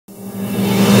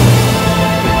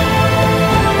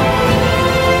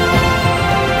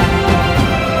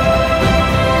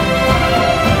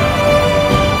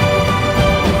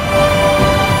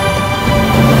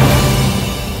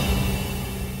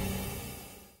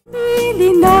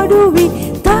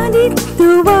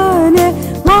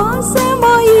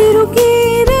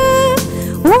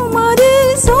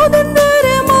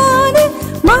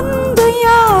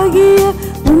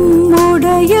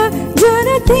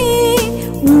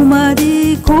உமது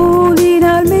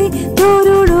கோலினால் மே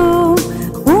தொருளோம்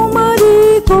உமது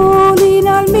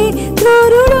கோலினால் மே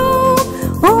தொருளோம்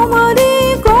உமது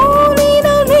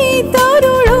கோலினால் மே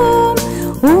தருளோம்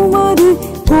உமது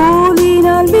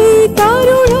கோலினால் மே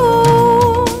தருளோம்.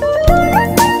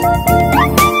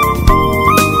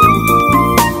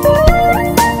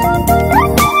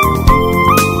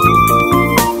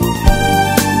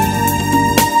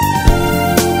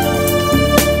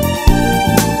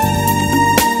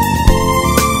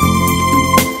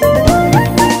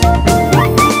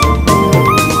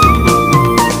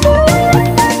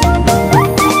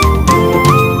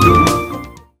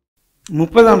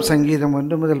 முப்பதாம் சங்கீதம்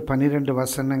 1 முதல் 12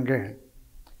 வசனங்கள்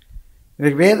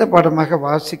எனக்கு வேத பாடமாக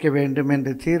வாசிக்க வேண்டும்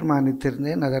என்று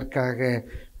தீர்மானித்திருந்தேன். அதற்காக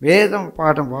வேத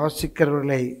பாடம்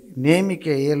வாசிக்கிறவர்களை நியமிக்க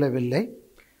இயலவில்லை.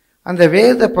 அந்த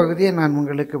வேத பகுதியை நான்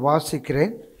உங்களுக்கு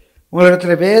வாசிக்கிறேன்.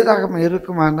 உங்களிடத்தில் வேதாகமம்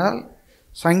இருக்குமானால்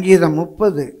சங்கீதம்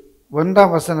 30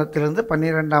 1ஆம் வசனத்திலிருந்து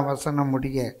 12ஆம் வசனம்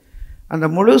முடிய அந்த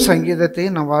முழு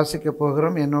சங்கீதத்தையும் நாம் வாசிக்க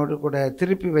போகிறோம். என்னோடு கூட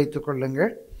திருப்பி வைத்து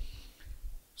கொள்ளுங்கள்.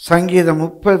 சங்கீதம்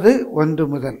 30 1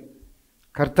 முதல்.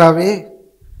 கர்த்தாவே,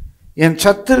 என்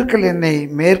சத்துருக்கள் என்னை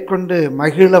மேற்கொண்டு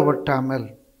மகிழ ஒட்டாமல்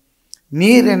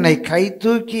நீர் என்னை கை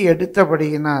தூக்கி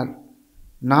எடுத்தபடியினால்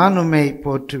நான் உம்மை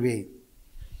போற்றுவேன்.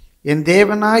 என்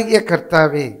தேவனாகிய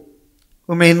கர்த்தாவே,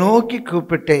 உம்மை நோக்கி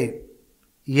கூப்பிட்டேன்,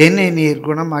 என்னை நீர்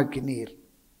குணமாக்கினீர்.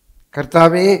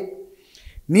 கர்த்தாவே,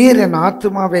 நீர் என்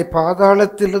ஆத்துமாவை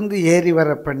பாதாளத்திலிருந்து ஏறி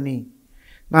வர பண்ணி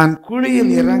நான் குழியில்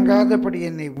இறங்காதபடி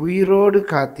என்னை உயிரோடு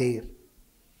காத்தீர்.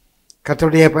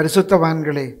 கர்த்தருடைய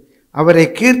பரிசுத்தவான்களே, அவரை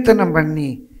கீர்த்தனம் பண்ணி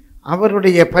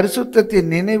அவருடைய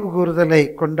பரிசுத்தத்தின் நினைவு கூறுதலை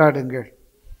கொண்டாடுங்கள்.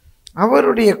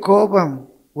 அவருடைய கோபம்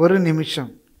ஒரு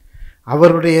நிமிஷம்,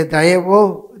 அவருடைய தயவோ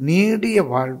நீடிய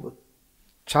வாழ்வு.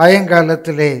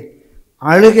 சாயங்காலத்திலே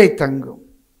அழுகை தங்கும்,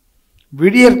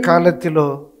 விடியற் காலத்திலோ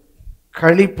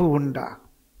களிப்பு உண்டா.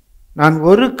 நான்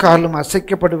ஒரு காலம்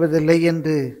அசைக்கப்படுவதில்லை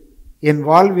என்று என்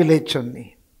வாழ்விலை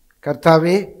சொன்னேன்.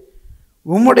 கர்த்தாவே,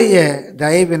 உம்முடைய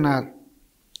தயவினால்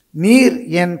நீர்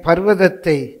என்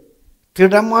பர்வதத்தை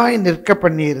திடமாய் நிற்க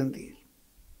பண்ணியிருந்தீர்.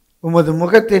 உமது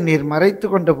முகத்தை நீர் மறைத்து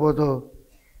கொண்ட போதோ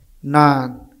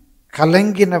நான்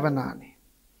கலங்கினவனானேன்.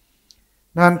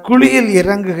 நான் குழியில்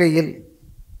இறங்குகையில்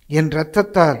என்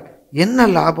இரத்தத்தால்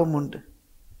என்ன லாபம் உண்டு?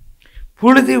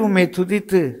 புழுதி உம்மை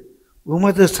துதித்து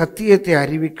உமது சத்தியத்தை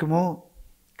அறிவிக்குமோ?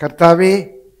 கர்த்தாவே,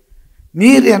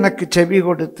 நீர் எனக்கு செவி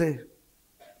கொடுத்து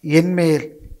என்மேல்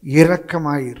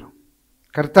இரக்கமாயிரும்.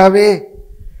 கர்த்தாவே,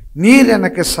 நீர்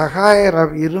எனக்கு சகாயர்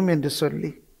இரும் என்று சொல்லி,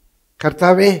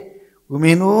 கர்த்தாவே,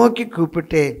 உம்மை நோக்கி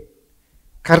கூப்பிட்டேன்.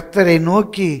 கர்த்தரை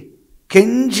நோக்கி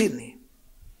கெஞ்சினேன்.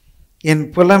 என்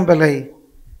புலம்பலை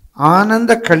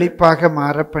ஆனந்த களிப்பாக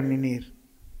மாற பண்ணினீர்.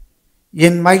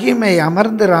 என் மகிமை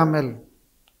அமர்ந்திராமல்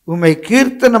உம்மை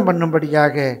கீர்த்தனம்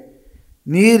பண்ணும்படியாக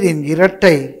நீர் என்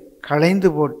இரட்டை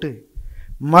களைந்து போட்டு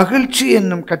மகிழ்ச்சி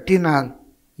என்னும் கட்டினால்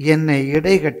என்னை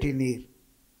இடை கட்டினீர்.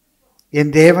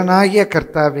 என் தேவனாகிய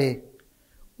கர்த்தாவே,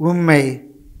 உம்மை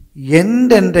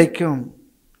என்றென்றைக்கும்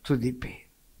துதிப்பேன்.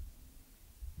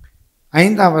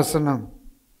 5ஆம் வசனம்.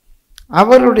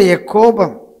 அவருடைய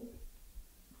கோபம்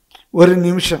ஒரு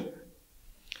நிமிஷம்,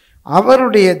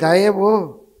 அவருடைய தயவோ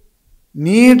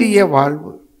நீடிய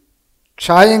வாழ்வு.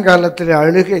 சாயங்காலத்திலே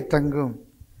அழுகை தங்கும்,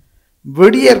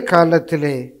 விடியற்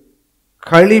காலத்திலே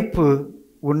களிப்பு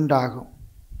உண்டாகும்.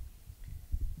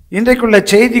 இன்றைக்குள்ள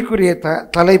செய்திக்குரிய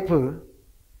தலைப்பு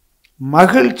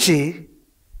மகிழ்ச்சி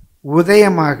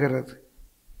உதயமாகிறது.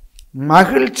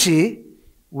 மகிழ்ச்சி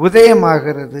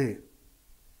உதயமாகிறது.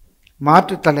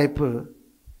 மாற்று தலைப்பு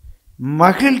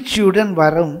மகிழ்ச்சியுடன்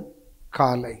வரும்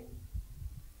காலை,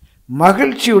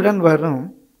 மகிழ்ச்சியுடன் வரும்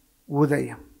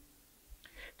உதயம்.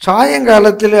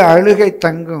 சாயங்காலத்திலே அழுகை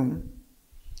தங்கும்,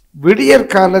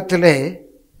 விடியற் காலத்திலே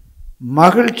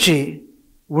மகிழ்ச்சி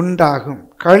உண்டாகும்,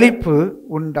 களிப்பு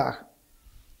உண்டாகும்.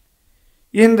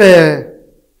 இந்த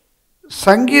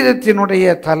சங்கீதத்தினுடைய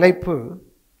தலைப்பு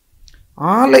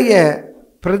ஆலய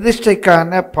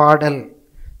பிரதிஷ்டைக்கான பாடல்,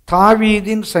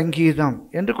 தாவீதின் சங்கீதம்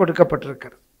என்று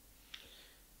கொடுக்கப்பட்டிருக்கிறது.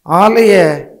 ஆலய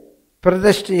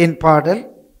பிரதிஷ்டையின் பாடல்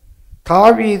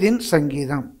தாவீதின்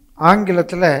சங்கீதம்.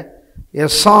 ஆங்கிலத்தில் a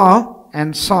song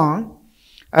and song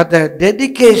at the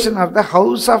dedication of the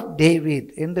house of David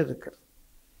என்று இருக்கிறது.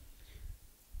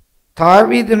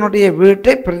 தாவீதினுடைய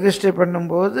வீட்டை பிரதிஷ்டை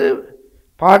பண்ணும்போது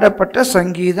பாடப்பட்ட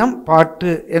சங்கீதம்,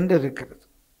 பாட்டு என்று இருக்கிறது.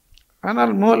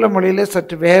 ஆனால் மூல மொழியிலே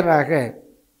சற்று வேறாக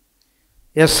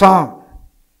a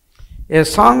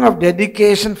song of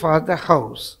dedication for the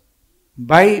house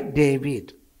by David.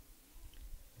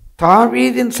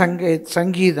 தாவீதின்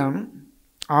சங்கீதம்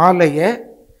ஆலய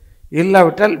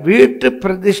இல்லாவிட்டால் வீட்டு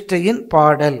பிரதிஷ்டையின்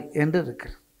பாடல் என்று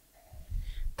இருக்கிறது.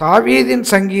 தாவீதின்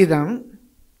சங்கீதம்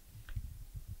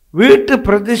வீட்டு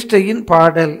பிரதிஷ்டையின்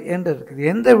பாடல் என்று இருக்குது.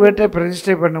 எந்த வீட்டை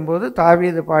பிரதிஷ்டை பண்ணும்போது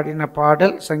தாவீது பாடின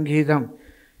பாடல் சங்கீதம்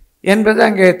என்பது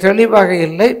அங்கே தெளிவாக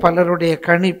இல்லை. பலருடைய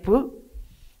கணிப்பு.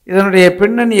 இதனுடைய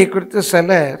பின்னணியை குறித்து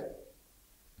சிலர்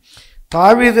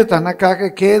தாவீது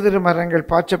தனக்காக கேதுரு மரங்கள்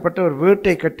பாய்ச்சப்பட்ட ஒரு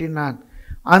வீட்டை கட்டினான்,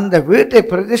 அந்த வீட்டை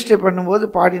பிரதிஷ்டை பண்ணும்போது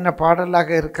பாடின பாடலாக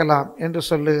இருக்கலாம் என்று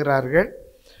சொல்லுகிறார்கள்.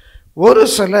 ஒரு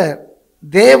சிலர்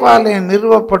தேவாலயம்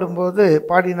நிறுவப்படும் போது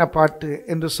பாடின பாட்டு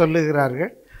என்று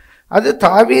சொல்லுகிறார்கள். அது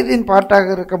தாவீதின் பாட்டாக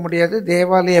இருக்க முடியாது.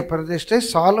 தேவாலய பிரதிஷ்டை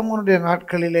சாலமோனுடைய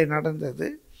நாட்களிலே நடந்தது.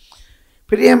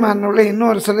 பிரியமானவர்களே,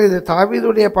 இன்னொரு சிலர் இது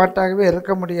தாவீதுடைய பாட்டாகவே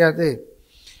இருக்க முடியாது.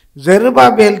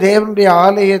 ஜெருபாபேல் தேவனுடைய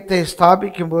ஆலயத்தை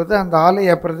ஸ்தாபிக்கும் போது அந்த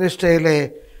ஆலய பிரதிஷ்டையிலே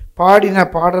பாடின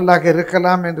பாடலாக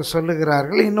இருக்கலாம் என்று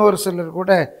சொல்லுகிறார்கள். இன்னொரு சிலர்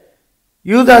கூட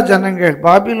யூதா ஜனங்கள்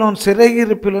பாபிலோன்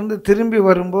சிறையிருப்பிலிருந்து திரும்பி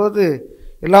வரும்போது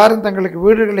எல்லாரும் தங்களுக்கு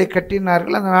வீடுகளை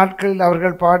கட்டினார்கள், அந்த நாட்களில்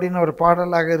அவர்கள் பாடின ஒரு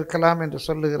பாடலாக இருக்கலாம் என்று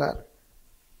சொல்லுகிறார்.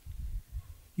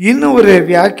 இன்னும் ஒரு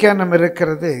வியாக்கியானம்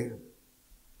இருக்கிறது.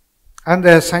 அந்த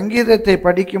சங்கீதத்தை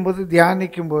படிக்கும்போது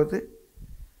தியானிக்கும்போது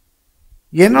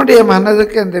என்னுடைய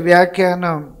மனதுக்கு அந்த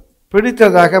வியாக்கியானம்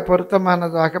பிடித்ததாக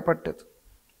பொருத்தமானதாகப்பட்டது.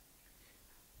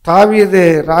 தாவீது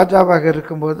ராஜாவாக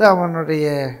இருக்கும்போது அவனுடைய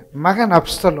மகன்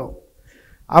அப்சலோம்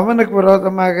அவனுக்கு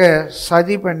விரோதமாக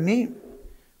சதி பண்ணி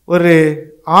ஒரு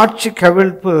ஆட்சி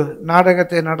கவிழ்ப்பு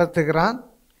நாடகத்தை நடத்துகிறான்.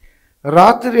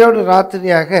 ராத்திரியோடு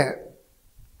ராத்திரியாக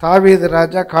தாவீது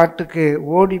ராஜா காட்டுக்கு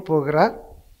ஓடி போகிறார்.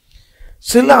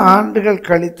 சில ஆண்டுகள்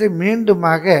கழித்து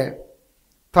மீண்டுமாக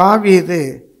தாவீது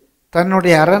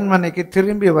தன்னுடைய அரண்மனைக்கு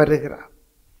திரும்பி வருகிறார்.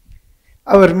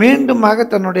 அவர் மீண்டுமாக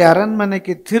தன்னுடைய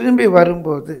அரண்மனைக்கு திரும்பி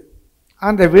வரும்போது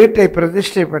அந்த வீட்டை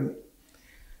பிரதிஷ்டை பண்ணி,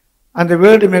 அந்த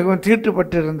வீடு மிகவும்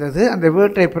தீட்டுப்பட்டிருந்தது, அந்த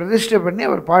வீட்டை பிரதிஷ்டை பண்ணி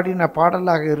அவர் பாடின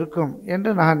பாடலாக இருக்கும்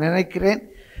என்று நான் நினைக்கிறேன்.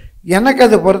 எனக்கு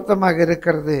அது பொருத்தமாக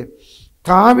இருக்கிறது.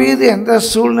 தாவீது எந்த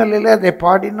சூழ்நிலையில் அதை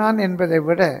பாடினான் என்பதை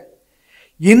விட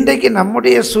இன்றைக்கு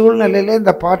நம்முடைய சூழ்நிலையில்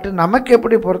இந்த பாட்டு நமக்கு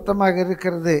எப்படி பொருத்தமாக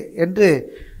இருக்கிறது என்று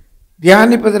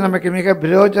தியானிப்பது நமக்கு மிக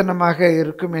பிரயோஜனமாக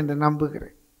இருக்கும் என்று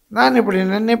நம்புகிறேன். நான் இப்படி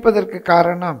நினைப்பதற்கு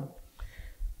காரணம்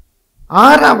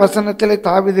 6ஆம் வசனத்திலே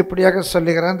தாவீது இப்படியாக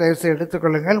சொல்லுகிறான். தயவுசெய்து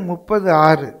எடுத்துக்கொள்ளுங்கள்.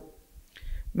 30:6.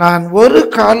 நான் ஒரு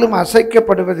காலும்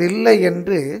அசைக்கப்படுவதில்லை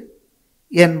என்று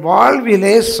என்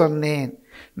வாழ்விலே சொன்னேன்.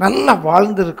 நல்லா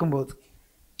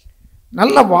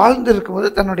வாழ்ந்திருக்கும்போது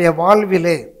தன்னுடைய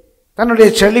வாழ்விலே தன்னுடைய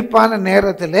செழிப்பான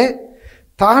நேரத்திலே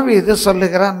தாவீது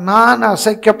சொல்லுகிறான், நான்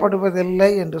அசைக்கப்படுவதில்லை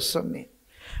என்று சொன்னேன்.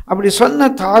 அப்படி சொன்ன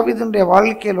தாவீதுடைய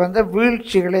வாழ்க்கையில் வந்த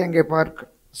வீழ்ச்சிகளை அங்கே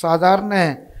பார்க்கும். சாதாரண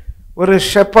ஒரு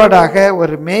ஷெப்பர்டாக,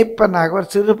 ஒரு மேய்ப்பனாக, ஒரு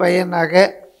சிறு பையனாக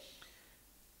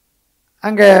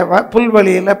அங்கே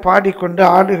புல்வெளியில் பாடிக்கொண்டு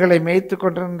ஆடுகளை மேய்த்து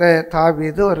கொண்டிருந்த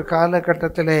தாவீது ஒரு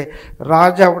காலகட்டத்தில்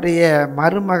ராஜாவுடைய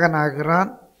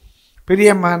மருமகனாகிறான்.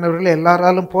 பிரியமானவர்கள்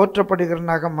எல்லாராலும்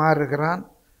போற்றப்படுகிறவனாக மாறுகிறான்.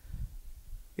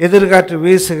 எதிர்காற்று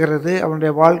வீசுகிறது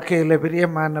அவனுடைய வாழ்க்கையில்.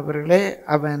 பிரியமானவர்களே,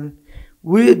 அவன்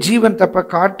ஜீவன் தப்ப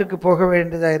காட்டுக்கு போக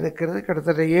வேண்டியதாக இருக்கிறது.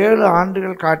 கிட்டத்தட்ட 7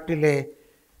 ஆண்டுகள் காட்டிலே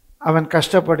அவன்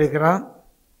கஷ்டப்படுகிறான்.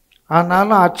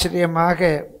 ஆனாலும்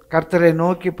ஆச்சரியமாக கர்த்தரை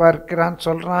நோக்கி பார்க்கிறான்.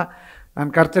 சொல்கிறான்,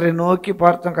 நான் கர்த்தரை நோக்கி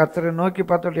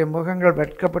பார்த்தோடைய முகங்கள்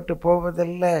வெட்கப்பட்டு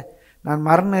போவதில்லை. நான்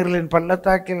மரண இருளின்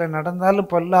பள்ளத்தாக்கில் நடந்தாலும்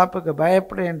பொல்லாப்புக்கு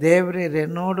பயப்பட என் தேவரீர்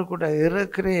என்னோடு கூட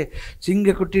இருக்கிறேன்.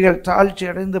 சிங்க குட்டிகள் தாழ்ச்சி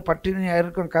அடைந்து பட்டினியாக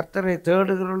இருக்கும், கர்த்தரை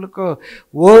தேடுகிறவர்களுக்கோ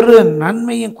ஒரு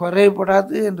நன்மையும்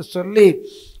குறைபடாது என்று சொல்லி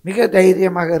மிக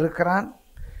தைரியமாக இருக்கிறான்.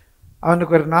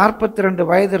 அவனுக்கு ஒரு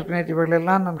 42 வயது இருக்கு.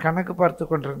 நேற்றுகளெல்லாம் நான் கணக்கு பார்த்து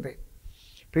கொண்டிருந்தேன்.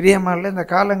 பிரியமான இந்த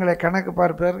காலங்களை கணக்கு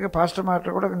பார்ப்பதற்கு பாஸ்டர்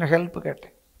மாஸ்டர் கூட கொஞ்சம் ஹெல்ப்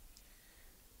கேட்டேன்.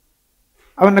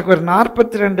 அவனுக்கு ஒரு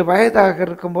 42 வயதாக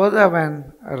இருக்கும்போது அவன்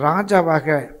ராஜாவாக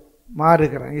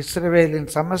மாறுகிறான். இஸ்ரவேலின்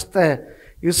சமஸ்த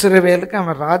இஸ்ரவேலுக்கு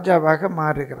அவன் ராஜாவாக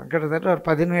மாறுகிறான். கிட்டத்தட்ட ஒரு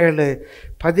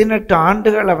 17-18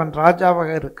 ஆண்டுகள் அவன் ராஜாவாக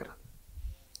இருக்கிறான்.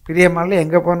 பிரியமான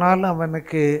எங்கே போனாலும்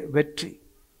அவனுக்கு வெற்றி.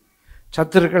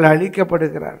 சத்துருக்கள்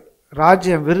அழிக்கப்படுகிறார்.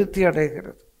 ராஜ்யம் விருத்தி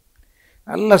அடைகிறது.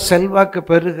 நல்ல செல்வாக்கு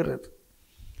பெறுகிறது.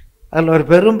 அதில் ஒரு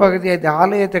பெரும் பகுதியை இந்த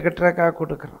ஆலயத்தை கட்டுறதுக்காக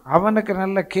கொடுக்குறான். அவனுக்கு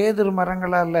நல்ல கேதுரு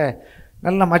மரங்களால்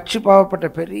நல்ல மச்சு பாவப்பட்ட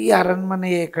பெரிய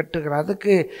அரண்மனையை கட்டுகிறான்.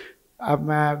 அதுக்கு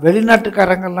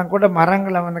வெளிநாட்டுக்காரங்கள்லாம் கூட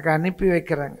மரங்கள் அவனுக்கு அனுப்பி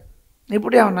வைக்கிறாங்க.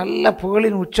 இப்படி அவன் நல்ல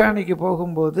புகழின் உச்சாணிக்கு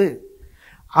போகும்போது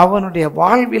அவனுடைய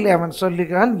வாழ்வில் அவன்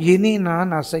சொல்லுகிறான், இனி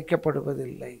நான்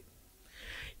அசைக்கப்படுவதில்லை,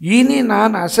 இனி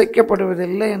நான்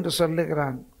அசைக்கப்படுவதில்லை என்று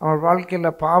சொல்லுகிறான். அவன்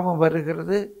வாழ்க்கையில் பாவம்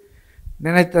வருகிறது.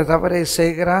 நினைத்த தவறை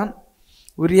செய்கிறான்.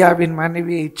 உரியாவின்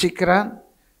மனைவியை இச்சிக்கிறான்.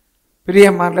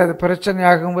 பிரியமான அது பிரச்சனை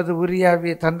ஆகும்போது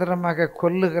உரியாவியை தந்திரமாக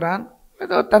கொல்லுகிறான்.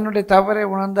 ஏதோ தன்னுடைய தவறை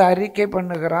உணர்ந்து அறிக்கை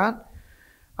பண்ணுகிறான்.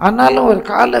 ஆனாலும் ஒரு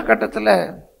காலகட்டத்தில்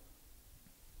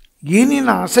இனி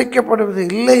நான் அசைக்கப்படுவது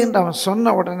இல்லை என்று அவன்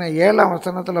சொன்ன உடனே 7ஆம்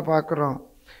வசனத்தில் பார்க்குறோம்,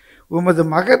 உமது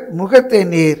முகத்தை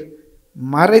நீர்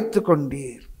மறைத்து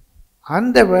கொண்டீர்.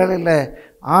 அந்த வேளையில்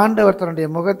ஆண்டவர் தன்னுடைய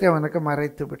முகத்தை அவனுக்கு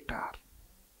மறைத்து விட்டார்.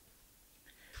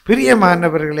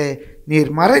 பிரியமானவர்களே, நீர்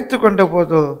மறைத்து கொண்ட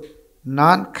போதோ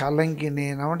நான்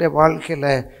கலங்கினேன். அவனுடைய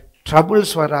வாழ்க்கையில்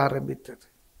ட்ரபிள்ஸ் வர ஆரம்பித்தது,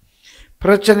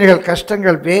 பிரச்சனைகள்,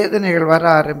 கஷ்டங்கள், வேதனைகள் வர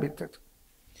ஆரம்பித்தது.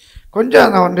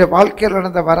 கொஞ்சம் அவனுடைய வாழ்க்கையில்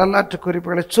நடந்த வரலாற்று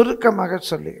குறிப்புகளை சுருக்கமாக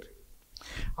சொல்லுகிறேன்.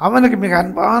 அவனுக்கு மிக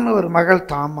அன்பான ஒரு மகள்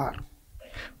தாமார்.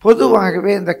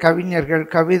 பொதுவாகவே இந்த கவிஞர்கள்,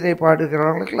 கவிதை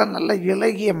பாடுகிறவர்களுக்கெல்லாம் நல்ல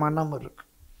இலகிய மனம் இருக்கு.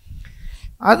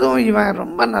 அதுவும் இவன்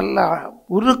ரொம்ப நல்லா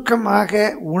உருக்கமாக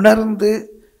உணர்ந்து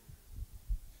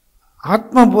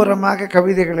ஆத்மபூர்வமாக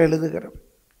கவிதைகள் எழுதுகிறவன்.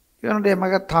 இவனுடைய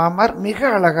மகள் தாமார் மிக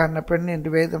அழகான பெண்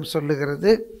என்று வேதம்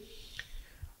சொல்லுகிறது.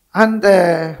 அந்த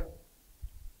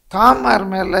தாமார்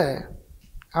மேலே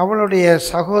அவளுடைய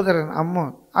சகோதரன்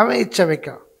அம்மோன் அவன் இச்சை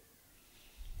வைக்கிறான்.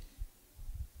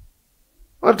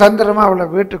 ஒரு தந்திரமாக அவளை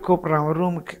வீட்டுக்கு கூப்பிட்றான், ஒரு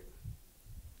ரூமுக்கு.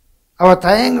 அவள்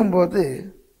தயங்கும்போது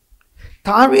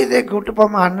தாவீதே கூப்பிட்டு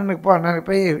போமா, அண்ணனுக்கு போ, அண்ணனுக்கு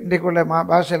போய் இன்றைக்குள்ள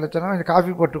பாஷையில் சொன்னால் கொஞ்சம்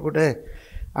காஃபி போட்டு கொடு,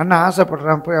 அண்ணன்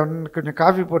ஆசைப்படுறான், போய் அவனுக்கு கொஞ்சம்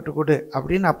காஃபி போட்டு கொடு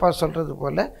அப்படின்னு அப்பா சொல்கிறது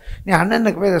போல் நீ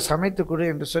அண்ணனுக்கு போய் இதை சமைத்து கொடு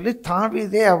என்று சொல்லி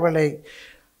தாவீதே அவளை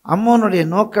அம்மோனுடைய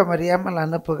நோக்கம் அறியாமல்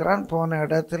அனுப்புகிறான். போன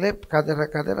இடத்துல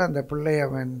கதற அந்த பிள்ளை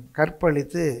அவன்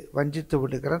கற்பழித்து வஞ்சித்து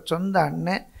விடுகிறான். சொந்த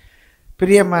அண்ணன்.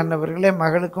 பிரியமானவர்களே,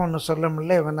 மகளுக்கும் ஒன்று சொல்ல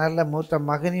முடியல, இவனால் மூத்த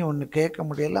மகனையும் ஒன்று கேட்க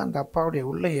முடியலை. அந்த அப்பாவுடைய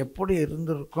உள்ளம் எப்படி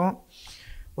இருந்திருக்கும்,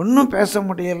 ஒன்றும் பேச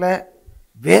முடியலை,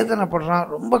 வேதனைப்படுறான்,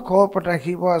 ரொம்ப கோவப்பட்டான்.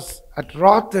 ஹி வாஸ் அட்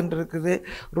ராத் என்று இருக்குது,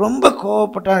 ரொம்ப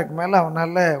கோவப்பட்டான். அதுக்கு மேலே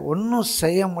அவனால் ஒன்றும்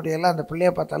செய்ய முடியலை. அந்த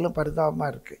பிள்ளையை பார்த்தாலும்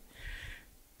பரிதாபமாக இருக்குது.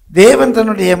 தேவன்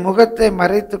தன்னுடைய முகத்தை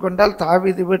மறைத்து கொண்டால்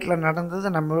தாவீது வீட்டில் நடந்தது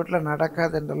நம்ம வீட்டில்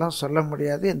நடக்காது என்றெல்லாம் சொல்ல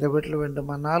முடியாது. எந்த வீட்டில்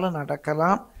வேண்டுமானாலும்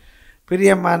நடக்கலாம்.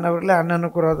 பிரியமானவர்களே,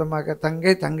 அண்ணனுக்கு விரோதமாக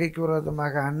தங்கை, தங்கைக்கு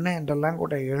விரோதமாக அண்ணன் என்றெல்லாம்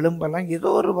கூட எழும்பலாம். ஏதோ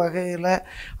ஒரு வகையில்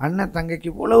அண்ணன் தங்கைக்கு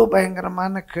இவ்வளவு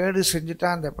பயங்கரமான கேடு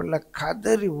செஞ்சுட்டான். அந்த பிள்ளை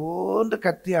கதறி ஓன்று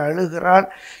கத்தி அழுகிறாள்.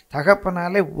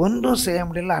 தகப்பனாலே ஒன்றும் செய்ய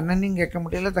முடியல, அண்ணனையும் கேட்க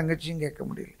முடியல, தங்கச்சியும் கேட்க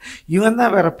முடியல. இவன்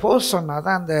தான் வேற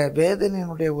சொன்னாதான் அந்த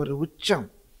வேதனையினுடைய ஒரு உச்சம்.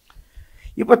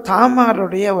 இப்போ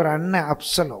தாமாருடைய ஒரு அண்ணன்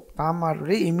அப்சலோம்,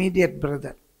 தாமாருடைய இமீடியட்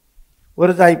பிரதர்,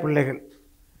 ஒரு தாய் பிள்ளைகள்.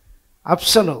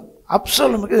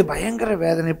 அப்சலோமுக்கு இது பயங்கர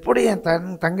வேதனை, இப்படி என்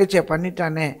தங்கச்சியை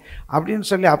பண்ணிட்டானே அப்படின்னு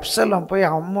சொல்லி அப்சலோம் போய்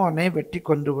அம்மோனை வெட்டி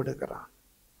கொண்டு விடுகிறான்.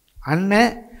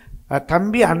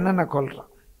 தம்பி அண்ணனை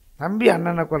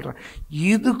கொல்றான்.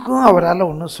 இதுக்கும் அவரால்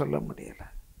ஒன்றும் சொல்ல முடியலை.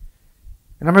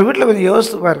 நம்ம வீட்டில் கொஞ்சம்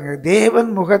யோசித்து பாருங்க,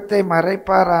 தேவன் முகத்தை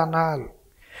மறைப்பாரானால்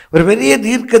ஒரு பெரிய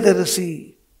தீர்க்கதரிசி,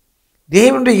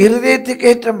 தேவனுடைய இருதயத்துக்கு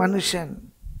ஏற்ற மனுஷன்,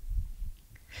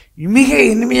 மிக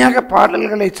இனிமையாக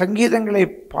பாடல்களை, சங்கீதங்களை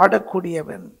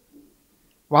பாடக்கூடியவன்,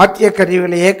 வாத்திய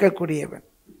கருவிகளை இயக்கக்கூடியவன்,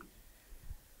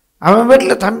 அவன்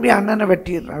வீட்டில் தம்பி அண்ணனை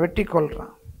வெட்டி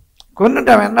கொள்றான்.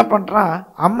 கொன்னுட்டு அவன் என்ன பண்ணுறான்,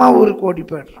 அம்மா ஊருக்கு ஓடி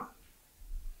போயிடுறான்.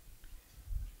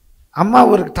 அம்மா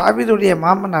ஊருக்கு, தாவீதுடைய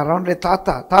மாமனார், அவனுடைய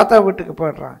தாத்தா வீட்டுக்கு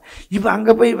போயிடுறான். இப்போ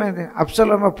அங்கே போய்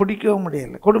அப்சலோமை பிடிக்கவும்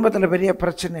முடியலை. குடும்பத்தில் பெரிய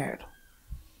பிரச்சனை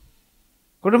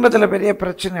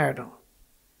ஆகிடும்.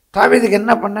 தாவீதுக்கு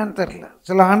என்ன பண்ணேன்னு தெரியல.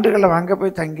 சில ஆண்டுகளை அங்கே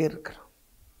போய் தங்கி இருக்கிறான்.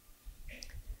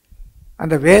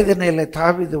 அந்த வேதனையில்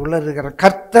தாவீது உளறுகிறான்.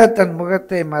 கர்த்தர் தன்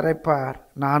முகத்தை மறைப்பார்,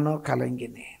 நானோ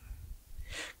கலங்கினேன்.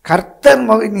 கர்த்தர்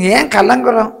ஏன்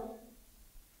கலங்குறோம்?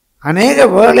 அநேக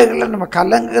வேளைகளில் நம்ம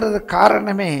கலங்குறது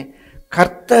காரணமே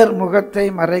கர்த்தர் முகத்தை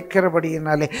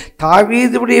மறைக்கிறபடியினாலே.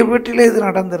 தாவீதுடைய வீட்டிலே இது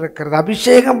நடந்திருக்கிறது,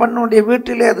 அபிஷேகம் பண்ணனுடைய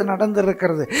வீட்டிலே அது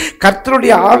நடந்திருக்கிறது,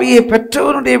 கர்த்தருடைய ஆவியை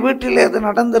பெற்றவனுடைய வீட்டிலே அது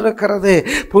நடந்திருக்கிறது,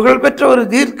 புகழ்பெற்ற ஒரு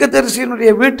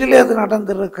தீர்க்கதரிசியினுடைய வீட்டிலே அது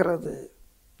நடந்திருக்கிறது.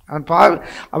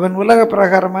 அவன் உலக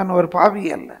பிரகாரமான ஒரு பாவி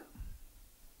அல்ல,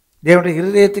 தேவனுடைய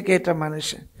இருதயத்துக்கு ஏற்ற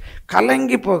மனுஷன்.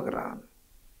 கலங்கி போகிறான்.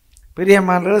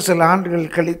 பிரியமானவர்கள், சில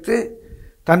ஆண்டுகள் கழித்து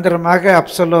தந்திரமாக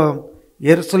அப்சலோம்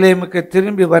எருசலேமுக்கு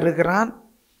திரும்பி வருகிறான்.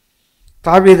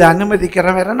 தாவீது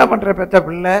அனுமதிக்கிறான். வேற என்ன பண்ணுற பெத்த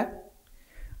பிள்ளை?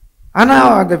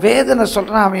 ஆனால் அந்த வேதனை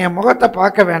சொல்கிறான், அவன் என் முகத்தை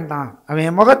பார்க்க வேண்டாம், அவன்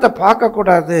என் முகத்தை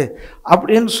பார்க்கக்கூடாது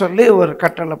அப்படின்னு சொல்லி ஒரு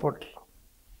கட்டளை போட்டுறான்.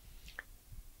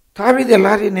 தாவீது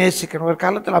எல்லாரையும் நேசிக்கணும். ஒரு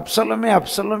காலத்தில் அப்சலோமே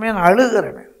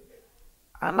அழுகிறவன்.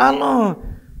 ஆனாலும்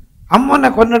அம்மனை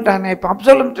கொன்னுட்டானே, இப்போ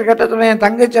அப்சலோம் கேட்டதுல என்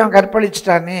தங்கச்சி அவன்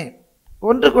கற்பழிச்சிட்டானே,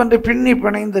 ஒன்றுக்கு பின்னி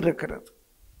பிணைந்து இருக்கிறது.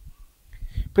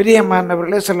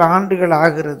 பிரியமானவர்களே, சில ஆண்டுகள்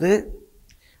ஆகிறது.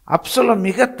 அப்சலோம்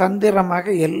மிக தந்திரமாக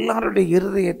எல்லாருடைய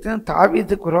இருதயத்தையும்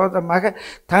தாவீதுக்கு விரோதமாக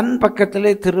தன்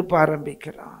பக்கத்திலே திருப்ப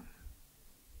ஆரம்பிக்கிறான்.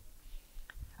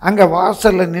 அங்கே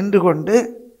வாசலில் நின்று கொண்டு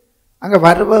அங்கே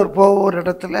வருவர் போகிற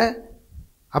இடத்துல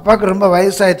அப்பாவுக்கு ரொம்ப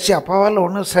வயசாயிடுச்சு, அப்பாவால்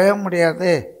ஒன்றும் செய்ய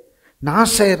முடியாது,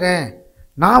 நான் செய்கிறேன்,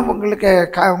 நான் உங்களுக்கு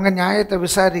உங்கள் நியாயத்தை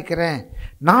விசாரிக்கிறேன்,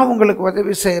 நான் உங்களுக்கு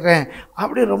உதவி செய்கிறேன்,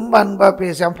 அப்படி ரொம்ப அன்பாக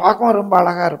பேசி, அவன் பார்க்கவும் ரொம்ப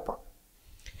அழகாக இருப்பான்.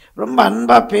 ரொம்ப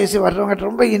அன்பாக பேசி வர்றவங்ககிட்ட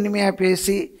ரொம்ப இனிமையாக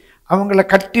பேசி அவங்கள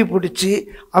கட்டி பிடிச்சி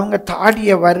அவங்க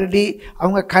தாடியை வருடி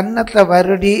அவங்க கன்னத்தை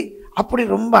வருடி அப்படி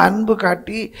ரொம்ப அன்பு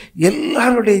காட்டி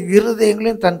எல்லாருடைய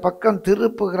இருதயங்களையும் தன் பக்கம்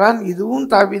திருப்புகிறான். இதுவும்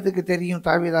தாவீதுக்கு தெரியும்,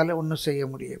 தாவீதால ஒன்றும் செய்ய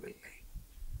முடியவில்லை.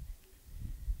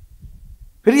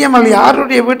 பிரியமல்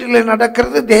யாருடைய வீட்டிலே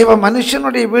நடக்கிறது? தேவ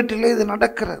மனுஷனுடைய வீட்டிலே இது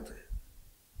நடக்கிறது.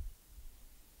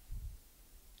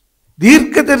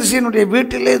 தீர்க்கதரிசியினுடைய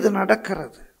வீட்டிலே இது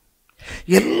நடக்கிறது.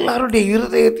 எல்லாருடைய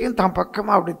இருதயத்தையும் தான்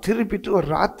பக்கமாக அப்படி திருப்பிட்டு ஒரு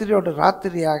ராத்திரியோட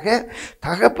ராத்திரியாக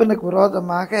தகப்பனுக்கு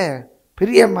விரோதமாக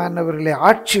பிரியமானவர்களே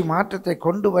ஆட்சி மாற்றத்தை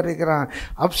கொண்டு வருகிறான்.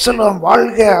 அப்சலோம்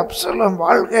வாழ்க, அப்சலோம்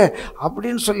வாழ்க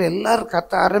அப்படின்னு சொல்லி எல்லாரும்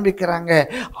கத்த ஆரம்பிக்கிறாங்க.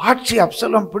 ஆட்சி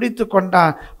அப்சலோம் பிடித்து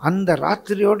கொண்டான். அந்த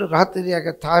ராத்திரியோடு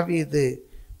ராத்திரியாக தாவீது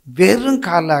வெறும்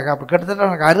காலாக, அப்போ கிட்டத்தட்ட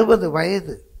அவனுக்கு 60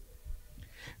 வயது,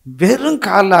 வெறும்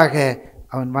காலாக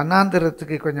அவன்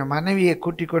வண்ணாந்திரத்துக்கு கொஞ்சம் மனைவியை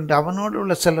கூட்டிக் கொண்டு அவனோடு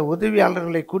உள்ள சில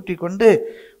உதவியாளர்களை கூட்டிக் கொண்டு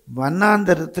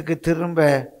வண்ணாந்திரத்துக்கு திரும்ப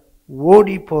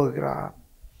ஓடி போகிறான்.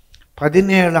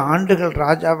 17 ஆண்டுகள்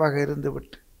ராஜாவாக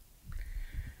இருந்துவிட்டு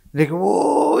இன்றைக்கு ஓ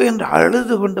என்று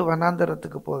அழுது கொண்டு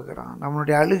வண்ணாந்திரத்துக்கு போகிறான்.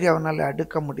 நம்மளுடைய அழுகை அவனால்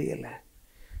அடுக்க முடியலை.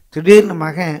 திடீர்னு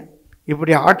மகன்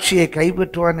இப்படி ஆட்சியை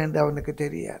கைப்பற்றுவான் என்று அவனுக்கு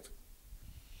தெரியாது.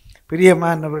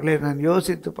 பிரியமானவர்களை நான்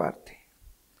யோசித்து பார்த்தேன்.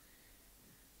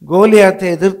 கோலியாத்தை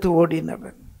எதிர்த்து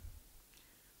ஓடினவன்,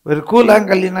 ஒரு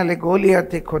கூழாங்கல்லினாலே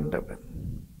கோலியாத்தை கொண்டவன்,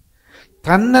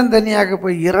 தன்னந்தனியாக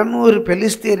போய் 200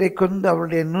 பெலிஸ்தியரை கொண்டு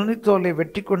அவருடைய நுனித்தோலை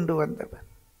வெட்டி கொண்டு வந்தவன்,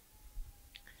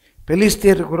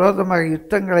 பெலிஸ்தியருக்கு விரோதமாக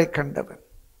யுத்தங்களை கண்டவன்,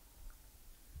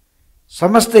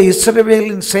 சமஸ்த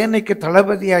இஸ்ரவேலின் சேனைக்கு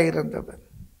தளபதியாக இருந்தவன்,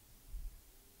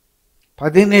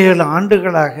 17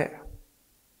 ஆண்டுகளாக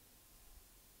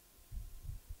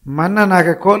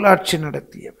மன்னனாக கோலாட்சி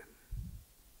நடத்தியவன்,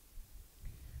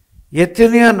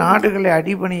 எத்தனையோ நாடுகளை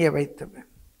அடிபணிய வைத்தவன்,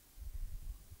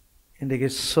 இன்றைக்கு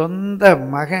சொந்த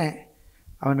மகன்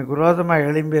அவனுக்கு விரோதமாக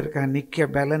எழும்பியிருக்கான். நிற்க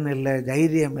பலன் இல்லை,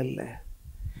 தைரியம் இல்லை,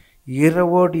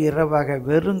 இரவோடு இரவாக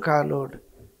வெறும் காலோடு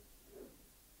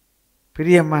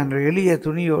பிரியமான எளிய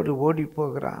துணியோடு ஓடி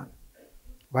போகிறான்.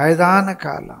 வயதான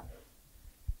காலம்.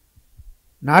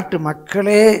 நாட்டு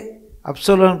மக்களே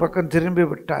அப்சலோம் பக்கம் திரும்பி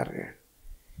விட்டார்கள்.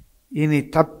 இனி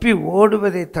தப்பி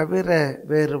ஓடுவதை தவிர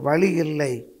வேறு வழி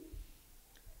இல்லை.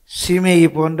 சீமேயி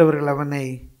போன்றவர்கள் அவனை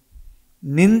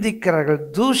நிந்திக்கிறார்கள்,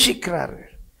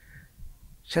 தூஷிக்கிறார்கள்.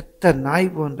 செத்த நாய்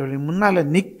போன்றவர்கள், முன்னால்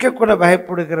நிற்க கூட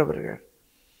பயப்படுகிறவர்கள்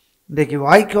இன்றைக்கு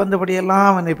வாய்க்கு வந்தபடியெல்லாம்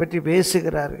அவனை பற்றி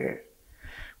பேசுகிறார்கள்.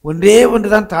 ஒன்றே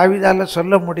ஒன்று தான் தாவீதால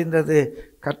சொல்ல முடிந்தது,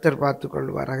 கர்த்தர் பார்த்து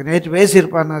கொள்வாராக. நேற்று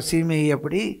பேசியிருப்பான் நான் சீமேயி.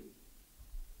 அப்படி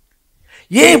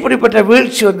ஏன் இப்படிப்பட்ட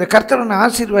வீழ்ச்சி வந்து? கர்த்தர் உன்னை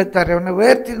ஆசீர்வதித்தார், உன்னை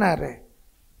உயர்த்தினாரு,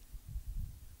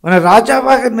 உன்னை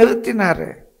ராஜாவாக நிறுத்தினாரு,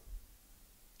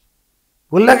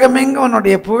 உலகமெங்க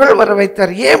உன்னுடைய புகழ் வர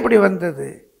வைத்தார். ஏன் இப்படி வந்தது?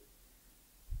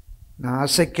 நான்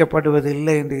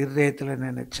அசைக்கப்படுவதில்லை என்று இருதயத்தில்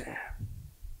நினைச்சேன்.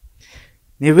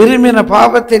 நீ விரும்பின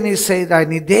பாவத்தை நீ செய்தாய்.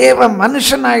 நீ தேவ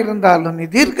மனுஷனாயிருந்தாலும், நீ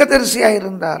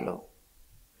தீர்க்கதரிசியாயிருந்தாலும்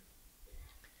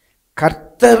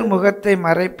கர்த்தர் முகத்தை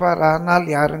மறைப்பார், ஆனால்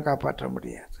யாரும் காப்பாற்ற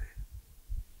முடியாது.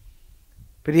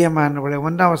 பிரியமானவர்களே,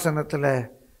 1ஆம் வசனத்தில்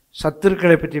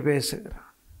சத்துருக்களை பற்றி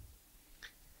பேசுகிறான்.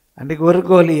 அன்றைக்கு ஒரு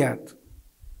கோலியாத்,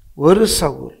 ஒரு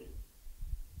சவுல்,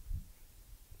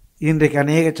 இன்றைக்கு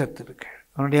அநேக சத்துருக்கள்.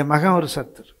 அவனுடைய மகன் ஒரு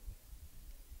சத்துரு.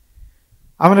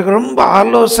 அவனுக்கு ரொம்ப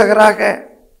ஆலோசகராக,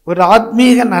 ஒரு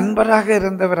ஆத்மீக நண்பராக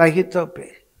இருந்தவர்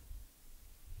அகித்தோப்பேல்.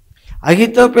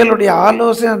 அகித்தோப்பேலுடைய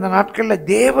ஆலோசனை அந்த நாட்களில்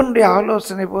தேவனுடைய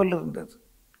ஆலோசனை போல் இருந்தது.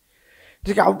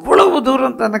 இன்றைக்கு அவ்வளவு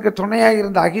தூரம் தனக்கு துணையாக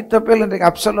இருந்த அகித்தோப்பேல் இன்றைக்கு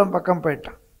அப்சலோம் பக்கம்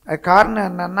போயிட்டான். அது காரணம்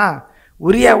என்னன்னா,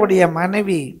 உரியாவுடைய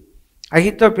மனைவி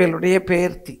அகித்தோப்பேலுடைய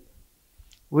பெயர்த்தி.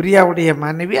 உரியாவுடைய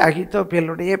மனைவி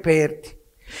அகித்தோப்பேலுடைய பெயர்த்தி.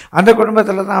 அந்த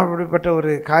குடும்பத்தில் தான் அப்படிப்பட்ட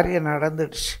ஒரு காரியம்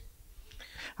நடந்துடுச்சு.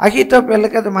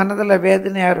 அகித்தோப்பேலுக்கு அது மனதில்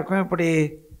வேதனையாக இருக்கும், இப்படி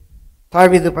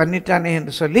தாவீது பண்ணிட்டானே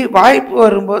என்று சொல்லி வாய்ப்பு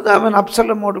வரும்போது அவன்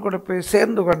அப்சலமோடு கூட போய்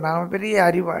சேர்ந்து கொண்டான். அவன் பெரிய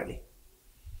அறிவாளி.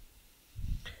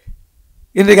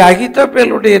 இன்றைக்கு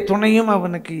அகித்தோப்பேலுடைய துணையும்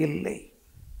அவனுக்கு இல்லை.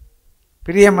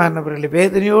 பிரியமானவர்களே,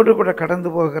 வேதனையோடு கூட கடந்து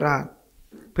போகிறான்.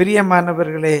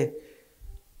 பிரியமானவர்களே,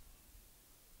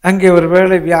 அங்கே ஒரு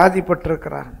வேளை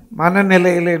வியாதிப்பட்டிருக்கிறான்.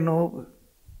 மனநிலையிலே நோவு.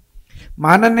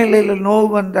 மனநிலையில் நோவு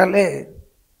வந்தாலே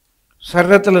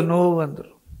சரீரத்தில் நோவு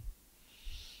வந்துடும்.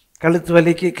 கழுத்து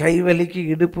வலிக்கு, கை வலிக்கு,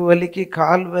 இடுப்பு வலிக்கு,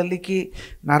 கால் வலிக்கு,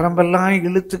 நரம்பெல்லாம்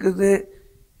இழுத்துக்குது,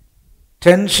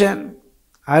 டென்ஷன்,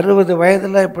 60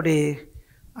 வயதில் இப்படி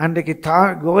அன்றைக்கு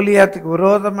கோலியாத்துக்கு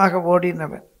விரோதமாக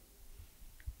ஓடினவன்,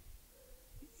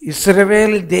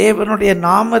 இஸ்ரவேல் தேவனுடைய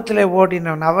நாமத்தில்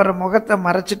ஓடினவன். அவரை முகத்தை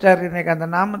மறைச்சிட்டார். இன்னைக்கு அந்த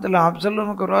நாமத்தில்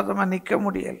அப்சலோமுக்கு விரோதமாக நிற்க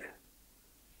முடியலை.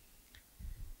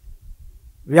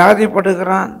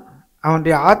 வியாதிப்படுகிறான்.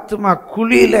 அவனுடைய ஆத்மா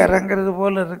குழியில் இறங்கிறது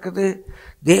போல இருக்குது.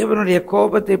 தேவனுடைய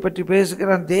கோபத்தை பற்றி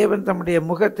பேசுகிறான். தேவன் தம்முடைய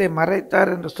முகத்தை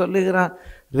மறைத்தார் என்று சொல்லுகிறான்.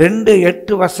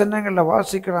 2:8 வசனங்களில்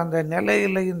வாசிக்கிறான். அந்த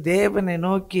நிலையிலையும் தேவனை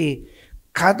நோக்கி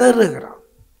கதறுகிறான்.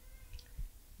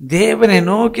 தேவனை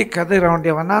நோக்கி கதறுகிறான்.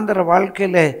 அவனுடைய வனாந்தர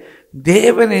வாழ்க்கையில்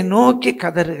தேவனை நோக்கி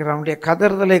கதறுகிறான். அவனுடைய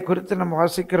கதறுதலை குறித்து நம்ம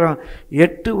வாசிக்கிறோம்.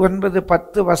 8, 9,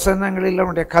 10 வசனங்களில்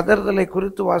அவனுடைய கதறுதலை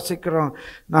குறித்து வாசிக்கிறோம்.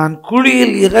 நான்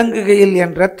குழியில் இறங்குகையில்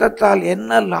என் இரத்தத்தால்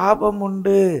என்ன லாபம்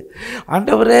உண்டு?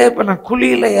 ஆண்டவரே, இப்போ நான்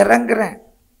குழியில் இறங்குறேன்,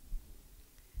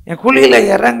 என் குழியில்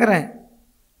இறங்குறேன்,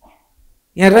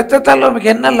 என் இரத்தத்தால்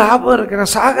உமக்கு என்ன லாபம் இருக்கு?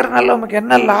 நான் சாகரனால உமக்கு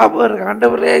என்ன லாபம் இருக்கு?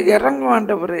 ஆண்டவரே இறங்கும்.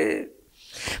 ஆண்டவரே,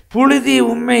 புழுதி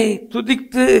உம்மை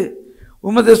துதித்து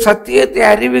உமது சத்தியத்தை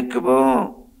அறிவிக்குமோ?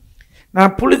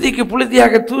 நான் புழுதிக்கு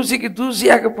புழுதியாக தூசிக்கு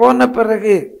தூசியாக போன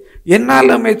பிறகு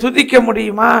என்னால் உம்மை துதிக்க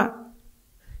முடியுமா?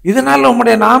 இதனால்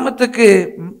உம்முடைய நாமத்துக்கு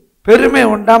பெருமை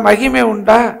உண்டா, மகிமை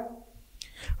உண்டா?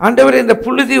 ஆண்டவரே, இந்த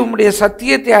புழுதி உம்முடைய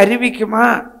சத்தியத்தை அறிவிக்குமா?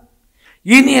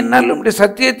 இனி என்னால் உம்முடைய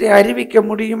சத்தியத்தை அறிவிக்க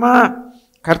முடியுமா?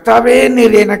 கர்த்தாவே,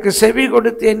 நீர் எனக்கு செவி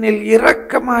கொடுத்து என்னில்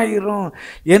இரக்கமாயிரும்.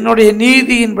 என்னுடைய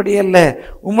நீதியின்படி அல்ல,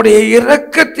 உம்முடைய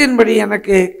இரக்கத்தின்படி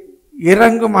எனக்கு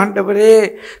இறங்கும். ஆண்டவரே,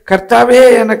 கர்த்தாவே,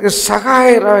 எனக்கு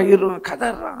சகாயராயிரும்.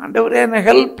 கதறான். ஆண்டவரே, எனக்கு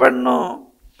ஹெல்ப் பண்ணும்.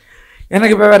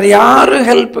 எனக்கு இப்போ வேறு யாரும்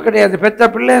ஹெல்ப் கிடையாது.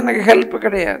 பெத்த பிள்ளை எனக்கு ஹெல்ப்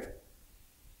கிடையாது.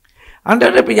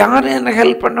 ஆண்டவரே, இப்போ யாரும் எனக்கு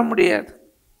ஹெல்ப் பண்ண முடியாது.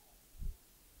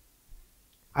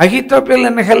 அகித்தோப்பேல்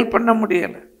எனக்கு ஹெல்ப் பண்ண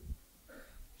முடியலை.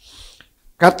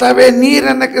 கர்த்தாவே, நீர்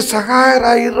எனக்கு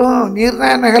சகாயராயிரும். நீர்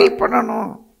தான் என்னை ஹெல்ப்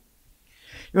பண்ணணும்.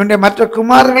 இவனுடைய மற்ற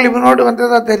குமாரர்கள் இவனோடு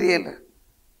வந்ததா தெரியல.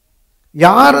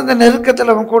 யார் அந்த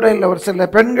நெருக்கத்தில் அவன் கூட இல்லை. ஒரு சில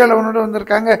பெண்கள் அவனோடு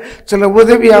வந்திருக்காங்க, சில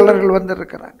உதவியாளர்கள்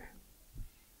வந்திருக்கிறாங்க.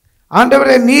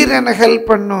 ஆண்டவரே, நீர் என்னை ஹெல்ப்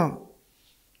பண்ணும்.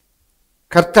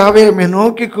 கர்த்தாவே, உம்மை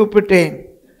நோக்கி கூப்பிட்டேன்,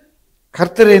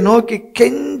 கர்த்தரை நோக்கி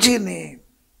கெஞ்சினேன்.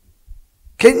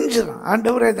 கெஞ்சுறான்.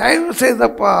 ஆண்டவரே, தயவு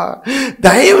செய்தப்பா,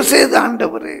 தயவு செய்து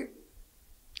ஆண்டவரே.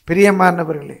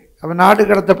 பிரியமானவர்களே, அவன் நாடு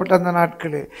கடத்தப்பட்ட அந்த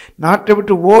நாட்களில், நாட்டை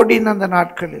விட்டு ஓடின அந்த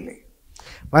நாட்களிலே,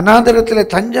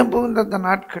 வனாந்திரத்தில் தஞ்சம் புகுந்த அந்த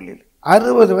நாட்களில்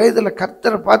 60 வயதில்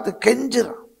கர்த்தரை பார்த்து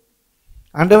கெஞ்சுறான்.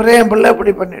 ஆண்டவரே, என் பிள்ளை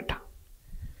இப்படி பண்ணிட்டான்.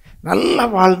 நல்லா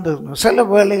வாழ்ந்துருந்தோம். சில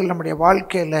வேளைகள் நம்முடைய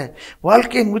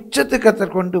வாழ்க்கையின் உச்சத்துக்கு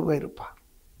கர்த்தர் கொண்டு போயிருப்பார்.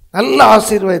 நல்லா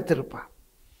ஆசீர்வதித்திருப்பார்,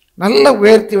 நல்லா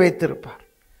உயர்த்தி வைத்திருப்பார்.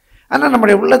 ஆனால்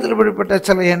நம்முடைய உள்ளத்தில் விடுபட்ட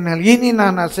சில எண்ணங்கள், இனி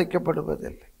நான்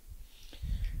அசைக்கப்படுவதில்லை.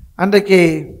 அன்றைக்கு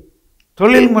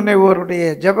தொழில் முனைவோருடைய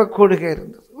ஜெப கூடுகை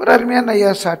இருந்தது. ஒரு அருமையான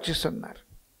ஐயா சாட்சி சொன்னார்.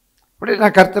 அப்படி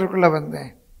நான் கர்த்தருக்குள்ளே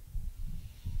வந்தேன்,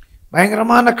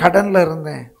 பயங்கரமான கடனில்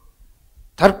இருந்தேன்,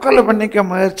 தற்கொலை பண்ணிக்க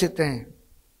முயற்சித்தேன்,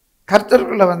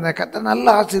 கர்த்தருக்குள்ளே வந்தேன், கர்த்தர் நல்ல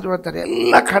ஆசீர்வாதத்தார்,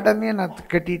 எல்லா கடனையும் நான்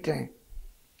கட்டிட்டேன்.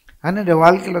 என்னுடைய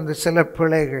வாழ்க்கையில் வந்து சில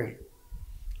பிழைகள்,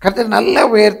 கர்த்தர் நல்லா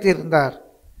உயர்த்தி இருந்தார்,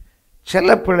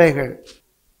 சில பிழைகள்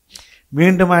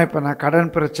மீண்டுமா இப்போ நான்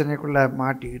கடன் பிரச்சனைக்குள்ளே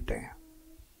மாட்டிக்கிட்டேன்.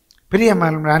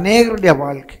 பிரியமான அநேகருடைய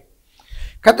வாழ்க்கை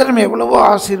கர்த்தர் நம்ம எவ்வளவோ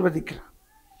ஆசீர்வதிக்கிறார்.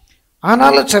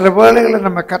 ஆனாலும் சில வேளைகளை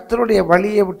நம்ம கர்த்தருடைய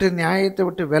வழியை விட்டு நியாயத்தை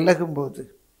விட்டு விலகும்போது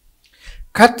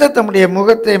கர்த்தர் தம்முடைய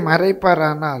முகத்தை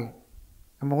மறைப்பாரானால்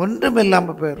நம்ம ஒன்றும்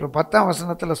இல்லாமல் போயிடுறோம். 10ஆம்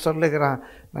வசனத்தில் சொல்லுகிறான்,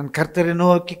 நான் கர்த்தரை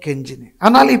நோக்கி கெஞ்சினேன்.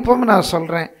 ஆனால் இப்பவும் நான்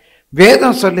சொல்கிறேன்,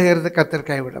 வேதம் சொல்லுகிறது கர்த்தர்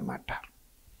கைவிட மாட்டார்.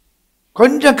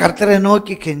 கொஞ்சம் கர்த்தரை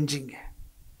நோக்கி கெஞ்சிங்க,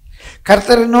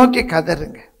 கர்த்தரை நோக்கி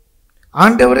கதறுங்க.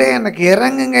 ஆண்டவரே, எனக்கு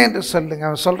இறங்குங்க என்று சொல்லுங்க.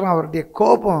 அவன் சொல்கிறான், அவருடைய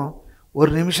கோபம்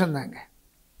ஒரு நிமிஷம் தாங்க,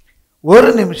 ஒரு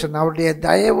நிமிஷம் தான். அவருடைய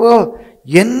தயவோ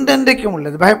என்றென்றைக்கும்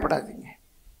உள்ளது. பயப்படாதீங்க,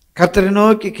 கர்த்தரை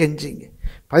நோக்கி கெஞ்சிங்க.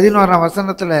 11ஆம்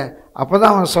வசனத்தில் அப்போ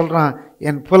தான் அவன் சொல்கிறான்,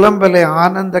 என் புலம்பலை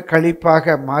ஆனந்த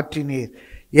களிப்பாக மாற்றினீர்,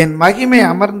 என் மகிமை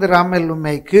அமர்ந்திராமல்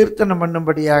உம்மை கீர்த்தனம்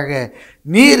பண்ணும்படியாக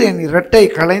நீர் என் இரட்டை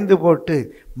களைந்து போட்டு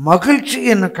மகிழ்ச்சி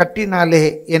என்னும் கட்டினாலே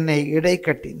என்னை இடை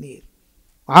கட்டினீர்.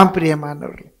 ஆம்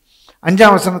பிரியமானவர்கள்,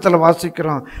 5ஆம் வசனத்தில்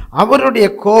வாசிக்கிறோம், அவருடைய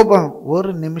கோபம்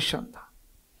ஒரு நிமிஷம்தான்,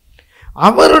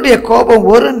 அவருடைய கோபம்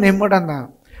ஒரு நிமிடம் தான்.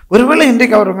 ஒருவேளை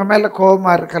இன்றைக்கு அவர் உங்கள் மேலே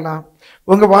கோபமாக இருக்கலாம்,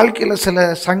 உங்கள் வாழ்க்கையில் சில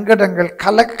சங்கடங்கள்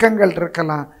கலக்கங்கள்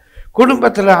இருக்கலாம்,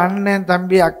 குடும்பத்தில் அண்ணன்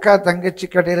தம்பி அக்கா தங்கச்சி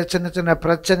கடையில் சின்ன சின்ன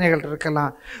பிரச்சனைகள்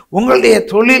இருக்கலாம், உங்களுடைய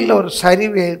தொழிலில் ஒரு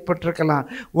சரிவு ஏற்பட்டிருக்கலாம்,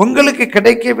 உங்களுக்கு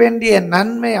கிடைக்க வேண்டிய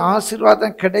நன்மை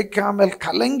ஆசீர்வாதம் கிடைக்காமல்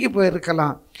கலங்கி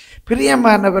போயிருக்கலாம்.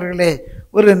 பிரியமானவர்களே,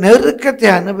 ஒரு நெருக்கத்தை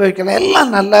அனுபவிக்கல, எல்லாம்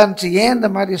நல்லா இருந்துச்சு, ஏன் இந்த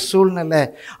மாதிரி சூழ்நிலை,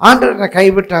 ஆண்டவர் என்னை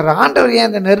கைவிட்டார், ஆண்டவர் ஏன்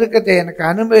இந்த நெருக்கத்தை எனக்கு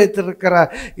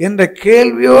அனுபவித்திருக்கிறார் என்ற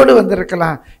கேள்வியோடு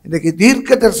வந்திருக்கலாம். இன்றைக்கு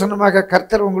தீர்க்க தரிசனமாக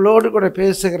கர்த்தர் உங்களோடு கூட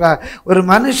பேசுகிறார். ஒரு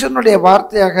மனுஷனுடைய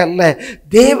வார்த்தையாக அல்ல,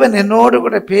 தேவன் என்னோடு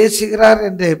கூட பேசுகிறார்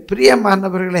என்று.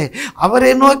 பிரியமானவர்களே,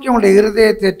 அவரை நோக்கி உங்களுடைய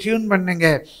இருதயத்தை டியூன் பண்ணுங்க.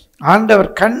 ஆண்டவர்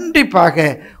கண்டிப்பாக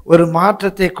ஒரு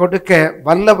மாற்றத்தை கொடுக்க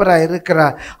வல்லவராக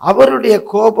இருக்கிறார். அவருடைய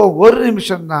கோபம் ஒரு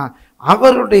நிமிஷம்தான்,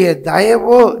 அவருடைய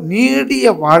தயவோ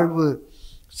நீடிய வாழ்வு.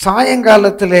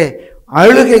 சாயங்காலத்திலே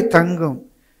அழுகை தங்கும்,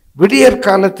 விடியற்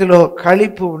காலத்திலோ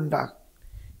களிப்பு உண்டாகும்.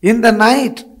 இந்த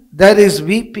நைட் தேர் இஸ்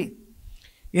வீப்பிங்,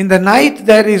 இந்த நைட்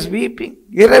தேர் இஸ் வீப்பிங்.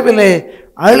 இரவிலே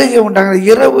அழுகை உண்டாங்க.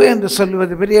 இரவு என்று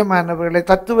சொல்லுவது பிரியமானவர்களை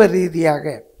தத்துவ ரீதியாக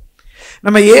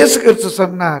நம்ம இயேசு கிறிஸ்து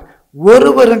சொன்னார்,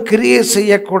 ஒருவரும் கிரியை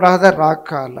செய்யக்கூடாத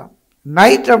ராக்காலம்.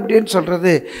 நைட் அப்படின்னு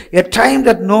சொல்றது a time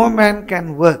that no man can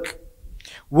work.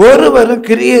 ஒருவரும்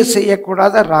கிரியை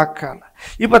செய்யக்கூடாத ராக்காலம்.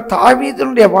 இப்ப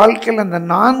தாவீதினுடைய வாழ்க்கையில் அந்த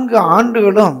 4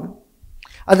 ஆண்டுகளும்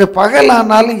அது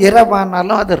பகலானாலும்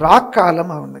இரவானாலும் அது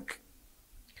ராக்காலம் அவனுக்கு.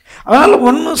 அவனால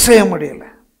ஒன்றும் செய்ய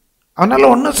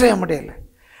முடியல,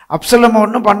 அப்சலோமை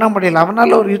ஒன்றும் பண்ண முடியல,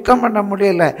 அவனால் ஒரு யுத்தம் பண்ண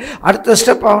முடியல, அடுத்த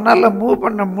ஸ்டெப் அவனால் மூவ்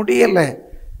பண்ண முடியலை.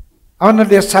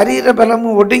 அவனுடைய சரீர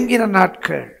பலமும் ஒடுங்கின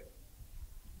நாட்கள்.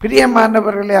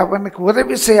 பிரியமானவர்களே, அவனுக்கு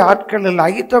உதவி செய்ய ஆட்கள் இல்லை.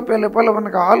 அகித்தோப்பேலை போல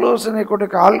அவனுக்கு ஆலோசனை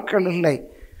கொடுக்க ஆட்கள் இல்லை.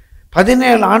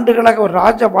 17 ஆண்டுகளாக ஒரு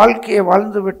ராஜ வாழ்க்கையை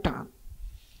வாழ்ந்து விட்டான்.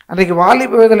 அன்றைக்கு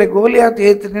வாலிப வயதிலே கோலியாத்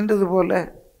ஏற்று நின்றது போல,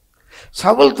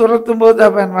 சவுல் துரத்தும் போது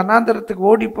அவன் வனாந்தரத்துக்கு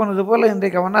ஓடி போனது போல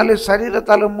இன்றைக்கு அவனாலே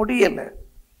சரீரத்தால் முடியலை.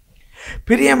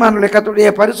 பிரியமானவர்களே,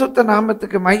 கர்த்தருடைய பரிசுத்த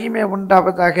நாமத்துக்கு மகிமை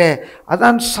உண்டாவதாக.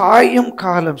 அதான் சாயும்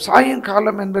காலம். சாயும்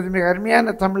காலம் என்பது மிக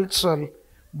அருமையான தமிழ் சொல்.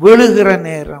 விழுகிற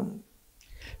நேரம்,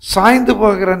 சாய்ந்து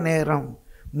போகிற நேரம்,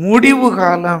 முடிவு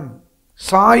காலம்,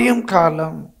 சாயும்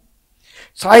காலம்.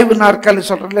 சாய்வு நாற்காலி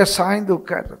சொல்றதுல சாய்ந்து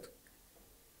உட்கார்றது.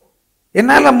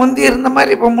 என்னால் முந்தி இருந்த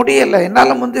மாதிரி இப்போ முடியலை,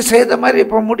 என்னால் முந்தி செய்த மாதிரி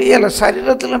இப்போ முடியலை.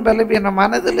 சரீரத்திலும் பலவீனம்,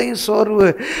 மனதிலையும் சோர்வு,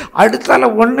 அடுத்தால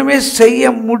ஒன்றுமே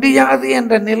செய்ய முடியாது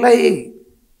என்ற நிலை.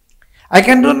 I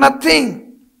can do nothing.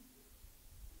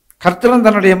 கர்த்தரும்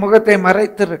தன்னுடைய முகத்தை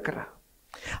மறைத்திருக்கிறார்.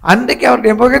 அன்றைக்கு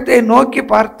அவருடைய முகத்தை நோக்கி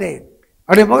பார்த்தேன்.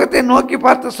 அவருடைய முகத்தை நோக்கி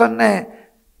பார்த்து சொன்னேன்,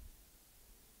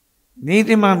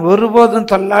 நீதிமான்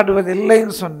ஒருபோதும்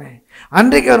தள்ளாடுவதில்லைன்னு சொன்னேன்.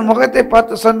 அன்றைக்கு அவர் முகத்தை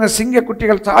பார்த்து சொன்ன, சிங்க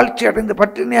குட்டிகள் தாழ்ச்சி அடைந்து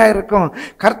பட்டினியாக இருக்கும்,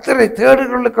 கர்த்தரை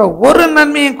தேடுகளுக்கு ஒரு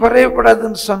நன்மையும்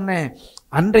குறையப்படாதுன்னு சொன்னேன்.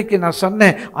 அன்றைக்கு நான்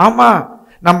சொன்னேன், ஆமாம்,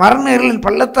 நான் மரண இருளின்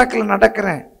பள்ளத்தாக்கில்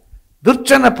நடக்கிறேன்,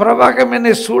 துர்ச்சன பிரவாகம்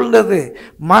என்னை சூழ்ந்தது,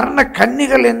 மரண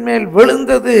கன்னிகள் என் மேல்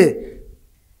விழுந்தது,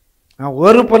 நான்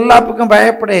ஒரு பொல்லாப்புக்கும்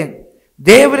பயப்படேன்,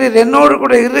 தேவரீர் என்னோடு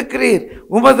கூட இருக்கிறீர்,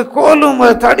 உமது கோலும்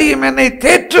உமது தடியும் என்னை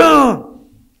தேற்றும்,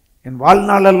 என்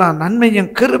வாழ்நாளெல்லாம் நன்மையும்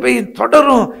கிருபையும்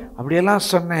தொடரும், அப்படியெல்லாம்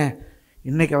சொன்னேன்.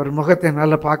 இன்னைக்கு அவர் முகத்தை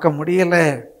என்னால் பார்க்க முடியலை.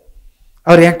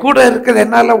 அவர் என் கூட இருக்கிறது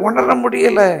என்னால் உணர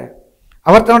முடியலை.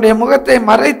 அவர் தன்னுடைய முகத்தை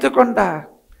மறைத்து கொண்டார்.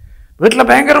 வீட்டில்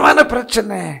பயங்கரமான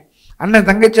பிரச்சனை. அண்ணன்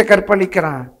தங்கச்சியை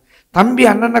கற்பழிக்கிறான், தம்பி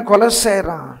அண்ணனை கொலை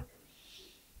செய்கிறான்.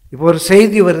 இப்போ ஒரு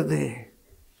செய்தி வருது,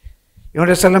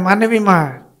 இவனுடைய சில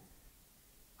மனைவிமார்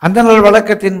அந்த நாள்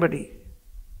வழக்கத்தின்படி,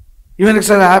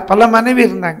 இவனுக்கு சில பல மனைவி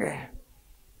இருந்தாங்க,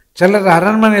 சிலர்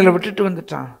அரண்மனையில் விட்டுட்டு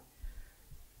வந்துட்டான்.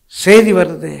 செய்தி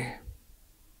வருது,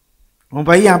 உன்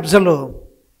பையன் அப்சலோம்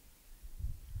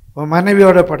உன்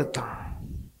மனைவியோட படுத்தான்,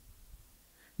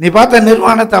 நீ பார்த்த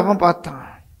நிர்வாணத்தை அவன் பார்த்தான்.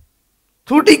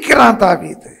 துடிக்கிறான்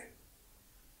தாவீது.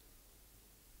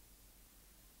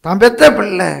 தான் பெத்த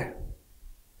பிள்ளை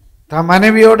தான்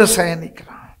மனைவியோடு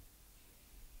சயனிக்கிறான்.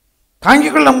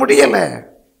 தாங்கிக் கொள்ள முடியல.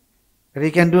 He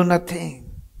can do nothing.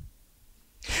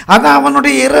 அதான்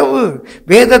அவனுடைய இரவு.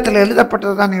 வேதத்தில்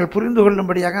எழுதப்பட்டதுதான் நீங்கள் புரிந்து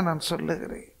கொள்ளும்படியாக நான்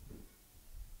சொல்லுகிறேன்.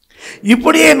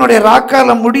 இப்படியே என்னுடைய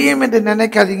ராக்காலம் முடியும் என்று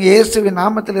நினைக்காதீங்க. இயேசுவின்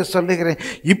நாமத்தில் சொல்லுகிறேன்.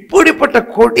 இப்படிப்பட்ட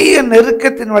கொடிய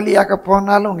நெருக்கத்தின் வழியாக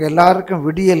போனாலும் உங்க எல்லாருக்கும்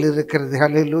விடியல் இருக்கிறது.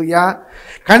 ஹல்லேலூயா.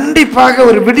 கண்டிப்பாக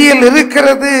ஒரு விடியல்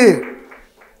இருக்கிறது.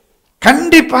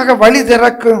 கண்டிப்பாக வழி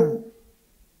திறக்கும்.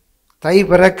 தை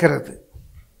பிறக்கிறது.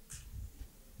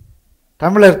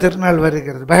 தமிழர் திருநாள்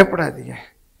வருகிறது. பயப்படாதீங்க.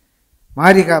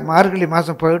 மார்கழி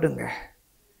மாதம் போயிடுங்க.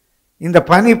 இந்த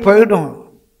பனி போயிடும்.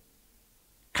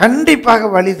 கண்டிப்பாக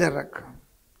வழி திறக்கும்.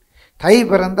 தை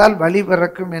பிறந்தால் வழி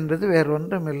பிறக்கும் என்பது வேறு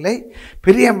ஒன்றும் இல்லை.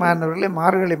 பிரியமானவர்களே,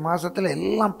 மார்கழி மாதத்தில்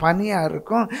எல்லாம் பனியாக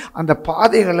இருக்கும். அந்த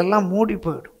பாதைகள் எல்லாம் மூடி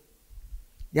போயிடும்.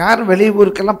 யாரும்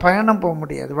வெளியூருக்கெல்லாம் பயணம் போக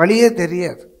முடியாது. வழியே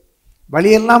தெரியாது.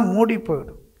 வழியெல்லாம் மூடி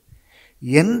போயிடும்.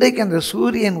 என்றைக்கு அந்த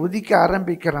சூரியன் உதிக்க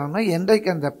ஆரம்பிக்கிறானோ, என்றைக்கு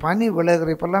அந்த பனி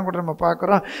விலகிற, இப்போல்லாம் கூட நம்ம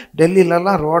பார்க்குறோம்,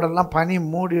 டெல்லியிலலாம் ரோடெல்லாம் பனி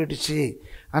மூடிடுச்சு,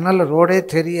 அதனால் ரோடே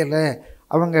தெரியலை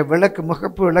அவங்க விளக்கு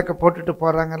முகப்பு விளக்கு போட்டுட்டு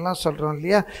போகிறாங்கலாம் சொல்கிறோம்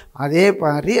இல்லையா, அதே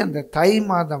மாதிரி அந்த தை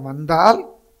மாதம் வந்தால்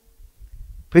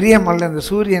பிரியமல்ல அந்த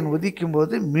சூரியன் உதிக்கும்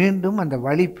போது மீண்டும் அந்த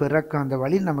வழி பிறக்கும். அந்த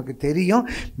வழி நமக்கு தெரியும்,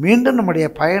 மீண்டும் நம்முடைய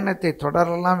பயணத்தை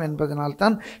தொடரலாம்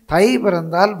என்பதனால்தான் தை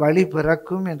பிறந்தால் வழி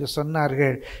பிறக்கும் என்று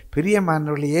சொன்னார்கள்.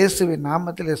 பிரியமானவர்களே, இயேசுவின்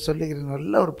நாமத்தில் சொல்லுகிறேன்,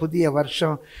 நல்ல ஒரு புதிய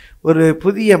வருஷம், ஒரு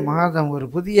புதிய மாதம், ஒரு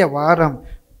புதிய வாரம்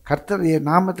கர்த்தருடைய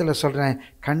நாமத்தில் சொல்கிறேன்,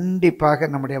 கண்டிப்பாக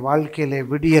நம்முடைய வாழ்க்கையில்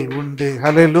விடியல் உண்டு.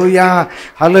 ஹல்லேலூயா,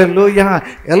 ஹல்லேலூயா.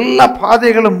 எல்லா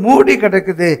பாதைகளும் மூடி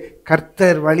கிடக்குது,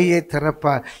 கர்த்தர் வழியை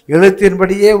திறப்பார்.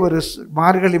 எழுத்தின்படியே ஒரு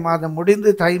மார்கழி மாதம்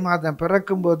முடிந்து தை மாதம்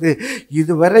பிறக்கும்போது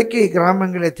இதுவரைக்கும்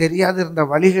கிராமங்களில் தெரியாதிருந்த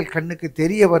வழிகள் கண்ணுக்கு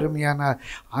தெரிய வருமையானார்.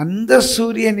 அந்த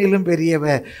சூரியனிலும்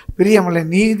பெரியவர் பிரியமல்ல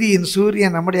நீதியின்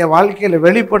சூரியன் நம்முடைய வாழ்க்கையில்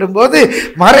வெளிப்படும் போது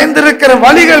மறைந்திருக்கிற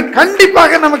வழிகள்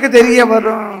கண்டிப்பாக நமக்கு தெரிய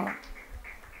வரும்.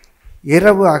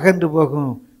 இரவு அகன்று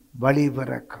போகும், வழி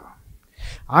பிறக்கும்.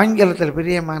 ஆங்கிலத்தில்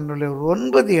பிரியமானவர்களே, ஒரு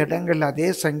 9 இடங்கள் அதே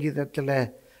சங்கீதத்தில்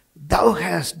thou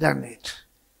hast done it,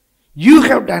 you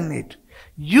have done it,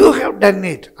 you have done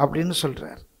it அப்படின்னு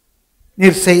சொல்றார்.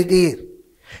 நீர் செய்தீர்,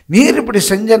 நீர் இப்படி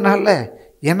செஞ்சனால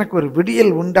எனக்கு ஒரு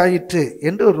விடியல் உண்டாயிற்று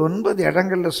என்று ஒரு 9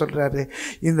 இடங்களில் சொல்கிறாரு.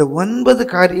 இந்த 9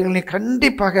 காரியங்களையும்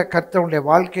கண்டிப்பாக கர்த்தருடைய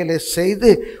வாழ்க்கையில செய்து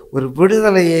ஒரு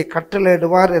விடுதலையை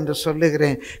கட்டளையிடுவார் என்று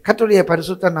சொல்லுகிறேன். கர்த்தருடைய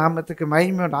பரிசுத்த நாமத்துக்கு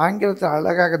மகிமை. ஆங்கிலத்தில்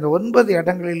அழகாக இந்த 9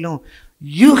 இடங்களிலும்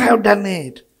you have done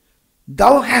it,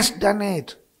 thou hast done it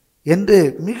என்று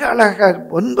மிக அழகாக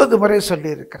 9 முறை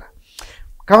சொல்லியிருக்கிறார்.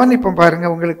 கவனிப்போம் பாருங்க,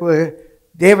 உங்களுக்கு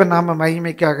தேவநாம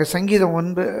மகிமைக்காக சங்கீதம்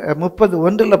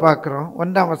 30:1 பார்க்குறோம்.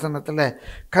 1ஆம் வசனத்தில்,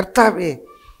 கர்த்தாவே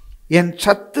என்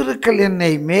சத்துருக்கள்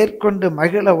என்னை மேற்கொண்டு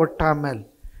மகிழ ஒட்டாமல்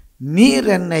நீர்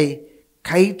என்னை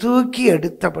கை தூக்கி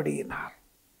எடுத்தபடியினார்.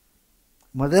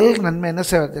 முதல் நன்மை என்ன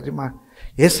செய்வது தெரியுமா?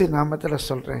 இயேசு நாமத்தில்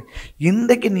சொல்கிறேன்,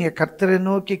 இன்றைக்கு நீங்கள் கர்த்தரை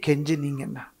நோக்கி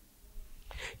கெஞ்சினீங்கன்னா,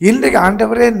 இன்றைக்கு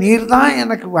ஆண்டவரே நீர் தான்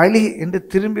எனக்கு வழி என்று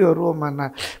திரும்பி வருவோமானா,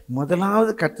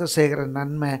 முதலாவது கர்த்தர் செய்கிற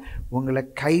நன்மை உங்களை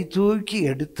கை தூக்கி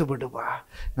எடுத்து விடுவா.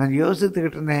 நான்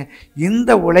யோசித்துக்கிட்டு இருந்தேன்,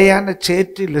 இந்த உளையான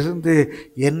சேற்றிலிருந்து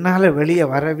என்னால் வெளியே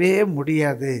வரவே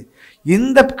முடியாது,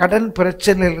 இந்த கடன்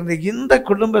பிரச்சனையிலிருந்து, இந்த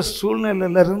குடும்ப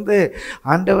சூழ்நிலையிலிருந்து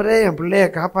ஆண்டவரே என் பிள்ளையை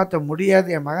காப்பாற்ற முடியாது,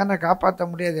 என் மகனை காப்பாற்ற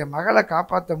முடியாது, என் மகளை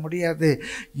காப்பாற்ற முடியாது,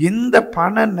 இந்த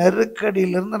பண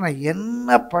நெருக்கடியிலிருந்து நான்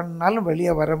என்ன பண்ணாலும்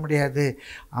வெளியே வர முடியாது,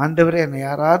 ஆண்டவரே என்னை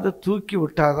யாராவது தூக்கி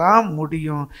விட்டாதான்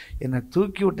முடியும். என்னை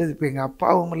தூக்கி விட்டது இப்போ எங்கள்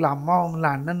அப்பாவும் இல்லை, அம்மாவும் இல்லை,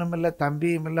 அண்ணனும் இல்லை,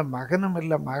 தம்பியும் இல்லை, மகனும்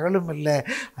இல்லை, மகளும் இல்லை.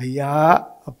 ஐயா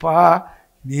அப்பா,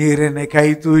 நீர் என்னை கை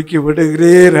தூக்கி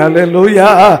விடுகிறீர். ஹல்லேலூயா,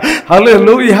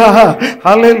 ஹல்லேலூயா,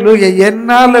 ஹல்லேலூயா.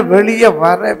 என்னால் வெளியே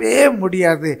வரவே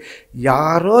முடியாது,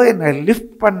 யாரோ என்னை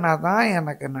லிஃப்ட் பண்ணாதான்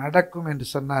எனக்கு நடக்கும் என்று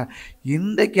சொன்னார்.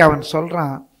 இன்றைக்கு அவன்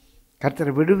சொல்கிறான்,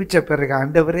 கர்த்தரை விடுவிச்ச பிறகு,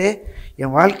 ஆண்டவரே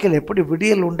என் வாழ்க்கையில் எப்படி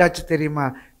விடியல் உண்டாச்சு தெரியுமா?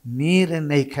 நீர்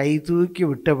என்னை கை தூக்கி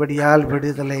விட்டபடியால்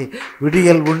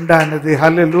விடியல் உண்டானது.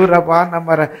 ஹல்லேலூயா.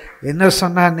 நம்ம என்ன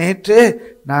சொன்னா, நேற்று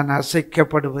நான்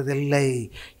அசைக்கப்படுவதில்லை,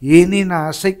 இனி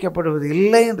நான் அசைக்கப்படுவது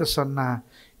இல்லை என்று சொன்னான்.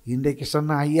 இன்றைக்கு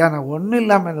சொன்னான், ஐயா நான் ஒன்றும்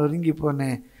இல்லாமல் நொறுங்கி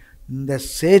போனேன், இந்த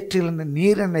சேற்றிலிருந்து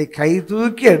நீர் என்னை கை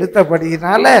தூக்கி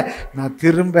எடுத்தபடியினால நான்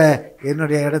திரும்ப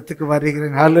என்னுடைய இடத்துக்கு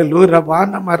வருகிறேன். ஹல்லேலூயா.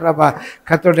 நம்ம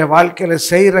கர்த்தருடைய வாழ்க்கையில்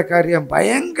செய்கிற காரியம்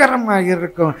பயங்கரமாக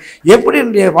இருக்கும். எப்படி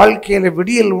என்னுடைய வாழ்க்கையில்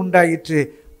விடியல் உண்டாயிற்று?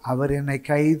 அவர் என்னை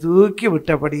கை தூக்கி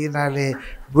விட்டபடியினாலே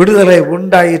விடுதலை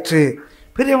உண்டாயிற்று.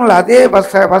 பெரியவங்களை அதே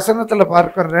வசனத்தில்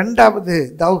பார்க்கிறோம். 2வது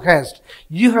thou hast,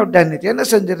 you have done it. என்ன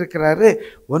செஞ்சிருக்கிறாரு?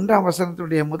 1ஆம்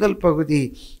வசனத்துடைய முதல் பகுதி,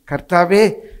 கர்த்தாவே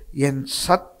என்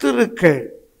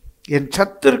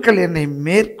சத்துருக்கள் என்னை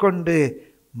மேற்கொண்டு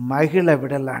மகிழ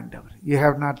விடலாண்டவர். You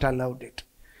have not allowed it,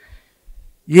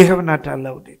 you have not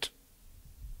allowed it.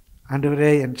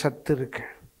 ஆண்டவரே என்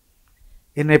சத்துருக்கள்,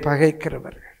 என்னை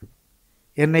பகைக்கிறவர்கள்,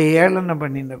 என்னை ஏளனம்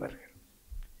பண்ணினவர்கள்,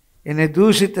 என்னை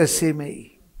தூஷித்த சீமை,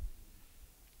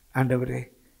 ஆண்டவரே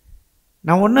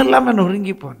நான் ஒன்றும் இல்லாமல்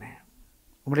நொறுங்கி போனேன்.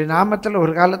 உம்முடைய நாமத்தில்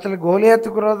ஒரு காலத்தில்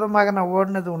கோலியாத்துக்கு விரோதமாக நான்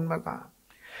ஓடினது உண்மைதான்,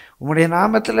 உம்முடைய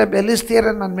நாமத்தில்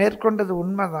பெலிஸ்தியரை நான் மேற்கொண்டது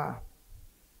உண்மைதான்.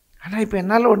 ஆனால் இப்போ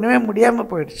என்னால் ஒன்றுமே முடியாமல்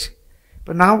போயிடுச்சு.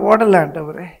 இப்போ நான் ஓடலை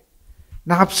ஆண்டவரே,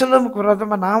 நான் அப்சலோமுக்கு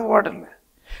விரோதமாக நான் ஓடலை,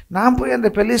 நான் போய் அந்த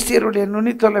பெலிஸ்தியருடைய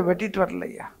நுனித்தோலை வெட்டிட்டு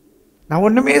வரலையா, நான்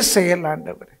ஒன்றுமே செய்யலை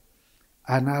ஆண்டவரே.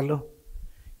 ஆனாலும்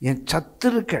என்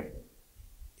சத்துருக்கள்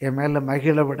என் மேலே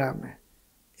மகிழ விடாமல்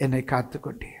என்னை காத்து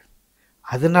கொண்டீர்.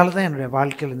 அதனால தான் என்னுடைய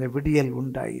வாழ்க்கையில் இந்த விடியல்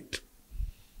உண்டாயிற்று.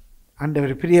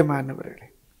 ஆண்டவர் பிரியமானவர்களே,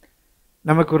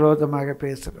 நமக்கு விரோதமாக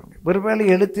பேசுகிறவங்க ஒருவேளை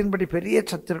எழுத்தின்படி பெரிய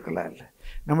சத்துருக்களாக இல்லை,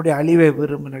 நம்முடைய அழிவை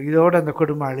விரும்பினோம். இதோடு அந்த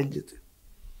குடும்பம் அழிஞ்சுது.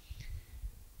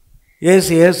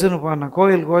 ஏசுன்னு போனோம்,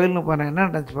 கோயில்னு போனோம், என்ன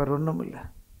நடந்துச்சு பாரு? ஒன்றும் இல்லை.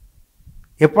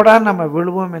 எப்படா நம்ம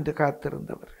விழுவோம் என்று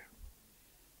காத்திருந்தவர்கள்.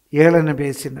 ஏளன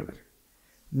பேசினவர்,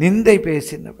 நிந்தை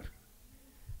பேசினவர்,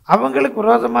 அவங்களுக்கு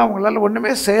விரோதமாக அவங்களால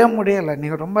ஒன்றுமே செய்ய முடியலை.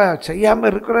 நீங்கள் ரொம்ப செய்யாமல்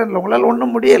இருக்கிறோம், உங்களால்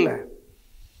ஒன்றும் முடியலை.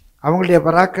 அவங்களுடைய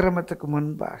பராக்கிரமத்துக்கு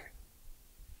முன்பாக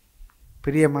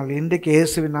பிரியமான இன்றைக்கு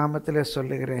இயேசுவின் நாமத்தில்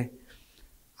சொல்லுகிறேன்,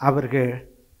 அவர்கள்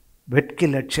வெட்கி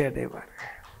லட்சியம்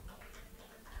அடைவார்கள்.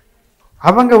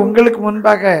 அவங்க உங்களுக்கு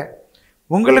முன்பாக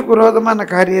உங்களுக்கு விரோதமான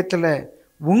காரியத்தில்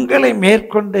உங்களை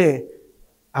மேற்கொண்டு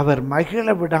அவர்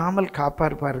மகிழ விடாமல்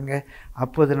காப்பார் பாருங்க.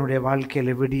 அப்போது நம்முடைய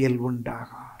வாழ்க்கையில் விடியல்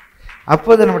உண்டாகும்.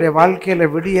 அப்போது நம்முடைய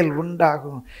வாழ்க்கையில் விடியல்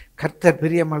உண்டாகும். கர்த்தர்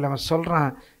பிரியமான அவன்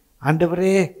சொல்கிறான்,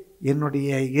 ஆண்டவரே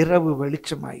என்னுடைய இரவு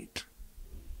வெளிச்சமாயிற்று.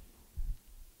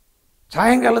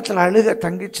 சாயங்காலத்தில் அழுக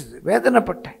தங்கிச்சுது,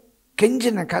 வேதனைப்பட்டேன்,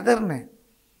 கெஞ்சினேன், கதறினேன்.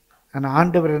 ஆனால்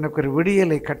ஆண்டவர் எனக்கு ஒரு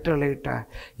விடியலை கட்டளையிட்டா.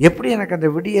 எப்படி எனக்கு அந்த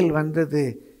விடியல் வந்தது?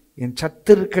 என்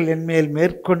சத்துருக்கள் என்மேல்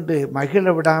மேற்கொண்டு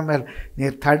மகிழ விடாமல்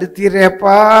நீர்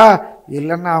தடுத்தீரேப்பா,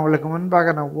 இல்லைன்னா அவங்களுக்கு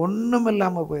முன்பாக நான் ஒன்றும்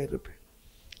இல்லாமல் போயிருப்பேன்.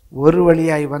 ஒரு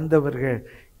வழியாய் வந்தவர்கள்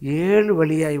 7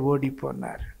 வழியாய் ஓடி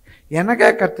போனார்.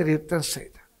 எனக்காக கர்த்தர் யுத்தம்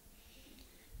செய்தார்.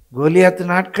 கோலியாத்து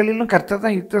நாட்களிலும் கர்த்தர்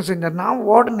தான் யுத்தம் செஞ்சார். நான்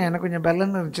ஓடினேன், எனக்கு கொஞ்சம்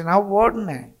பலன் இருந்துச்சு, நான்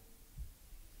ஓடினேன்.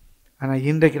 ஆனால்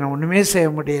இன்றைக்கு நான் ஒன்றுமே செய்ய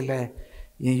முடியல.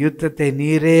 என் யுத்தத்தை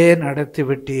நீரே நடத்தி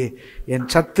விட்டு என்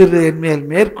சத்துரு என்மேல்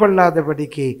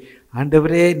மேற்கொள்ளாதபடிக்கு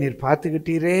ஆண்டவரே நீர்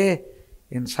பார்த்துக்கிட்டீரே.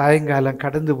 என் சாயங்காலம்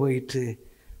கடந்து போயிட்டு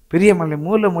பிரியமலை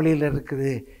மூல மொழியில்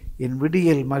இருக்குது, என்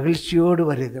விடியல் மகிழ்ச்சியோடு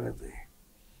வருகிறது.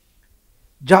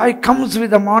 Joy comes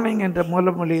with the morning என்ற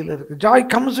மூல மொழியில் இருக்குது. Joy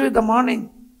comes with the morning.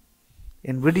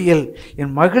 என் விடியல்,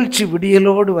 என் மகிழ்ச்சி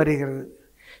விடியலோடு வருகிறது.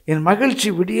 என் மகிழ்ச்சி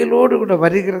விடியலோடு கூட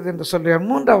வருகிறது என்று சொல்கிறார்.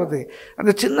 3வது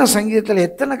அந்த சின்ன சங்கீதத்தில்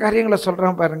எத்தனை காரியங்களை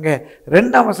சொல்கிறான் பாருங்க.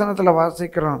 2ஆம் வசனத்தில்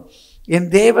வாசிக்கிறோம், என்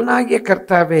தேவனாகிய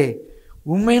கர்த்தாவே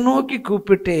உம்மை நோக்கி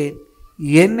கூப்பிட்டேன்,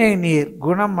 என்னை நீர்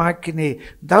குணமாக்கினீர்.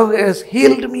 Thou hast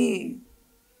healed me.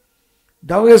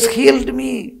 Thou hast healed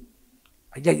me.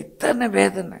 ஐயா, இத்தனை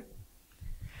வேதனை.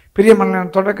 பிரியமான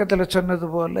நான் தொடக்கத்தில் சொன்னது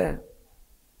போல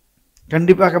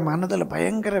கண்டிப்பாக மனதில்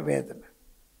பயங்கர வேதனை.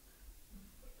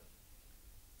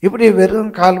 இப்படி வெறும்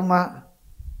காலமா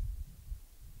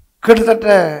கிட்டத்தட்ட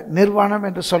நிர்வாணம்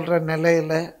என்று சொல்கிற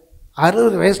நிலையில்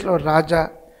 60 வயசில் ஒரு ராஜா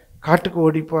காட்டுக்கு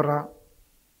ஓடி போகிறான்.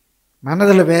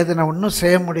 மனதில் வேதனை, ஒன்றும்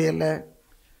செய்ய முடியலை,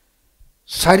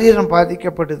 சரீரம்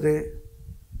பாதிக்கப்படுது,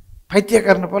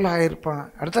 பைத்தியக்காரனை போல் ஆகியிருப்பான்.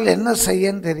 அடுத்தால என்ன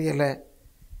செய்யன்னு தெரியலை.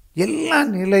 எல்லா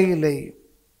நிலையிலையும்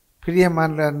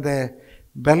பிரியமான அந்த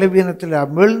பலவீனத்தில்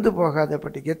அமிழ்ந்து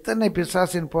போகாதபடிக்கு எத்தனை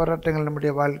பிசாசின் போராட்டங்கள்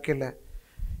நம்முடைய வாழ்க்கையில்,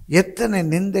 எத்தனை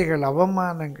நிந்தைகள்,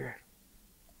 அவமானங்கள்.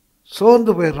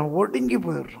 சோர்ந்து போயிடுறோம், ஒடுங்கி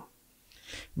போயிடுறோம்,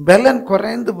 பலன்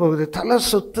குறைந்து போகுது, தலை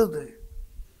சுத்துது,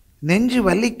 நெஞ்சு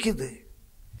வலிக்குது,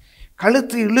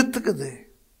 கழுத்து இழுத்துக்குது,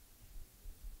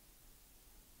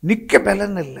 நிற்க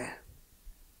பலன் இல்லை.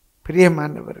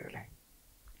 பிரியமானவர்களே,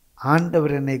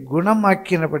 ஆண்டவர் என்னை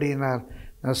குணமாக்கினபடியினால்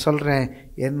நான் சொல்கிறேன்,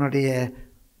 என்னுடைய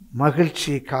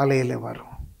மகிழ்ச்சி காலையில்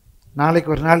வரும். நாளைக்கு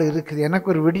ஒரு நாள் இருக்குது, எனக்கு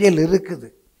ஒரு விடியல் இருக்குது.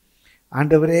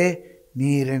 ஆண்டவரே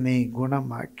நீர் என்னை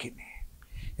குணமாக்கினேன்,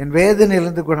 என்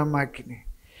வேதனையிலிருந்து குணமாக்கினேன்,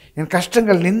 என்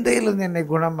கஷ்டங்கள் நிந்தையிலிருந்து என்னை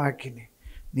குணமாக்கினேன்.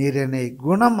 நீர் என்னை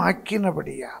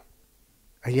குணமாக்கினபடியா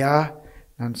ஐயா,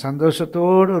 நான்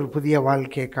சந்தோஷத்தோடு ஒரு புதிய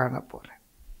வாழ்க்கையை காணப்போகிறேன்.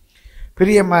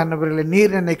 பிரியமானவர்களை,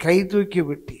 நீர் என்னை கை தூக்கி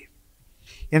விட்டீர்,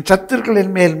 என் சத்துருக்கள்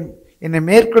என் மேல் என்னை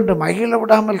மேற்கொண்டு மகிழ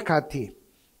விடாமல் காத்தீர்,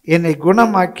 என்னை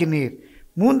குணமாக்கினீர்.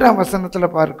 3ஆம்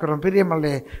வசனத்தில் பார்க்கிறோம்.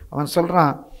 பிரியமல்லே, அவன்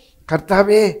சொல்கிறான்,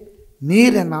 கர்த்தாவே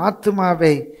நீர் என்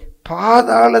ஆத்துமாவை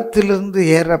பாதாளத்திலிருந்து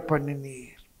ஏற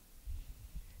பண்ணினீர்.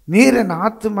 நீர் என்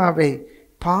ஆத்துமாவை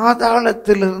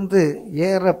பாதாளத்திலிருந்து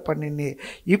ஏற பண்ணினீர்.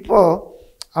 இப்போ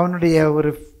அவனுடைய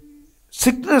ஒரு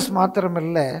சிக்னஸ்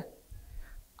மாத்திரமில்லை,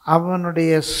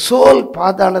 அவனுடைய சோல்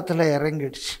பாதாளத்தில்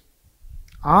இறங்கிடுச்சு.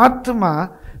 ஆத்மா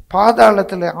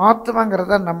பாதாளத்தில்,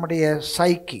 ஆத்மாங்கிறதா நம்முடைய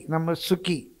சைக்கி, நம்ம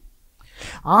சுக்கி.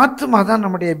 ஆத்மா தான்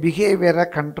நம்முடைய பிஹேவியரை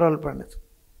கண்ட்ரோல் பண்ணுது.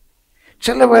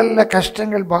 சில வேளையில்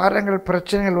கஷ்டங்கள், பாரங்கள்,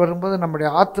 பிரச்சனைகள் வரும்போது நம்முடைய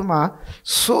ஆத்மா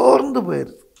சோர்ந்து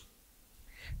போயிடுது.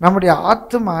 நம்முடைய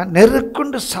ஆத்மா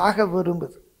நெருக்குண்டு சாக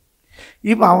விரும்புது.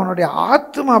 இப்போ அவனுடைய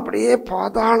ஆத்மா அப்படியே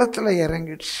பாதாளத்தில்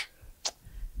இறங்கிடுச்சு.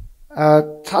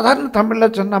 சாதாரண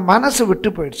தமிழில் சொன்னால் மனசு விட்டு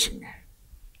போயிடுச்சுங்க,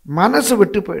 மனசு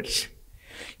விட்டு போயிடுச்சு.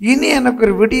 இனி எனக்கு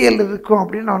ஒரு விடியல் இருக்கும்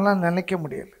அப்படின்னு அவனால் நினைக்க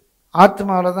முடியலை.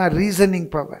 ஆத்மாவில் தான் ரீசனிங்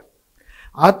பவர்,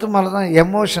 ஆத்மாவில் தான்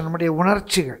எமோஷன், நம்முடைய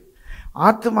உணர்ச்சிகள்,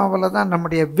 ஆத்மாவில் தான்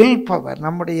நம்முடைய வில் பவர்,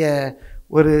 நம்முடைய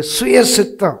ஒரு சுய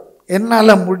சித்தம்.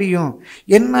 என்னால் முடியும்,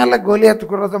 என்னால்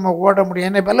கோலியாத்துக்கு விரோதமாக ஓட முடியும்,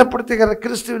 என்னை பலப்படுத்துகிற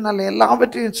கிறிஸ்துவினால்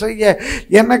எல்லாவற்றையும் செய்ய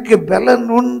எனக்கு பலன்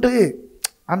உண்டு.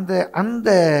 அந்த அந்த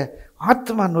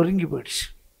ஆத்மா நொறுங்கி போயிடுச்சு.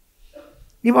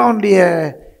 இவன் அவனுடைய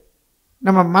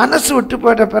நம்ம மனசு விட்டு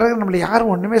போயிட்ட பிறகு நம்மளை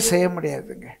யாரும் ஒன்றுமே செய்ய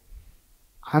முடியாதுங்க.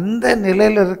 அந்த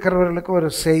நிலையில் இருக்கிறவர்களுக்கு ஒரு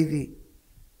செய்தி,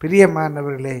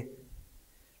 பிரியமானவர்களே,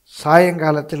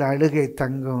 சாயங்காலத்தில் அழுகை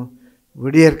தங்கும்,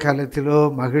 விடியற் காலத்திலோ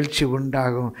மகிழ்ச்சி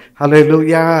உண்டாகும்.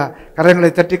 ஹல்லேலூயா.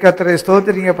 கரங்களை தட்டி கர்த்தரை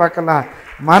ஸ்தோத்திரிங்க பார்க்கலாம்.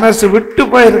 மனசு விட்டு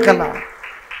போயிருக்கலாம்,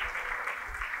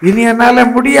 இனி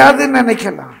என்னால் முடியாதுன்னு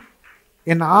நினைக்கலாம்.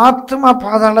 என் ஆத்மா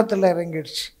பாதாளத்தில்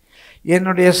இறங்கிடுச்சு,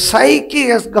 என்னுடைய சைக்கி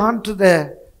has gone to the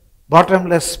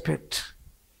bottomless pit.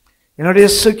 என்னுடைய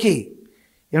சுகி,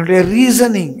 என்னுடைய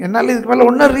ரீசனிங், என்னால் இதுக்கு மேலே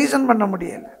ஒன்றும் ரீசன் பண்ண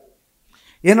முடியலை.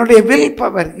 என்னுடைய வில்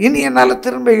பவர், இனி என்னால்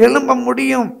திரும்ப எழும்ப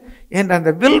முடியும் என்ற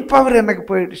அந்த வில் பவர் எனக்கு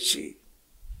போயிடுச்சு.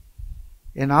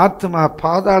 என் ஆத்மா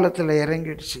பாதாளத்தில்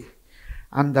இறங்கிடுச்சு.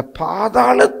 அந்த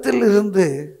பாதாளத்தில் இருந்து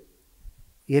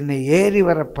என்னை ஏறி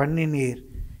வர பண்ணினீர்.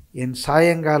 என்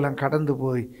சாயங்காலம் கடந்து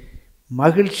போய்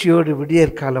மகிழ்ச்சியோடு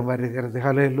விடியற்காலம் வருகிறது.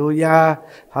 ஹல்லேலூயா,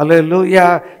 ஹல்லேலூயா.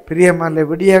 பிரியமான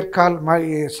விடியற்கால்,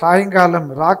 சாயங்காலம்,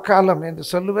 ராக்காலம் என்று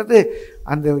சொல்லுவது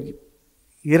அந்த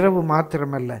இரவு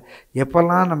மாத்திரமல்ல,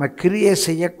 எப்பெல்லாம் நம்ம கிரியை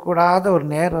செய்யக்கூடாத ஒரு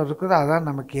நேரம் இருக்குதோ அதான்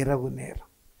நமக்கு இரவு நேரம்.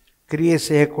 கிரியை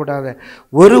செய்யக்கூடாத,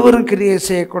 ஒருவரும் கிரியை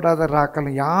செய்யக்கூடாத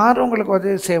ராக்காலம். யாரும் உங்களுக்கு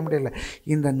உதவி செய்ய முடியல.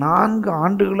 இந்த 4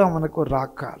 ஆண்டுகளும் அவனுக்கு ஒரு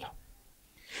ராக்காலம்.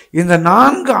 இந்த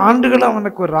 4 ஆண்டுகளும்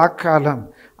அவனுக்கு ஒரு ராக்காலம்.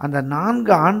 அந்த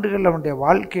 4 ஆண்டுகள் அவனுடைய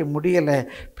வாழ்க்கை முடியலை.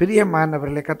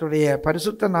 பிரியமானவர்களே, கர்த்தருடைய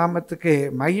பரிசுத்த நாமத்துக்கு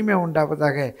மகிமை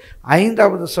உண்டாவதாக.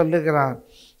 5வது சொல்லுகிறான்,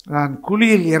 நான்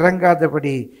குழியில்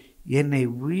இறங்காதபடி என்னை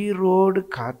உயிரோடு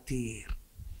காத்தீர்.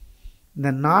 இந்த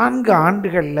 4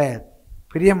 ஆண்டுகளில்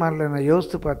பிரியமான நான்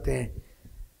யோசித்து பார்த்தேன்,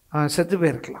 அவன் செத்து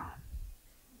போயிருக்கலாம்.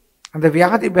 அந்த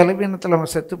வியாதி பலவீனத்தில்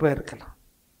அவன் செத்து போயிருக்கலாம்.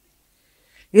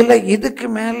 இல்லை, இதுக்கு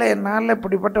மேலே என்னால்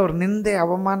இப்படிப்பட்ட ஒரு நிந்தை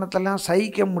அவமானத்தெல்லாம்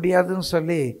சகிக்க முடியாதுன்னு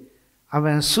சொல்லி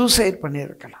அவன் சூசைட்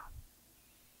பண்ணியிருக்கலாம்.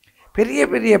 பெரிய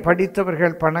பெரிய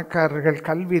படித்தவர்கள், பணக்காரர்கள்,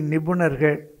 கல்வி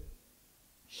நிபுணர்கள்,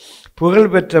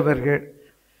 புகழ்பெற்றவர்கள்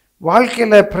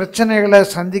வாழ்க்கையில் பிரச்சனைகளை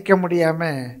சந்திக்க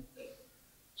முடியாமல்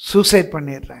சூசைட்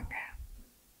பண்ணிடுறாங்க.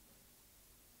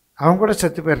 அவன் கூட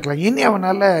செத்து போயிருக்கலாம். இனி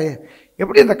அவனால்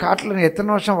எப்படி இந்த காட்டில்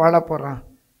எத்தனை வருஷம் வாழ போகிறான்?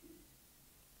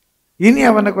 இனி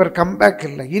அவனுக்கு ஒரு கம்பேக்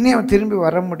இல்லை, இனி அவன் திரும்பி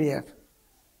வர முடியாது.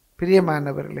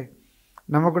 பிரியமானவர்களே,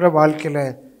 நம்ம கூட வாழ்க்கையில்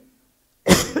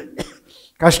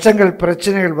கஷ்டங்கள்,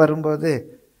 பிரச்சனைகள் வரும்போது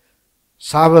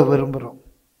சாவ விரும்புகிறோம்.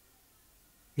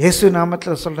 இயேசு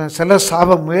நாமத்தில் சொல்கிறேன், சில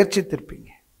சாவ முயற்சித்திருப்பீங்க.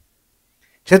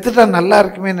 செத்துட்டா நல்லா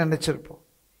இருக்குமே நினச்சிருப்போம்.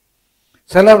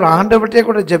 சிலர் ஆண்டவர்கிட்டே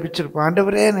கூட ஜபிச்சிருப்போம்,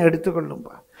 ஆண்டவரே என்னை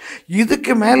எடுத்துக்கொள்ளும்பா,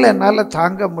 இதுக்கு மேலே என்னால்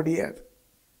தாங்க முடியாது.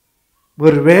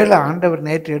 ஒரு வேளை ஆண்டவர்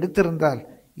நேற்று எடுத்திருந்தால்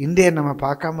இன்றைய நம்ம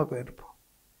பார்க்காம போயிருப்போம்.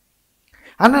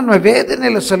 ஆனால் நம்ம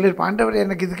வேதனையில் சொல்லியிருப்போம், ஆண்டவரே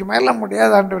எனக்கு இதுக்கு மேலே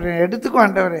முடியாது, ஆண்டவரே எடுத்துக்கோ,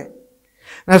 ஆண்டவரே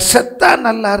நான் செத்தா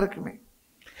நல்லா இருக்குமே.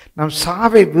 நம்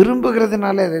சாவை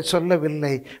விரும்புகிறதுனாலே அதை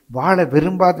சொல்லவில்லை, வாழ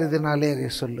விரும்பாததினாலே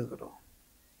அதை சொல்லுகிறோம்.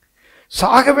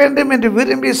 சாக வேண்டும் என்று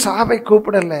விரும்பி சாவை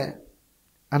கூப்பிடலை,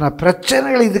 ஆனால்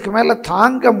பிரச்சனைகள் இதுக்கு மேலே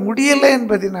தாங்க முடியலை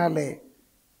என்பதினாலே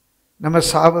நம்ம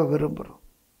சாவை விரும்புகிறோம்.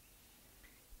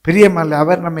 பிரியமல்ல,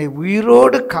 அவர் நம்மை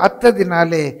உயிரோடு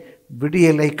காத்ததினாலே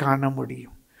விடியலை காண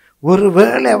முடியும்.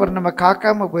 ஒருவேளை அவர் நம்ம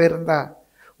காக்காம போயிருந்தா,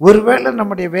 ஒருவேளை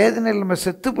நம்முடைய வேதனையில் நம்ம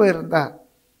செத்து போயிருந்தா,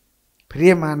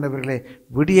 பிரியமானவர்களே,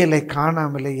 விடியலை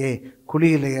காணாமலேயே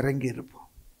குழியில் இறங்கி இருப்போம்.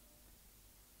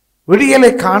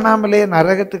 விடியலை காணாமலே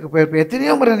நரகத்துக்கு போயிருப்போம்.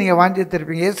 எத்தனையோ முறை நீங்கள்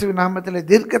வாஞ்சித்திருப்பீங்க. இயேசுவின் நாமத்தில்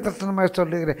தீர்க்க தரிசனமாக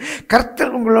சொல்லுகிறேன்,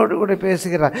 கர்த்தர் உங்களோடு கூட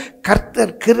பேசுகிறார்.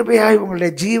 கர்த்தர் கிருபையாய்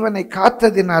உங்களுடைய ஜீவனை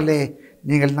காத்ததினாலே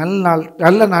நீங்கள்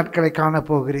நல்ல நாட்களை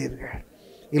காணப்போகிறீர்கள்.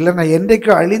 இல்லைன்னா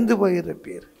என்றைக்கும் அழிந்து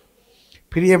போயிருப்பீர்.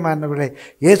 பிரியமானவர்களே,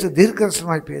 இயேசு தீர்க்க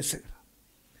தரிசனமாய் பேசுகிறார்.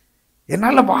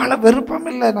 என்னால் வாழ விருப்பம்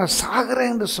இல்லை, நான்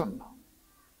சாகிறேன் என்று சொன்னோம்.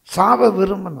 சாவ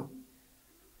விரும்பணும்.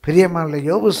 பிரியமான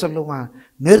யோபு சொல்லுவான்,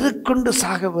 நெருக்குண்டு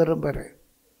சாக விரும்புகிறேன்,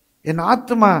 என்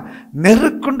ஆத்மா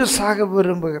நெருக்குண்டு சாக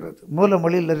விரும்புகிறது. மூல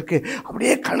மொழியில் இருக்கு,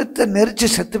 அப்படியே கழுத்தை நெரிச்சு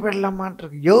செத்து போயிடலாமான்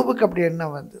இருக்கு. யோபுக்கு அப்படி என்ன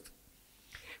வந்தது,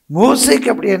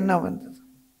 மோசேக்கு அப்படி என்ன வந்தது.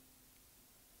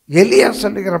 எலியா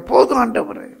சொல்லுகிற, போதும்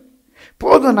ஆண்டவரே,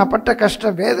 போதும், நான் பட்ட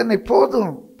கஷ்டம் வேதனை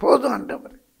போதும், போதும்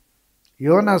ஆண்டவரே.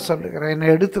 யோனா சொல்லுகிற, என்னை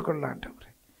எடுத்துக்கொள்ள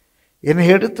ஆண்டவரே, என்னை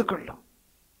எடுத்துக்கொள்ளும்.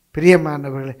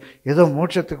 பிரியமானவர்களே, ஏதோ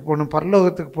மோட்சத்துக்கு போகணும்,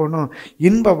 பரலோகத்துக்கு போகணும்,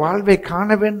 இன்ப வாழ்வை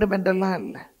காண வேண்டும் என்றெல்லாம்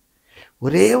இல்லை.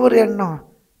 ஒரே ஒரு எண்ணம்,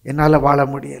 என்னால் வாழ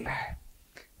முடியலை,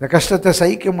 இந்த கஷ்டத்தை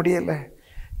சகிக்க முடியலை,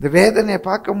 இந்த வேதனையை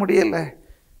பார்க்க முடியலை,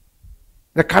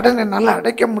 இந்த கடனை என்னால்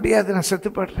அடைக்க முடியாது, நான்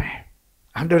செத்துப்படுறேன்,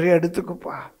 ஆண்டவரே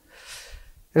எடுத்துக்குப்பா,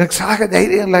 எனக்கு சாக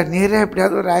தைரியம் இல்லை, நீரே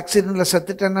எப்படியாவது ஒரு ஆக்சிடெண்ட்டில்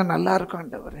செத்துட்டேன்னா நல்லா இருக்கும்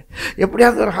ஆண்டவர்,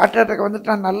 எப்படியாவது ஒரு ஹார்ட் அட்டாக்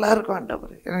வந்துட்டா நல்லா இருக்கும்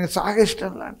ஆண்டவர், எனக்கு சாக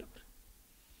இஷ்டம் இல்லை ஆண்டவர்.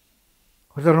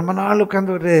 ஒரு ரொம்ப நாள்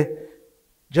உட்காந்து ஒரு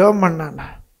ஜெபம் பண்ணானா,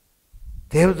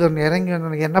 தேவதூதன் இறங்கி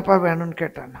வந்து என்னப்பா வேணும்னு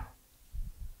கேட்டான்.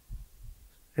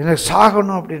 எனக்கு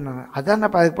சாகணும் அப்படின்னா.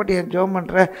 அதான்ப்பா அதுக்கு போட்டு என் ஜோம்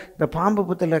பண்ணுற, இந்த பாம்பு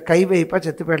புத்தில் கை வைப்பா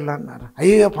செத்து போயிடலான்னாரு.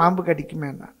 ஐயோ பாம்பு கடிக்குமே.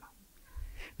 நான்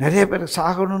நிறைய பேர்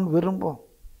சாகணும்னு விரும்பும்.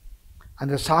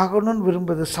 அந்த சாகணும்னு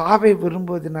விரும்புவது சாவை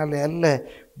விரும்புவதனால அல்ல,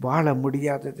 வாழ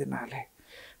முடியாததினாலே.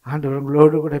 ஆண்டவர்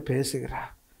உங்களோடு கூட பேசுகிறார்.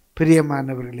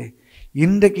 பிரியமானவர்களே,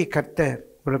 இன்றைக்கு கர்த்தர்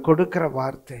உங்களுக்கு கொடுக்குற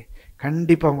வார்த்தை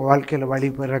கண்டிப்பாக உங்கள் வாழ்க்கையில் வழி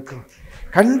பிறக்கும்.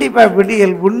 கண்டிப்பாக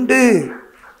விடியல் உண்டு.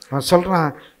 அவன்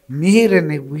சொல்கிறான், நீர்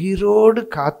என்னை உயிரோடு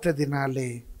காத்ததினாலே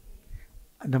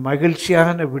அந்த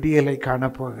மகிழ்ச்சியான விடியலை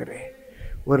காணப்போகிறேன்.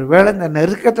 ஒருவேளை இந்த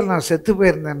நெருக்கத்தில் நான் செத்து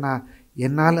போயிருந்தேன்னா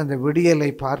என்னால் அந்த விடியலை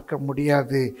பார்க்க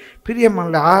முடியாது.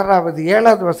 பிரியமான 6வது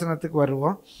 7வது வசனத்துக்கு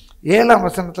வருவோம். 7ஆம்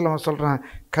வசனத்தில் அவன் சொல்கிறான்,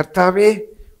 கர்த்தாவே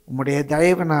உம்முடைய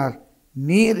தயவினால்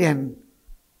நீர் என்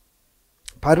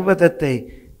பர்வதத்தை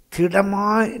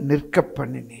திடமாய் நிற்க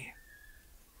பண்ணினீர்.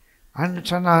 அன்னு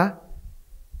சொன்னால்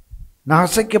நான்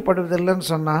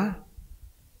அசைக்கப்படுவதில்லைன்னு சொன்னால்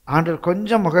ஆண்டவர்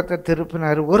கொஞ்சம் முகத்தை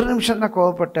திருப்பினார். ஒரு நிமிஷம் தான்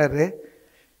கோவப்பட்டார்.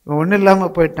 இவன் ஒன்றும்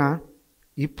இல்லாமல் போயிட்டான்.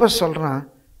 இப்போ சொல்கிறான்,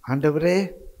 ஆண்டவரே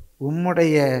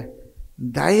உம்முடைய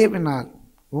தயவினால்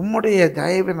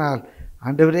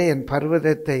ஆண்டவரே என்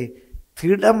பர்வதத்தை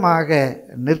திடமாக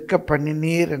நிற்க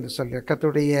பண்ணினீர் என்று சொல்லி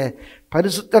கர்த்தருடைய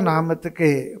பரிசுத்த நாமத்துக்கு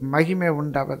மகிமை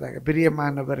உண்டாவதாக.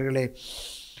 பிரியமானவர்களே,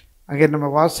 அங்கே நம்ம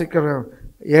வாசிக்கிறோம்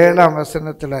 7ஆம்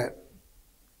வசனத்தில்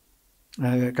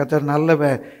கர்த்தர் நல்லவ,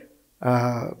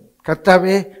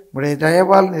 கர்த்தாவே உடைய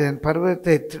தயவால் என்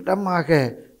பர்வதத்தை திடமாக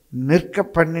நிற்க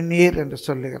பண்ணினீர் என்று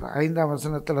சொல்லுகிறார். 5ஆம்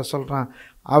வசனத்தில் சொல்கிறான்,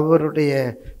 அவருடைய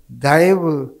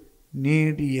தயவு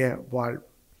நீடிய வாழ்வு.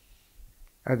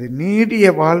 அது நீடிய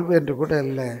வாழ்வு என்று கூட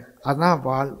இல்லை, அதான்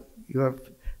வாழ்வு.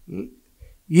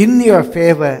 In your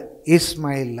favour is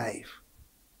my life.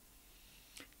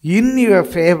 In your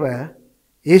favour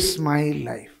is my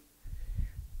life.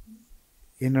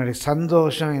 என்னுடைய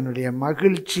சந்தோஷம், என்னுடைய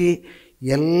மகிழ்ச்சி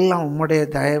எல்லாம் உம்முடைய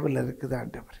தயவில் இருக்குது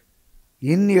ஆண்டவர்.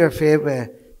 In your favour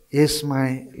is my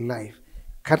life.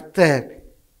 கர்த்தர்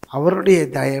அவருடைய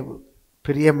தயவு.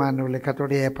 பிரியமானவர்களே,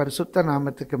 கர்த்தருடைய பரிசுத்த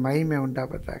நாமத்துக்கு மகிமை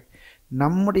உண்டாவதாக.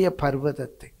 நம்முடைய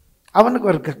பர்வதத்தை, அவனுக்கு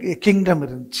ஒரு கிங்டம்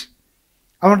இருந்துச்சு,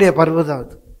 அவனுடைய பர்வதம்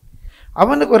அது.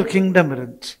 அவனுக்கு ஒரு கிங்டம்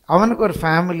இருந்துச்சு, அவனுக்கு ஒரு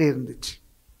ஃபேமிலி இருந்துச்சு.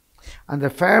 அந்த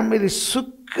ஃபேமிலி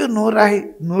சுக்கு நூறாய்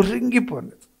நொறுங்கி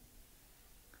போனது,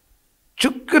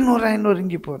 சுக்கு நூறாய்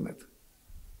நொறுங்கி போனது.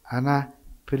 ஆனால்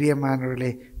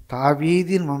பிரியமானவர்களே,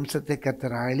 தாவீதின் வம்சத்தை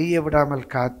கர்த்தர் அழிய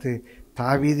விடாமல் காத்து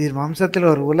தாவீதின் வம்சத்தில்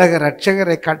ஒரு உலக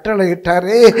ரட்சகரை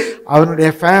கட்டளையிட்டாரே, அவனுடைய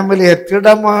ஃபேமிலியை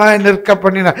திடமாய் நிற்க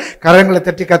பண்ணினார். கரங்களை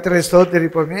தட்டி கர்த்தரை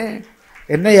ஸ்தோத்திரிப்போமே.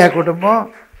 என்னையா குடும்பம்?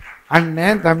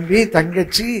 அண்ணன், தம்பி,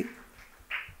 தங்கச்சி,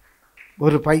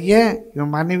 ஒரு பையன்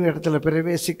இவன் மனைவி இடத்துல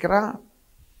பிரவேசிக்கிறான்,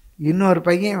 இன்னொரு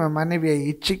பையன் இவன் மனைவியை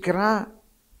இச்சிக்கிறான்.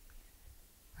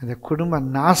 அந்த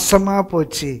குடும்பம் நாசமாக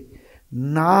போச்சு,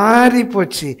 நாரி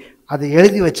போச்சு. அதை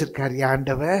எழுதி வச்சிருக்காரு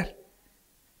ஆண்டவர்.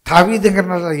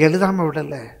 தாவீதுங்கிறனால எழுதாமல்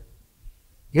விடலை,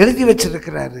 எழுதி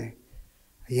வச்சிருக்கிறாரு.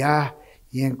 ஐயா,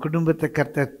 என் குடும்பத்தை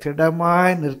கர்த்தர்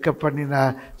திடமாய் நிற்க பண்ணினா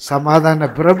சமாதான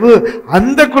பிரபு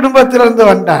அந்த குடும்பத்திலிருந்து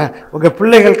வந்தா. உங்கள்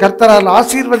பிள்ளைகள் கர்த்தரால்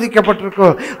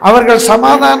ஆசீர்வதிக்கப்பட்டிருக்கும், அவர்கள்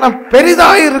சமாதானம்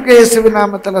பெரிதாக இருக்கு. இயேசுவின்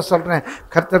நாமத்தில் சொல்கிறேன்,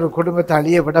 கர்த்தர் குடும்பத்தை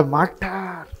அழிய விட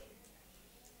மாட்டார்.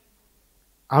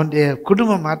 அவனுடைய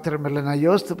குடும்பம் மாத்திரமில்லை, நான்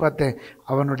யோசித்து பார்த்தேன்,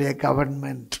 அவனுடைய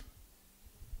கவர்மெண்ட்,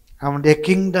 அவனுடைய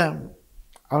கிங்டம்,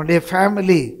 அவனுடைய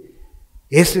ஃபேமிலி.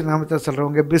 இயேசு நாமத்தை சொல்கிறேன்,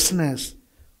 உங்கள் பிஸ்னஸ்,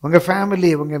 உங்கள் ஃபேமிலி,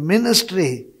 உங்கள் மினிஸ்ட்ரி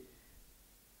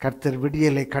கர்த்தர்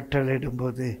விடியலை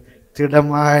கட்டளையிடும்போது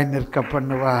திடமாய் நிற்க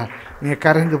பண்ணுவா. நீங்கள்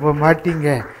கரைந்து போக மாட்டீங்க,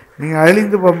 நீங்கள்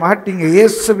அழிந்து போக மாட்டீங்க.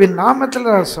 இயேசுவின்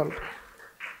நாமத்தில் நான் சொல்கிறேன்.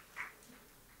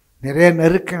 நிறைய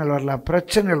நெருக்கங்கள் வரலாம்,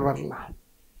 பிரச்சனைகள் வரலாம்.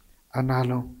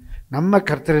 ஆனாலும் நம்ம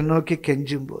கர்த்தரை நோக்கி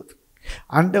கெஞ்சும் போது,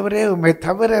 ஆண்டவரே உம்மை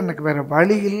தவிர எனக்கு வேறு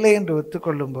வழி இல்லை என்று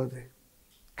ஒத்துக்கொள்ளும் போது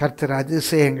கர்த்தர்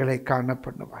அதிசயங்களை காண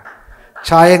பண்ணுவார்.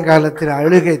 சாயங்காலத்தில்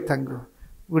அழுகை தங்கும்,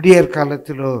 விடியற்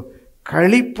காலத்திலோ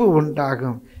களிப்பு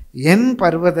உண்டாகும். என்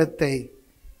பர்வதத்தை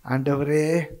ஆண்டவரே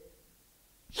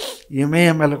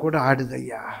இமயம் மேலே கூட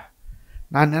ஆடுதையா.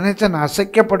 நான் நினச்சேன் நான்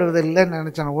அசைக்கப்படுவதில்லைன்னு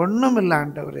நினச்சேன், ஒன்றும் இல்லை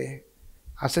ஆண்டவரே,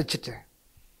 அசைச்சிட்டேன்,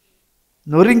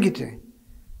 நொறுங்கிட்டேன்.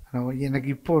 ஆனால் எனக்கு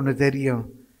இப்போ ஒன்று தெரியும்,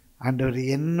 ஆண்டவர்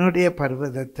என்னுடைய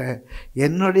பர்வதத்தை,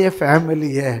 என்னுடைய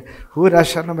ஃபேமிலியை,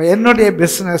 ஊராசனம், என்னுடைய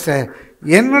பிஸ்னஸை,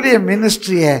 என்னுடைய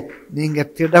மினிஸ்ட்ரியை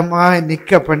நீங்கள் திடமாக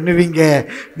நிற்க பண்ணுவீங்க,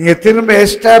 நீங்கள் திரும்ப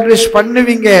எஸ்டாப்ளிஷ்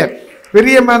பண்ணுவீங்க.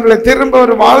 பிரியமானவர்களே, திரும்ப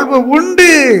ஒரு வாழ்வு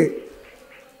உண்டு.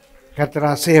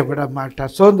 கர்த்தர் அசைய விட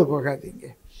மாட்டார், சோர்ந்து போகாதீங்க.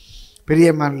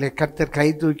 பிரியமானவர்களே, கர்த்தர் கை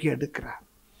தூக்கி எடுக்கிறார்.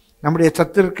 நம்முடைய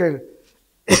சத்துருக்கள்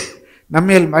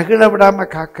நம்மேல் மகிழ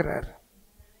விடாமல் காக்கிறார்.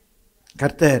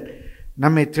 கர்த்தர்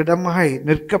நம்மை திடமாய்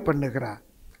நிற்க பண்ணுகிறார்.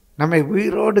 நம்மை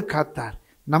உயிரோடு காத்தார்.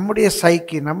 நம்முடைய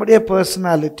சைக்கி, நம்முடைய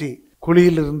பர்சனாலிட்டி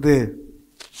குழியிலிருந்து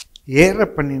ஏற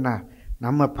பண்ணினார்.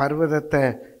 நம்ம பர்வதத்தை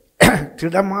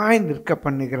திடமாய் நிற்க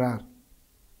பண்ணுகிறார்.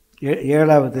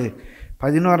 7வது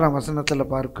 11ஆம்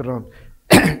வசனத்தில் பார்க்கிறோம்,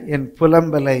 என்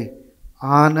புலம்பலை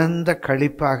ஆனந்த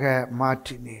களிப்பாக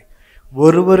மாற்றினேன்.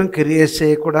 ஒருவரும் கிரியை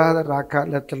செய்யக்கூடாத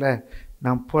ராக்காலத்தில்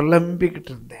நான்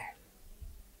புலம்பிக்கிட்டு இருந்தேன்.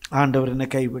 ஆண்டவர் என்னை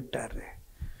கைவிட்டார்,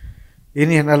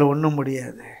 இனி என்னால் ஒன்றும்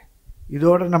முடியாது,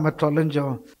 இதோடு நம்ம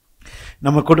தொலைஞ்சோம்,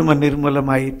 நம்ம குடும்பம்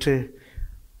நிர்மூலமாயிற்று.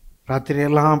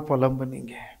 ராத்திரியெல்லாம்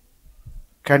புலம்புனீங்க,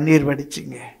 கண்ணீர்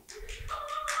வடிச்சிங்க.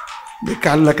 இந்த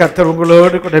காலைல கர்த்தர்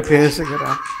உங்களோடு கூட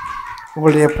பேசுகிறார்.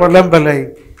 உங்களுடைய புலம்பலை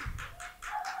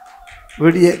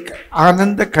விடிய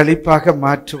ஆனந்த களிப்பாக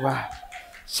மாற்றுவார்.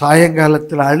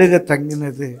 சாயங்காலத்தில் அழுக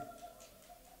தங்கினது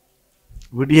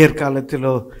விடியற்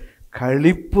காலத்திலோ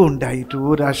களிப்பு உண்டாயிற்று.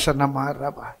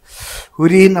 ஊராசனமாரபா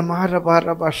உரீனமாரபா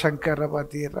ரபா சங்கரபா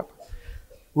தீரபா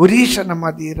உரீசனமா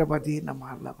தீரபா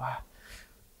தீனமாலபா.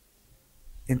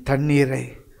 என் தண்ணீரை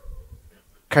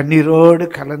கண்ணீரோடு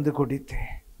கலந்து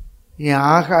குடித்தேன், என்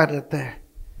ஆகாரத்தை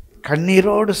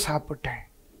கண்ணீரோடு சாப்பிட்டேன்.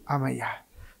 ஆமையா,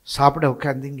 சாப்பிட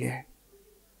உட்காந்தீங்க,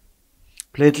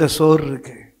 பிளேட்டில் சோறு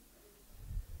இருக்கு,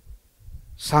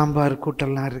 சாம்பார்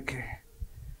கூட்டெல்லாம் இருக்கு,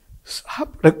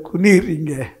 சாப்பிட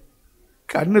குனிறீங்க,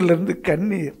 கண்ணுலேருந்து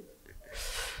கண்ணீர்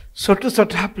சொட்டு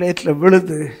சொட்டா பிளேட்டில்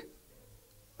விழுது.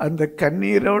 அந்த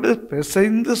கண்ணீரோடு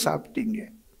பிசைந்து சாப்பிட்டீங்க,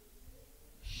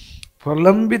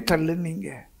 புலம்பி தள்ளுனீங்க.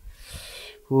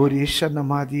 ஒரு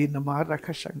ஈசனமாதீனமா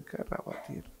ரக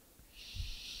சங்கரவாதீர்.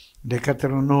 இந்த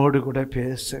கர்த்தனோடு கூட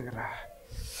பேசுகிறார்.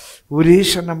 ஒரு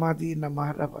ஈசனமாதீனமா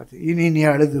ரவாதி. இனி நீ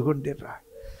அழுது கொண்டிறா.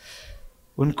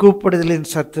 உன்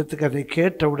கூப்பிடுதலின் சத்தத்துக்கு அதை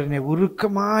கேட்ட உடனே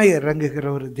உருக்கமாய் இறங்குகிற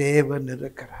ஒரு தேவன்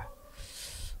இருக்கிறார்.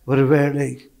 ஒருவேளை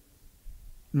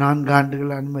 4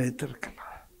 ஆண்டுகள்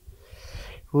அனுமதித்திருக்கலாம்.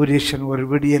 ஊரீஷன் ஒரு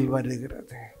விடியல்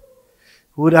வருகிறது.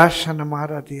 ஊராசன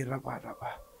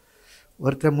மாறாதீரபாரபா.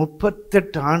 ஒருத்தர்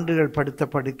 38 ஆண்டுகள் படுத்த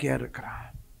படுக்கையா இருக்கிறான்.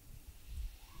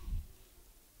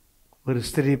 ஒரு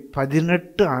ஸ்திரீ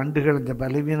 18 ஆண்டுகள் இந்த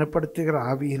பலவீனப்படுத்துகிற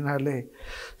ஆவியினாலே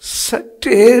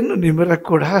சற்றேன்னு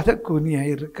நிமிரக்கூடாத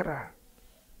கூனியாய் இருக்கிறார்.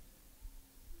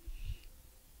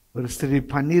 ஒரு ஸ்திரீ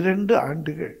 12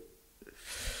 ஆண்டுகள்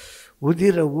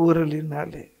உதிர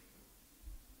ஊரலினாலே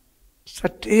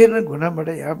சற்றேன்னு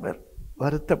குணமடையாமல்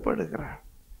வருத்தப்படுகிறார்.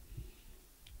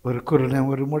 ஒரு குருடன்,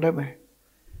 ஒரு முடமை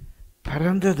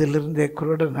பிறந்ததிலிருந்தே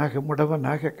குருடனாக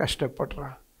முடவனாக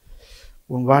கஷ்டப்படுறான்.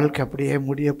 உன் வாழ்க்கை அப்படியே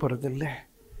முடிய போகிறதில்ல,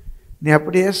 நீ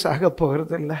அப்படியே சாக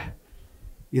போகிறதில்ல.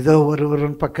 இதோ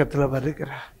ஒருவரின் பக்கத்தில்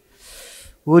வருகிறா.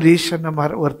 ஊர் ஈசன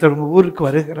மாற ஒருத்தவங்க ஊருக்கு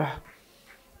வருகிறா.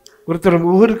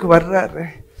 ஒருத்தவங்க ஊருக்கு வர்றாரு.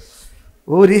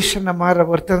 ஊர் ஈசன மாற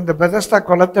ஒருத்தர் இந்த பெதஸ்தா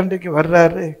கொலத்தண்டைக்கு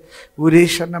வர்றாரு. ஊர்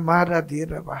ஈசன மாறா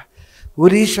தீரவா,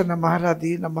 ஊர் ஈசன மாறா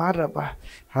தீன மாறவா.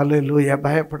 ஹல்லேலூயா.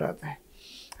 பயப்படாத,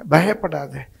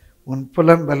 பயப்படாத. உன்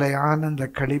புலம்பலை ஆனந்த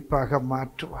களிப்பாக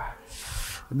மாற்றுவா.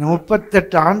 இந்த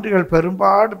 38 ஆண்டுகள்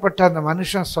பெரும்பாடுபட்ட அந்த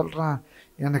மனுஷன் சொல்கிறான்,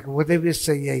 எனக்கு உதவி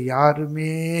செய்ய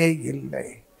யாருமே இல்லை,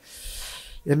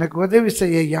 எனக்கு உதவி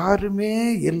செய்ய யாருமே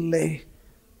இல்லை.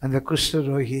 அந்த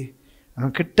குஷ்டரோகி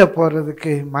அவன் கிட்ட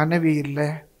போகிறதுக்கு மனைவி இல்லை,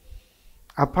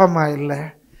 அப்பா அம்மா இல்லை,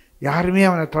 யாருமே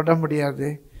அவனை தொட முடியாது.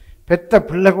 பெத்த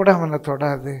பிள்ளை கூட அவனை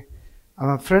தொடாது.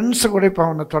 அவன் ஃப்ரெண்ட்ஸு கூட இப்போ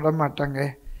அவனை தொட மாட்டாங்க.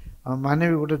 அவன்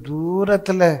மனைவி கூட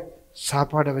தூரத்தில்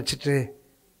சாப்பாடை வச்சுட்டு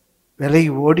விலகி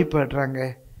ஓடி போய்ட்றாங்க.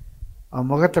 அவன்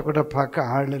முகத்தை கூட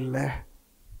பார்க்க ஆள் இல்லை.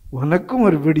 உனக்கும்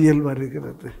ஒரு விடியல்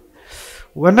வருகிறது,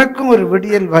 உனக்கும் ஒரு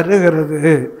விடியல் வருகிறது.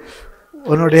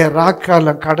 உன்னுடைய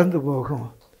ராக்காலம் கடந்து போகும்.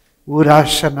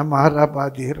 ஊராசன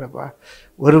மாறாபாதீரபா.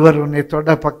 ஒருவர் உன்னை தொட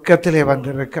பக்கத்திலே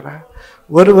வந்திருக்கிறார்,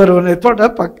 ஒருவர் உன்னை தொட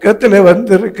பக்கத்திலே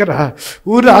வந்திருக்கிறார்.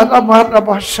 ஊரால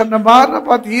மாறபாஷன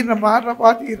மாறபாதீன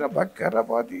மாறபாதீர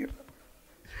பக்கரபாதீர.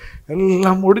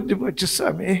 எல்லாம் முடிஞ்சு போச்சு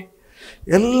சாமி,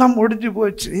 எல்லாம் முடிஞ்சு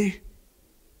போச்சு.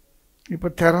 இப்போ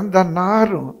திறந்தா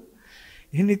நாரும்,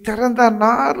 இனி திறந்தா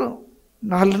நாரும்.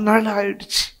 4 நாள்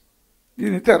ஆயிடுச்சு,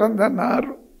 இனி திறந்தா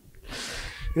நாரும்.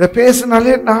 இதை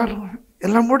பேசினாலே நாரும்.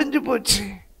 எல்லாம் முடிஞ்சு போச்சு.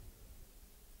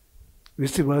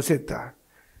 விசுவாசித்தால்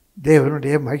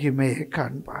தேவனுடைய மகிமையை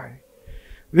காண்பாய்.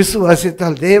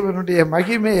 விசுவாசித்தால் தேவனுடைய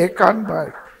மகிமையை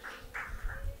காண்பாய்.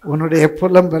 உன்னுடைய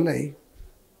புலம்பலை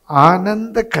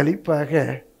ஆனந்த களிப்பாக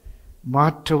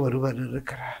மாற்ற ஒருவர்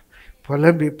இருக்கிறார்.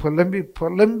 புலம்பி புலம்பி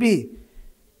புலம்பி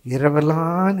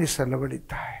இரவெல்லாம் நீ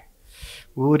செலவழித்தாய்.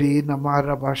 ஊரி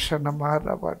நமார பாஷ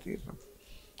நமார பாத்தீரம்.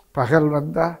 பகல்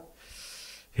வந்தா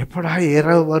எப்படா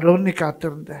இரவு வரும்னு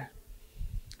காத்திருந்த.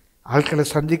 ஆட்களை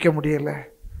சந்திக்க முடியலை,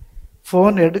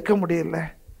 ஃபோன் எடுக்க முடியலை,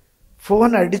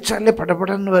 ஃபோன் அடித்தாலே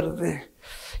படபடன்னு வருது.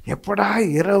 எப்படா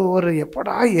இரவு வரும்,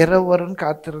 எப்படா இரவு வரும்னு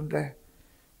காத்திருந்தேன்.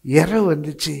 இரவு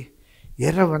வந்துச்சு.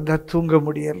 இரவு வந்தால் தூங்க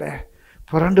முடியலை,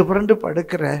 புரண்டு புரண்டு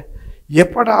படுக்கிற.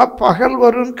 எப்படா பகல்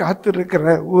வரும்னு காத்திருக்கிற.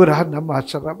 ஊரா நம்ம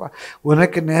ஆச்சரமா.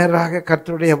 உனக்கு நேராக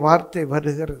கர்த்தருடைய வார்த்தை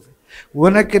வருகிறது.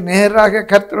 உனக்கு நேராக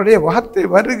கர்த்தருடைய வார்த்தை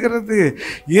வருகிறது.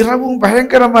 இரவும்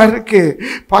பயங்கரமாக இருக்கு,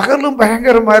 பகலும்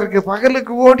பயங்கரமாக இருக்கு.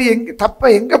 பகலுக்கு ஓடி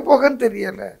எங்கே போகன்னு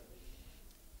தெரியலை.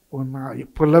 உன்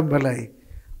புலம்பலை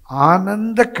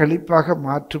ஆனந்த களிப்பாக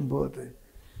மாற்றும்போது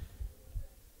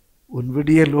உன்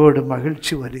விடியலோடு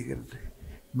மகிழ்ச்சி வருகிறது.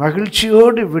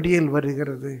 மகிழ்ச்சியோடு விடியல்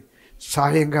வருகிறது.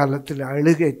 சாயங்காலத்தில்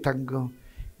அழுகை தங்கும்,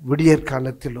 விடியற்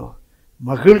காலத்திலோ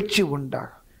மகிழ்ச்சி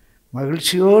உண்டாகும்.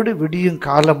 மகிழ்ச்சியோடு விடியும்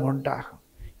காலம் உண்டாகும்.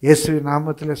 இயேசுவின்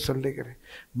நாமத்தில் சொல்லுகிறேன்,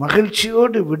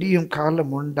 மகிழ்ச்சியோடு விடியும்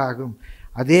காலம் உண்டாகும்.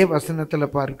 அதே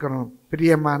வசனத்தில் பார்க்கிறோம்.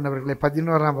 பிரியமானவர்களை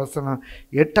 11ஆம் வசனம்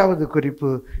 8வது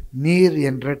குறிப்பு, நீர்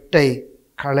என் ரெட்டை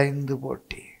களைந்து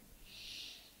போட்டி.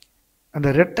 அந்த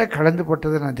ரெட்டை களைந்து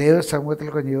போட்டதை நான் தேவ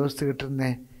சமூகத்தில் கொஞ்சம் யோசித்துக்கிட்டு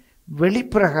இருந்தேன்.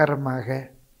 வெளிப்பிரகாரமாக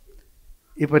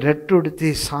இப்போ ரெட்டு உடுத்தி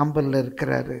சாம்பலில்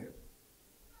இருக்கிறாரு.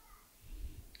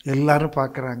 எல்லாரும்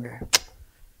பார்க்குறாங்க,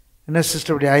 என்ன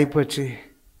சிஸ்டர் இப்படி ஆகிப்போச்சு,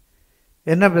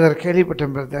 என்ன பிரதர்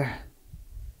கேள்விப்பட்டேன் பிரதர்,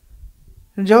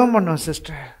 ஜெபம் பண்ணோம்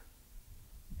சிஸ்டர்,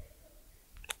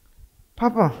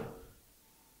 பார்ப்போம்.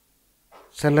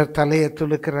 சிலர் தலையை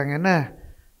துளுக்குறாங்க, என்ன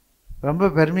ரொம்ப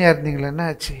பெருமையாக இருந்தீங்களே, என்ன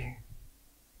ஆச்சு?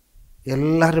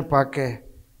 எல்லாரும் பார்க்க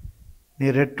நீ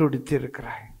ரெட்டு உடுத்தி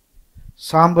இருக்கிறாய்,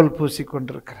 சாம்பல் பூசி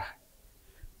கொண்டிருக்கிறாய்.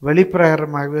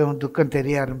 வெளிப்பிரகாரமாகவே உன் துக்கம்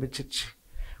தெரிய ஆரம்பிச்சிருச்சு.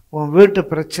 உன் வீட்டு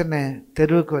பிரச்சனை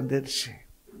தெருவுக்கு வந்துடுச்சு.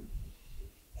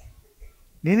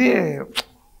 நீ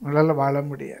உங்களால் வாழ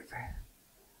முடியாது.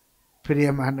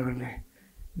 பிரியமானவர்களே,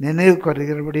 நினைவுக்கு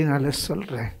வருகிறபடி நான்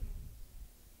சொல்கிறேன்.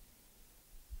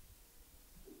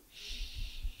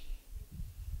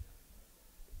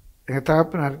 எங்கள்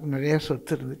தகப்பனாருக்கு நிறைய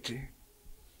சொத்து இருந்துச்சு,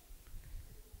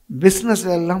 பிஸ்னஸ்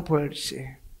எல்லாம் போயிடுச்சு.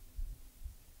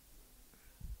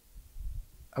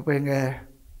 அப்போ எங்கள்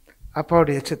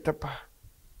அப்பாவுடைய சித்தப்பா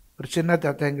ஒரு சின்ன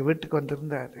தாத்தா எங்கள் வீட்டுக்கு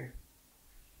வந்திருந்தார்.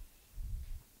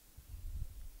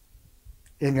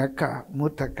 எங்கள் அக்கா,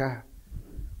 மூத்த அக்கா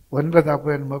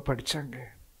 9ஆம் என்னமோ படித்தாங்க.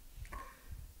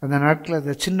 அந்த நாட்டில்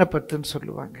அதை சின்ன பத்துன்னு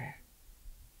சொல்லுவாங்க.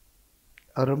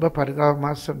 அவர் ரொம்ப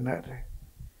பரிதாபமாக சொன்னார்,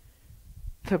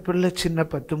 இந்த பிள்ளை சின்ன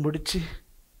 10 முடிச்சு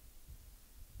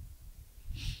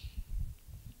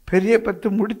பெரிய 10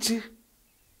 முடிச்சு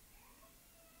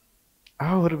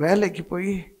ஒரு வேலைக்கு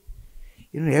போய்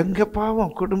இன்னும் எங்கே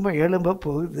பாவம் குடும்பம் எழும்ப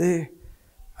போகுது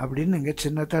அப்படின்னு எங்கள்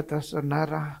சின்ன தாத்தா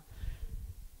சொன்னாரா.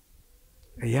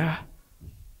 ஐயா,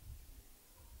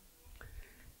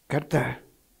 கர்த்தர்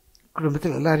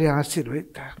குடும்பத்தில் எல்லாரையும்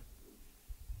ஆசீர்வதித்தார்.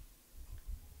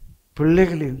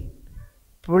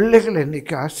 பிள்ளைகள்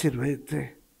இன்னைக்கு ஆசீர்வதித்து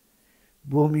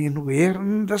பூமியின்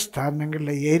உயர்ந்த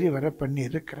ஸ்தானங்களில் ஏறி வர பண்ணி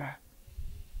இருக்கிறார்.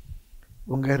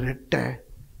 உங்கள் ரெட்டை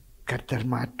கர்த்தர்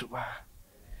மாற்றுவா.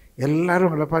 எல்லாரும்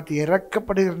உங்களை பார்த்து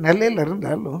இறக்கப்படுகிற நிலையில்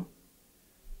இருந்தாலும்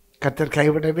கர்த்தர்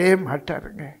கைவிடவே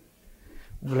மாட்டாருங்க.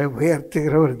 உங்களை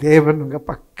உயர்த்துகிற ஒரு தேவன் உங்கள்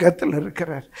பக்கத்தில்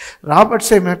இருக்கிறார். ராபர்ட்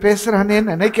சைமன் பேசுகிறானே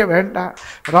நினைக்க வேண்டாம்,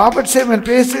 ராபர்ட் சைமன்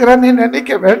பேசுகிறானே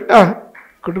நினைக்க வேண்டாம்.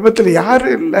 குடும்பத்தில்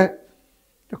யாரும் இல்லை,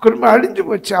 குடும்பம் அழிஞ்சு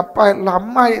போச்சு. அப்பா இல்லை,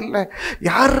 அம்மா இல்லை,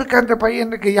 யார் இருக்கா அந்த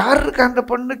பையனுக்கு, யார் இருக்கா அந்த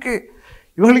பொண்ணுக்கு,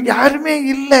 இவங்களுக்கு யாருமே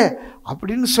இல்லை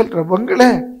அப்படின்னு சொல்கிற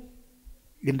உங்களை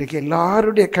இன்றைக்கு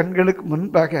எல்லாருடைய கண்களுக்கு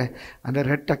முன்பாக அந்த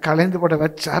ரெட்டை கலைந்து போட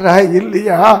வச்சாரா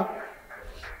இல்லையா?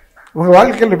 உங்கள்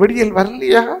வாழ்க்கையில் விடியல்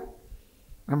வரலையா?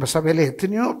 நம்ம சபையில்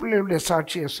எத்தனையோ பிள்ளைகளுடைய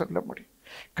சாட்சியை சொல்ல முடியும்.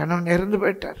 கணவன் இறந்து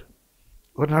போயிட்டார்.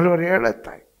 ஒரு நாள் ஒரு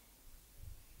ஏழைத்தாய்,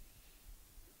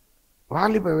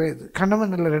 வாலிப வயது,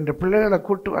 கணவன் இல்லை, 2 பிள்ளைகளை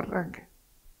கூட்டு வர்றாங்க.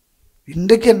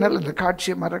 இன்றைக்கு என்னால் அந்த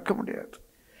காட்சியை மறக்க முடியாது.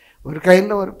 ஒரு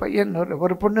கையில் ஒரு பையன்,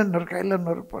 ஒரு பொண்ணு, இன்னொரு கையில்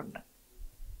இன்னொரு பொண்ணு.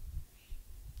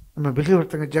 நம்ம வெளியே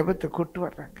ஒருத்தங்க ஜெபத்தை கூட்டு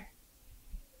வர்றாங்க.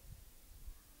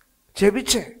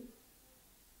 ஜெபிச்சேன்,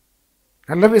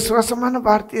 நல்ல விசுவாசமான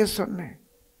வார்த்தையை சொன்னேன்.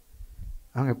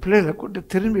 அவங்க பிள்ளைகளை கூட்டு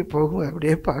திரும்பி போகும்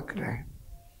அப்படியே பார்க்குறேன்.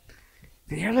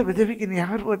 இந்த ஏழை விதவிக்கு நீ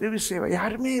யார் உதவி செய்வா?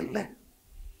 யாருமே இல்லை.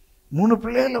 3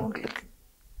 பிள்ளைகள் அவங்களுக்கு.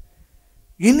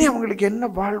 இனி அவங்களுக்கு என்ன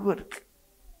வாழ்வு இருக்கு?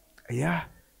 ஐயா,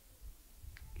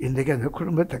 இன்றைக்கு அந்த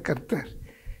குடும்பத்தை கர்த்தர்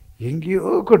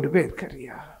எங்கேயோ கொண்டு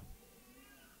போயிருக்காரியா.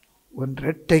 உன்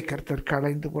ரெட்டை கர்த்தர்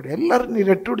களைந்து போட. எல்லாரும் நீ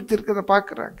ரெட்டு உடுத்தி இருக்கிறத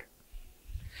பார்க்குறாங்க,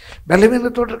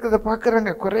 பலவீனத்தோடு இருக்கிறத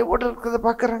பார்க்குறாங்க, குறைவோடு இருக்கிறத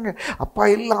பார்க்குறாங்க. அப்பா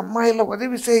இல்லை, அம்மா இல்லை,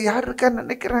 உதவி செய்ய யார் இருக்கான்னு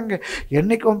நினைக்கிறாங்க.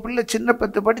 என்னைக்கு உன் பிள்ளை சின்ன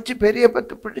 10 படித்து பெரிய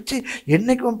 10 படித்து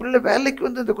என்னைக்கு உன் பிள்ளை வேலைக்கு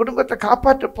வந்து இந்த குடும்பத்தை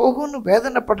காப்பாற்ற போகும்னு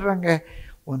வேதனைப்படுறாங்க.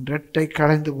 உன் ரெட்டை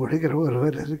களைந்து போடுகிற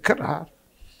ஒருவர் இருக்கிறார்.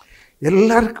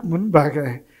 எல்லாருக்கும் முன்பாக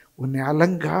உன்னை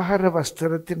அலங்கார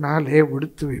வஸ்திரத்தினாலே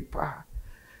உடுத்து வைப்பா.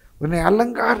 உன்னை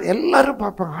எல்லாரும்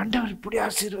பார்ப்பாங்க, ஆண்டவர் இப்படி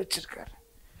ஆசீர்வச்சிருக்காரு.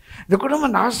 இந்த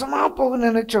குடும்பம் நாசமாக போகுன்னு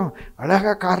நினைச்சோம்,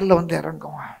 அழகா காரில் வந்து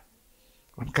இறங்குவான்.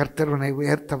 உன் கர்த்தர் உன்னை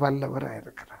உயர்த்த வல்லவராக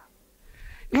இருக்கிறார்.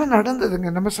 இல்லை நடந்ததுங்க.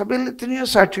 நம்ம சபையில் எத்தனையோ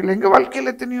சாட்சிகள், எங்கள்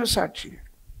வாழ்க்கையில் எத்தனையோ சாட்சிகள்.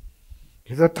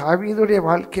 ஏதோ தாவீதுடைய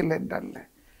வாழ்க்கையில் என்றல்ல.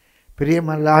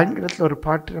 பிரியமல்ல, ஆங்கிலத்தில் ஒரு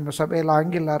பாட்டு நம்ம சபையில்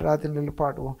ஆங்கில ஆராதனையில்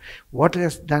பாடுவோம். What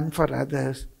has done for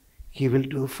others he will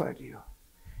do for you.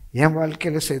 என்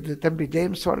வாழ்க்கையில் செய்தது, தம்பி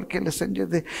ஜேம்ஸ் வாழ்க்கையில்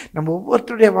செஞ்சது, நம்ம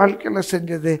ஒவ்வொருத்தருடைய வாழ்க்கையில்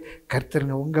செஞ்சது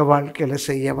கர்த்தருங்க உங்கள் வாழ்க்கையில்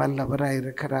செய்ய வல்லவராக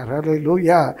இருக்கிறார்.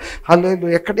 ஹல்லேலூயா,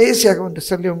 ஹல்லேலூயா. கடைசியாக ஒன்று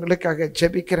சொல்லி உங்களுக்காக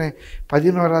ஜெபிக்கிறேன்.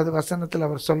 11வது வசனத்தில்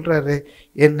அவர் சொல்கிறாரு,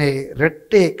 என்னை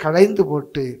ரெட்டை களைந்து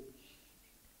போட்டு,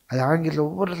 அது ஆங்கில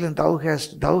ஒவ்வொருலையும்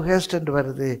தௌஹேஸ்ட் என்று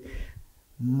வருது.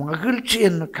 மகிழ்ச்சி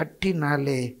என்ன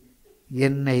கட்டினாலே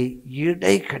என்னை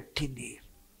இடை கட்டினீர்.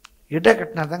 இடை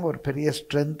கட்டினா தாங்க ஒரு பெரிய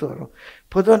ஸ்ட்ரென்த் வரும்.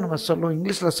 பொதுவாக நம்ம சொல்லுவோம்,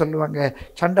 இங்கிலீஷில் சொல்லுவாங்க,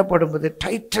 சண்டை போடும்போது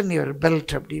டைட்டன் யுவர்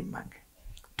பெல்ட் அப்படிம்பாங்க.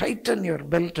 டைட்டன் யுவர்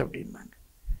பெல்ட் அப்படிம்பாங்க.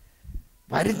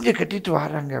 வரிஞ்சு கட்டிட்டு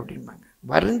வராங்க அப்படிம்பாங்க.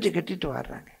 வரிஞ்சு கட்டிட்டு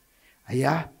வர்றாங்க.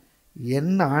 ஐயா,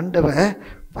 என்ன ஆண்டவர்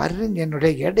வரிஞ்சு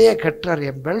என்னுடைய எடையை கட்டுறார்,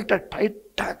 என் பெல்ட்டை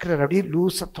டைட்டாக்குறார். அப்படியே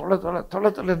லூஸை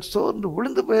தொலைன்னு சோர்ந்து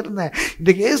விழுந்து போயிருந்தேன்.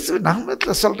 இந்த இயேசு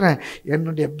நாமத்தில் சொல்கிறேன்,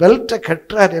 என்னுடைய பெல்ட்டை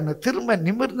கட்டுறார், என்னை திரும்ப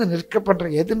நிமிர்ந்து நிற்க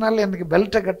பண்ணுறேன். எதனால எனக்கு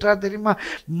பெல்ட்டை கட்டுறார் தெரியுமா?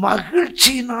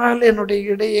 மகிழ்ச்சியினால் என்னுடைய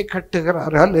இடையை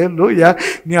கட்டுகிறார். ஹல்லேலூயா.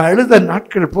 நீ அழுத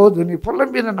நாட்கள் போதும், நீ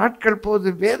புலம்பின நாட்கள்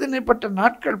போதும், வேதனைப்பட்ட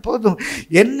நாட்கள் போதும்.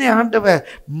 என்னை ஆண்டவர்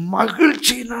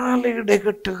மகிழ்ச்சியினால் இடை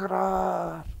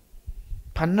கட்டுகிறார்.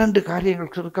 12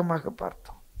 காரியங்கள் சுருக்கமாக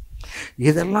பார்த்தோம்.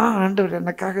 இதெல்லாம் ஆண்டவர்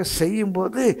எனக்காக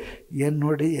செய்யும்போது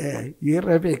என்னுடைய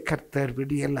இரவை கர்த்தர்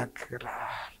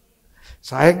விடியலாக்குகிறார்.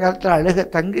 சாயங்காலத்தில் அழுக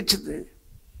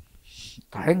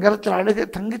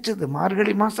தங்கிச்சுது.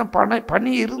 மார்கழி மாதம்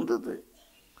பனி இருந்தது.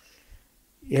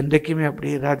 என்றைக்குமே அப்படி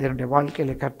இராது. என்னுடைய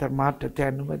வாழ்க்கையில் கர்த்தர் மாற்றத்தை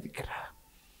அனுமதிக்கிறார்.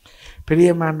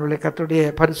 பிரியமானவர்களே, கர்த்தருடைய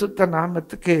பரிசுத்த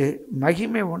நாமத்துக்கு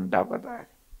மகிமை உண்டாவதாக.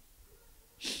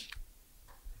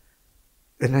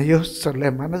 என்னையோ சொல்ல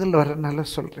மனதில் வரனால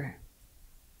சொல்கிறேன்.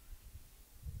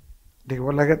 இன்றைக்கு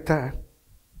உலகத்தை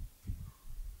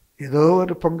ஏதோ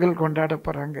ஒரு பொங்கல் கொண்டாட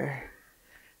போகிறாங்க.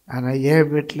 ஆனால் என்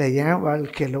வீட்டில், என்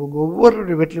வாழ்க்கையில், உங்கள்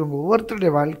ஒவ்வொருடைய வீட்டிலையும், உங்கள்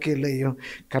ஒவ்வொருத்தருடைய வாழ்க்கையிலையும்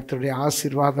கர்த்தருடைய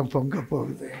ஆசீர்வாதம் பொங்க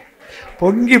போகுது.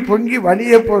 பொங்கி பொங்கி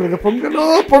வழியே போகுது.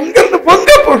 பொங்கல்னு பொங்க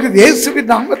போகுது.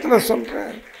 இயேசுவின் நாமத்தில்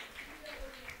சொல்கிறேன்.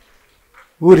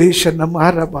 ஊரீஷன்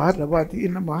மாறபா ரபா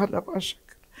தீன மாறபா.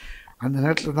 அந்த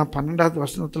நேரத்தில் தான் 12வது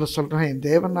வசனத்தில் சொல்கிறேன், என்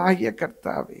தேவனாகிய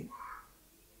கர்த்தாவே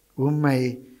உம்மை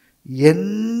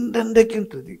என்றென்றைக்கும்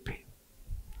துதிப்பேன்.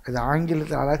 அது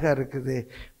ஆங்கிலத்தில் அழகாக இருக்குது,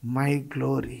 மை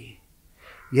க்ளோரி.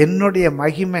 என்னுடைய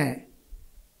மகிமை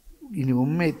இனி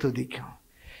உண்மை துதிக்கும்.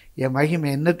 என் மகிமை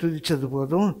என்ன துதித்தது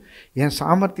போதும், என்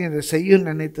சாமர்த்தியம் இதை செய்யும்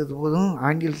நினைத்தது போதும்,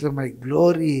 ஆங்கிலத்தில் மை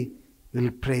க்ளோரி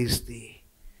வில் ப்ரைஸ் தி.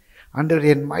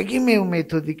 ஆண்டவர் என் மகிமை உண்மை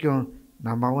துதிக்கும்.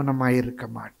 நான் மௌனமாக இருக்க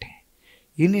மாட்டேன்.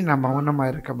 இனி நான்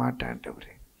மௌனமாக இருக்க மாட்டேன்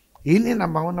ஆண்டவரே. இனி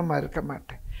நான் மௌனமாக இருக்க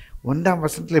மாட்டேன். 1ஆம்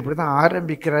வசனத்தில் இப்படி தான்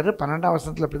ஆரம்பிக்கிறாரு, 12ஆம்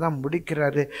வசனத்தில் இப்படி தான்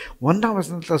முடிக்கிறாரு. 1ஆம்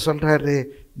வசனத்தில் சொல்கிறாரு,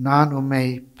 நான் உம்மை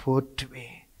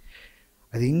போற்றுவேன்.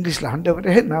 அது இங்கிலீஷில்,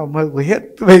 ஆண்டவரே நான் உண்மை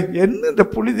உயர்த்துவேன். என்ன இந்த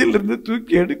புழுதியிலிருந்து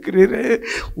தூக்கி எடுக்கிறீரே,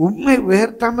 உண்மை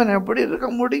உயர்த்தாமல் நான் எப்படி இருக்க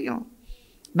முடியும்?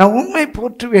 நான் உண்மை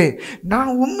போற்றுவேன், நான்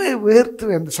உண்மை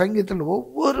உயர்த்துவேன். அந்த சங்கீதத்தில்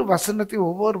ஒவ்வொரு வசனத்தையும்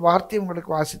ஒவ்வொரு வார்த்தையும்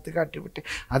உங்களுக்கு வாசித்து காட்டிவிட்டேன்.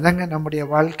 அதாங்க நம்முடைய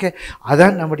வாழ்க்கை,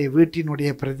 அதான் நம்முடைய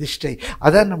வீட்டினுடைய பிரதிஷ்டை,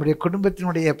 அதான் நம்முடைய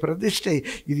குடும்பத்தினுடைய பிரதிஷ்டை.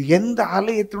 இது எந்த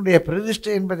ஆலயத்தினுடைய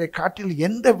பிரதிஷ்டை என்பதை காட்டிலும்,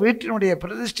 எந்த வீட்டினுடைய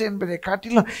பிரதிஷ்டை என்பதை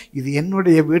காட்டிலும் இது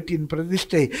என்னுடைய வீட்டின்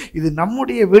பிரதிஷ்டை, இது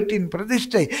நம்முடைய வீட்டின்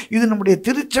பிரதிஷ்டை, இது நம்முடைய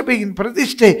திருச்சபையின்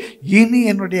பிரதிஷ்டை. இனி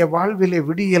என்னுடைய வாழ்விலே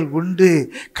விடியல் உண்டு.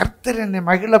 கர்த்தர் என்னை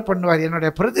மகிழ பண்ணுவார்.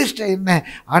 என்னுடைய பிரதிஷ்டை என்ன?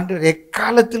 ஆண்டவர்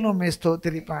எக்காலத்திலும் உம்மை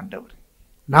ஸ்தோத்திரிப்பேன். ஆண்டவர்,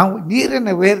 நான் நீர்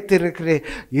என்னை உயர்த்திருக்கிறேன்.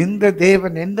 இந்த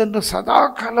தேவன் என்றென்றும் சதா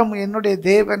காலம் என்னுடைய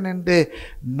தேவன் என்று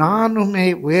நானுமே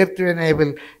உயர்த்துவேன். I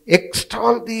will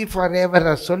எக்ஸ்டால் the for ever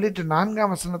சொல்லிட்டு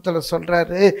 4ஆம் வசனத்தில்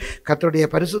சொல்கிறாரு, கர்த்தருடைய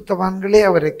பரிசுத்தவான்களே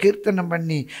அவரை கீர்த்தனம்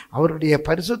பண்ணி அவருடைய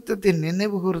பரிசுத்தத்தின்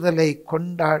நினைவு கூறுதலை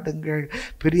கொண்டாடுங்கள்.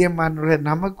 பிரியமானவர்களே,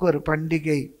 நமக்கு ஒரு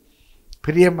பண்டிகை,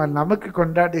 பிரியமான நமக்கு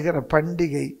கொண்டாடுகிற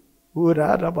பண்டிகை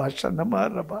ஊராரபா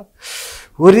சனமாரபா.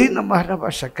 ஒரே நம்ம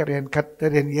சக்கரை என்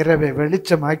கர்த்தர் என் இரவை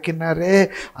வெளிச்சமாக்கினாரே,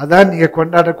 அதான் நீங்க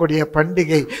கொண்டாடக்கூடிய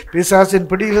பண்டிகை. பிசாசின்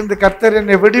பிடியிலிருந்து கர்த்தர்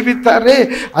என்னை விடுவித்தாரே,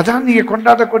 அதான் நீங்க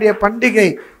கொண்டாடக்கூடிய பண்டிகை.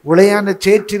 உளையான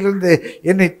சேற்றிலிருந்து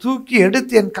என்னை தூக்கி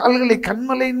எடுத்து என் கால்களை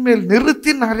கண்மலையின் மேல்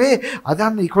நிறுத்தினாரே,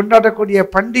 அதான் நீ கொண்டாடக்கூடிய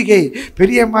பண்டிகை.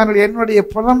 பிரியமான என்னுடைய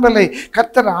புலம்பலை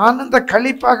கர்த்தர் ஆனந்த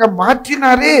களிப்பாக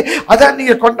மாற்றினாரே, அதான்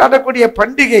நீங்க கொண்டாடக்கூடிய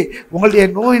பண்டிகை. உங்களுடைய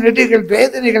நோய் நெடிகள்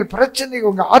வேதனைகள்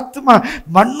பிரச்சனைகள் உங்க ஆத்மா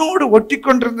மண்ணோடு ஒட்டி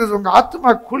கொண்டிருந்தது, உங்க ஆத்மா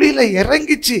குழியில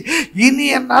இறங்கிச்சு, இனி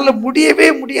என்னால முடியவே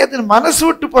முடியாதுன்னு மனசு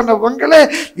விட்டு போன உங்களை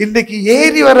இன்னைக்கு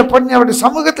ஏறி வர பண்ணி அவருடைய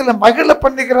சமூகத்துல மகிழ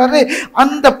பண்ணுகிறாரு.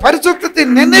 அந்த பரிசுத்தத்தை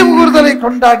நினைவு கூறுதலை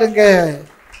கொண்டாடுங்க.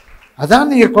 அதான்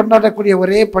நீங்க கொண்டாடக்கூடிய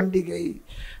ஒரே பண்டிகை.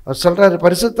 அவர் சொல்றாரு,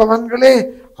 பரிசுத்தவான்களே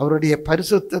அவருடைய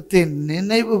பரிசுத்தத்தை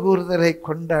நினைவு கூறுதலை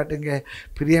கொண்டாடுங்க.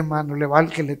 பிரியமான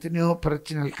வாழ்க்கையில் எத்தனையோ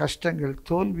பிரச்சனைகள், கஷ்டங்கள்,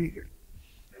 தோல்விகள்,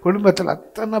 குடும்பத்தில்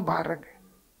அத்தனை பாருங்க.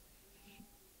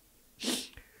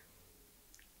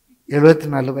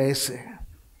 74 வயசு,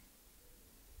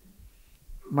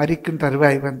 மரிக்கும்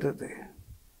தருவாய் வந்தது.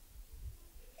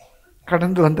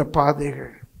 கடந்து வந்த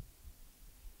பாதைகள்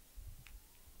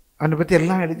அவனை பத்தி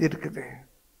எல்லாம் எழுதியிருக்குது.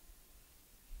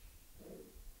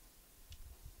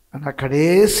 ஆனா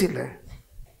கடைசியில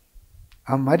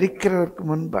அவன் மரிக்கிறதற்கு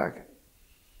முன்பாக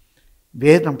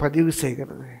வேதம் பதிவு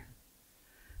செய்கிறது.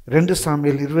 2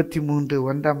 சாமுவேல் 23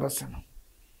 1ஆம் வசனம்.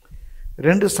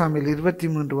 2 சாமுவேல்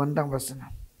 23 1ஆம்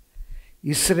வசனம்.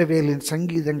 இஸ்ரவேலின்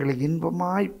சங்கீதங்களை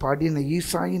இன்பமாய் பாடின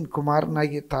ஈசாயின்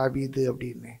குமாரனாகிய தாவீது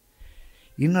அப்படின்னு.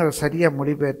 இன்னொரு சரியா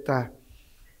மொழிபெயர்த்தா,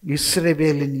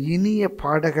 இஸ்ரவேலின் இனிய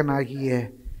பாடகனாகிய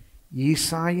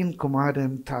ஈசாயின்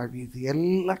குமாரன் தாவீது.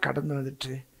 எல்லாம் கடந்து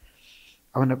வந்துட்டு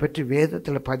அவனை பற்றி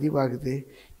வேதத்தில் பதிவாகுது.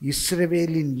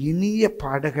 இஸ்ரவேலின் இனிய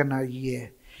பாடகனாகிய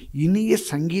இனிய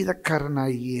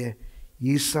சங்கீதக்காரனாகிய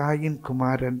ஈசாயின்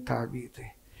குமாரன் தாவீது.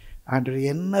 ஆண்டவர்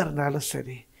என்ன இருந்தாலும்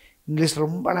சரி, இங்கிலீஷ்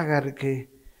ரொம்ப அழகா இருக்கு.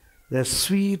 த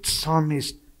sweet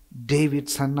psalmist David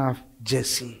son of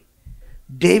Jesse.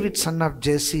 David son of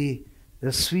Jesse,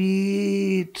 the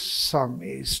sweet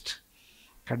psalmist.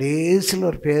 கடைசியில்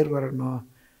ஒரு பேர் வரணும்.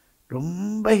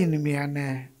 ரொம்ப இனிமையான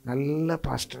நல்ல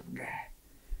பாஸ்டருங்க,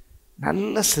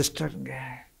 நல்ல சிஸ்டருங்க,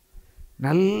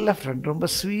 நல்ல ஃப்ரெண்ட், ரொம்ப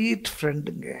ஸ்வீட்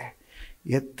ஃப்ரெண்டுங்க.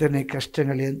 எத்தனை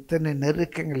கஷ்டங்கள், எத்தனை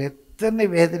நெருக்கங்கள், எத்தனை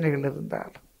வேதனைகள்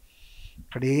இருந்தாலும்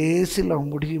கடைசியில்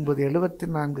அவன் முடியும் போது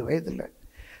 74 வயதில்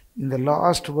இந்த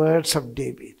last words of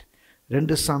David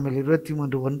 2 Samuel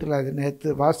 23:1 அது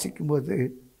நேற்று வாசிக்கும்போது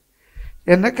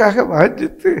எனக்காக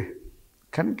வாஞ்சித்து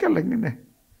கண் கலங்கின.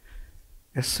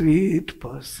 A sweet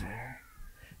person,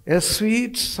 a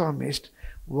sweet psalmist.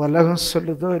 உலகம்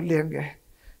சொல்லுதோ இல்லையாங்க,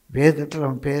 வேதத்தில்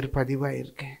அவன் பேர்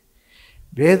பதிவாயிருக்கேன்.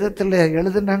 வேதத்தில்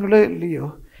எழுதுனாங்களோ இல்லையோ,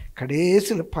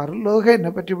 கடைசியில் பரலோக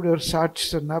என்னை பற்றி இப்படி ஒரு சாட்சி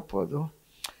சொன்னால் போதும்.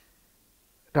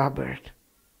 Robert,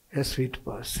 a sweet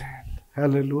person.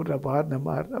 ஹல்லேலூயா. ரபா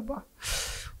நம ரபா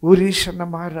ஊரீஷ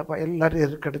நம ரபா. எல்லாரும்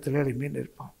இருக்க இடத்துல எளிமையில்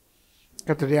இருப்போம்.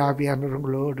 கர்த்தருடைய ஆவியானவர்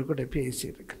உங்களோடு கூட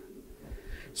பேசியிருக்கிறார்.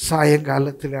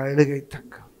 சாயங்காலத்தில் அழுகை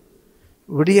தங்கம்,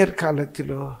 விடியற்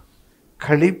காலத்திலோ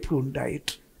களிப்பு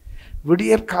உண்டாயிற்று.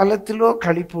 விடியற் காலத்திலோ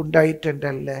களிப்பு உண்டாயிற்று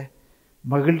என்றல்ல,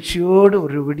 மகிழ்ச்சியோடு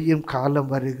ஒரு விடியும்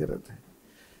காலம் வருகிறது.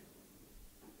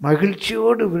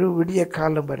 மகிழ்ச்சியோடு ஒரு விடிய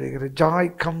காலம் வருகிறது.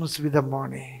 Joy comes with the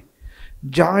morning.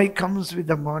 Joy comes with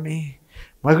the morning.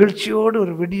 மகிழ்ச்சியோடு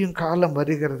ஒரு விடியும் காலம்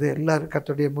வருகிறது. எல்லாரும்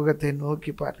கர்த்தருடைய முகத்தை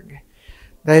நோக்கி பாருங்க.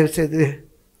 தயவுசெய்து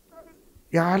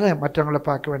யாரை மற்றவங்களை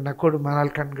பார்க்க வேண்டாம்,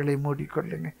 கொடுமானால் கண்களை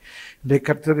மூடிக்கொள்ளுங்க. இன்றைய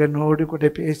கர்த்தர் என்னோடு கூட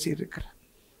பேசி இருக்கிறார்.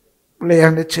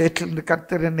 உளையான சேற்றிலிருந்து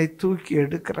கர்த்தர் என்னை தூக்கி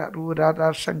எடுக்கிறார். ஊராரா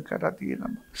சங்கர்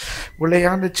அதீனம்.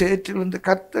 உளையான சேற்றிலிருந்து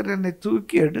கர்த்தர் என்னை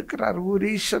தூக்கி எடுக்கிறார்.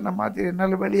 ஊரீஷன மாதிரி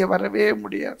என்னால் வெளியே வரவே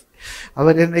முடியாது.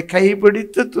 அவர் என்னை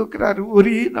கைப்பிடித்து தூக்குறார்.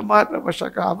 ஊரீன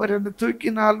மாதிரி அவர் என்னை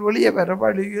தூக்கினால் வெளியே வர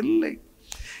வழி இல்லை.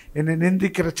 என்னை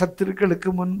நிந்திக்கிற சத்துருக்களுக்கு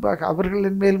முன்பாக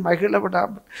அவர்களின் மேல் மகிழ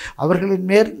விடாமல், அவர்களின்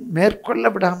மேற்கொள்ள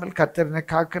விடாமல் கர்த்தர் என்னை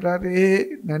காக்கிறாரே.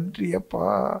 நன்றி அப்பா.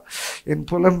 என்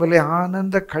புலம்பலை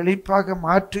ஆனந்த களிப்பாக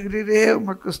மாற்றுகிறீரே,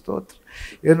 உமக்கு ஸ்தோத்திரம்.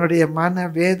 என்னுடைய மன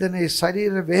வேதனை,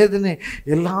 சரீர வேதனை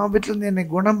எல்லாவற்றிலிருந்து என்னை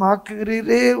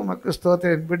குணமாக்குகிறீரே, உமக்கு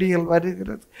ஸ்தோத்திரம். என் விடியல்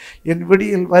வருகிறது, என்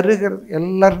விடியல் வருகிறது.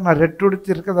 எல்லாரும் நான்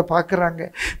ரெட்டுடுத்தி இருக்கிறத பார்க்குறாங்க,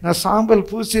 நான் சாம்பல்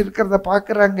பூசி இருக்கிறத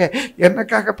பார்க்குறாங்க.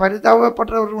 எனக்காக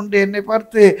பரிதாபப்படுறவர் உண்டு, என்னை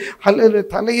பார்த்து அல்லது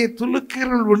தலையை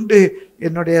துலுக்கிறவர்கள் உண்டு.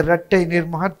 என்னுடைய இரட்டை நீர்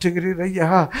மாற்றுகிறீர் ஐயா,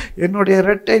 என்னுடைய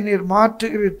இரட்டை நீர்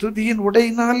மாற்றுகிறீர். துதியின்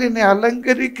உடையினால் என்னை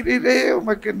அலங்கரிக்கிறீரே,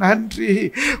 உமக்கு நன்றி,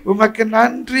 உமக்கு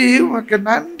நன்றி, உமக்கு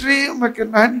நன்றி, உமக்கு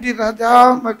நன்றி ராஜா,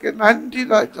 உமக்கு நன்றி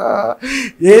ராஜா.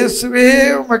 இயேசுவே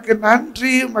உமக்கு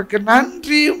நன்றி, உமக்கு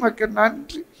நன்றி, உமக்கு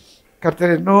நன்றி.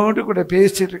 கர்த்தர் என்னோடு கூட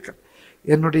பேசியிருக்க.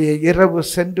 என்னுடைய இரவு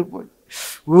சென்று போய்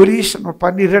ஊரீஷன்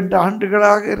 12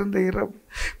 ஆண்டுகளாக இருந்த இரவு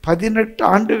 18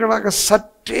 ஆண்டுகளாக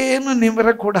சற்றேன்னு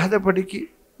நிமிரக்கூடாதபடிக்கு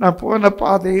நான் போன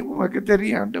பாதை உமக்கு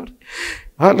தெரியும் ஆண்டவர்.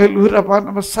 ஹல்லேலூயாப்பா,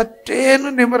 நம்ம சற்றேன்னு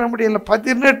நிமிர முடியல.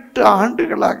 18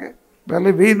 ஆண்டுகளாக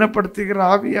வேலை வீணப்படுத்துகிற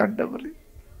ஆவி ஆண்டவர்.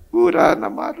 ஊரா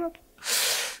நம்ம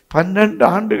 12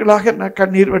 ஆண்டுகளாக நான்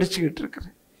கண்ணீர் வடிச்சுக்கிட்டு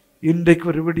இருக்கிறேன். இன்றைக்கு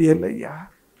ஒரு விடியல் ஐயா,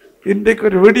 இன்றைக்கு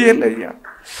ஒரு விடியல் ஐயா.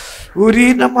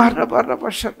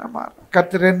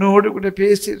 கர்த்தர் என்னோடு கூட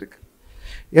பேசியிருக்கு.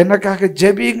 எனக்காக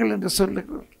ஜெபியுங்கள் என்று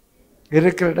சொல்லுங்கள்.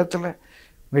 இருக்கிற இடத்துல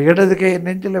இடது கையை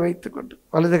நெஞ்சில் வைத்துக்கொண்டு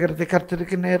வலது கரத்தை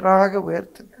கர்த்தருக்கு நேராக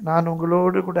உயர்த்துங்க. நான்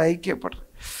உங்களோடு கூட ஐக்கியப்படுறேன்.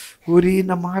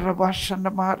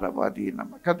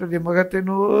 கர்த்தருடைய முகத்தை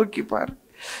நோக்கி பாரு.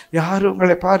 யார்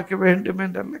உங்களை பார்க்க வேண்டும்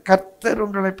என்றல்ல, கர்த்தர்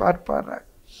உங்களை பார்ப்பாரா.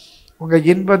 உங்க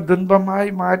இன்பம்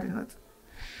துன்பமாய் மாறினது,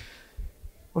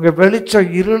 உங்க வெளிச்சம்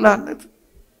இருளானது.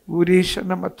 ஊரீஷ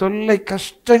நம்ம தொல்லை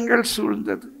கஷ்டங்கள்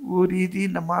சூழ்ந்தது. ஊரீதி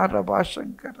நமார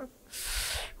பாஷங்கரம்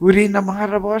ஊரி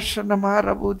நமார பாஷ நமார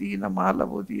பூதி நமால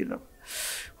பூதீரம்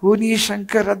ஊனி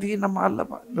சங்கரதீன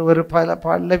மாலமா. இந்த ஒரு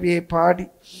பல்லவியை பாடி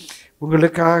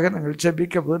உங்களுக்காக நாங்கள்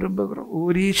ஜெபிக்க விரும்புகிறோம்.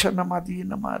 ஊரீஷனம்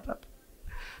அதீனமாக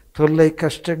தொல்லை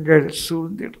கஷ்டங்கள்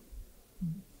சூழ்ந்திடும்,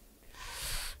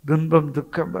 துன்பம்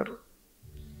துக்கம் வரும்,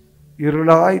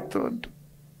 இருளாய் தோன்றும்,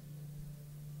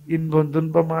 இன்பம்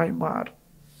துன்பமாய் மாறும்.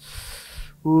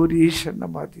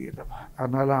 ஊரீஷனம் அதீனமா.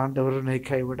 ஆனால் ஆண்டவர் உன்னை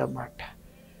கைவிட மாட்டார்.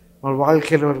 உங்கள்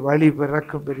வாழ்க்கையில் ஒரு வழி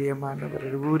பிறக்கும் பிரியமானவர்.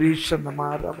 ஊரீஷனம்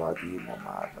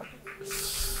மாறவாதீனமாக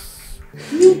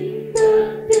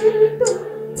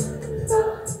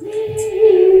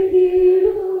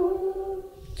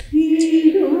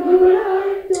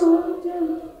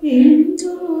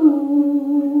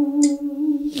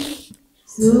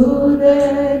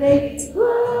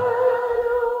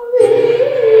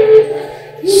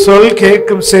சொல்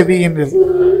கேட்கும் செவியினில்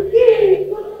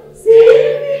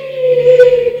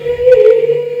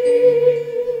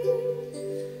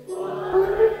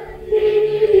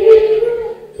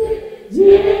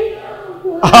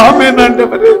ஆமென்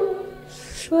ஆண்டவரே.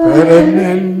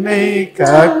 என்னை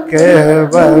காக்க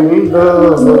வல்லோ.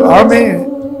 ஆமென்.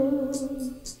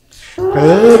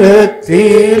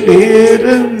 கரத்திலிருந்து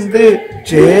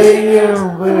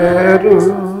ஜெயம்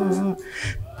வரும்,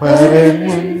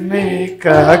 பரமுன்னை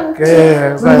காக்க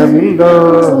வல்லோ.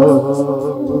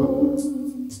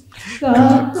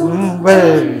 காக்கும்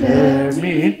வல்ல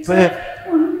மீட்பர்.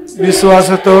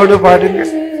 விசுவாசத்தோடு பாடுங்க.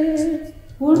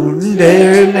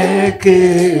 உண்டெனக்கு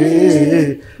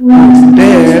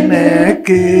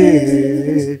உண்டெனக்கு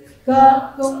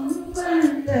காக்கும்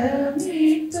வல்ல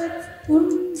மீட்பர்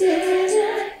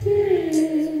உண்டெனக்கு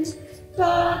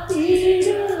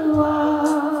காத்திடுவார்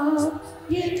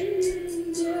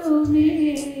என்றுமே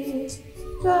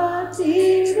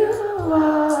காத்திடுவார்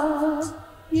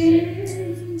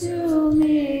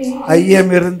என்றுமே.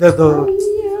 ஐயம் இருந்ததோ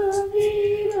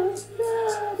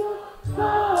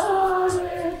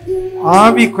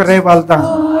ஆவி குறைவால் தான்.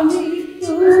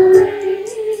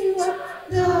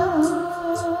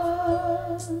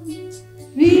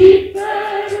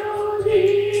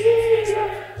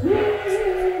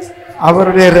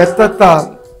 அவருடைய இரத்தத்தால்.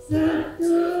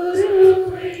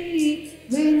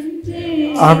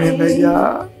 ஆமென் ஐயா.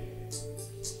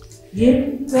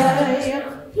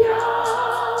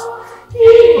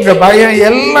 உங்க பயம்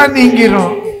எல்லாம்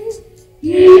நீங்கிரும்.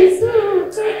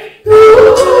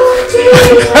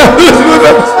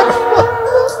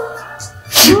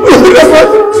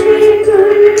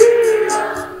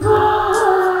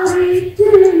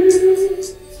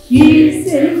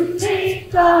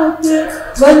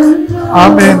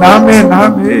 ஆமென் ஆமென்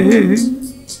ஆமென்.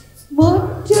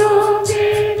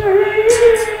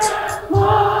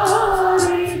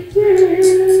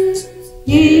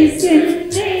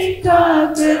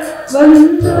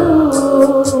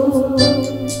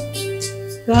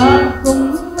 காக்கும்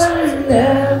வல்ல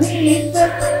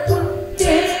மீட்பர்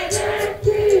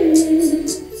உண்டெனக்கு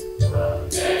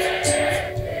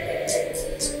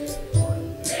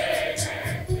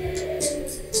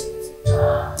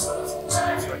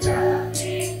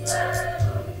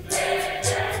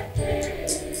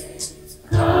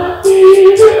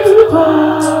காத்திடுவார்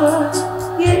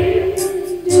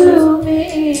என்றுமே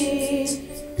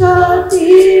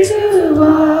காத்திடுவார்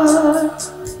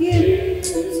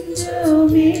என்றுமே.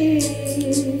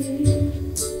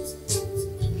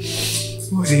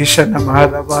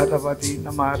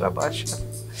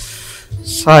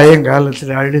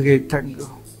 சாயங்காலத்தில் அழுகை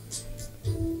தங்கும்.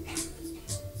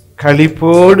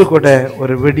 களிப்போடு கூட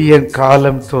ஒரு விடியன்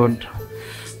காலம் தோன்றும்.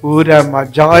 ஊரமா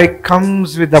joy comes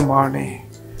with the morning.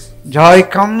 Joy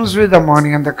comes with the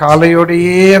morning. அந்த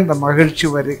காலையோடையே அந்த மகிழ்ச்சி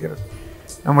வருகிறது.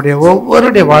 நம்முடைய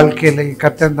ஒவ்வொருடைய வாழ்க்கையிலையும்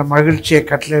கர்த்தர் இந்த மகிழ்ச்சியை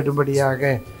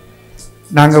கட்டளையிடும்படியாக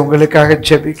நாங்கள் உங்களுக்காக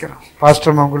ஜெபிக்கிறோம்.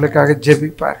 பாஸ்டர் உங்களுக்காக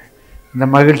ஜெபிப்பார். இந்த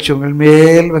மகிழ்ச்சி உங்கள்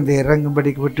மேல் வந்து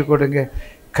இறங்கும்படிக்கு விட்டு கொடுங்க.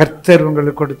 கர்த்தர்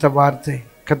உங்களுக்கு கொடுத்த வார்த்தை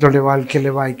கர்த்தருடைய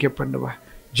வாழ்க்கையில வாய்க்க பண்ணுவா.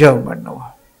 ஜெபம்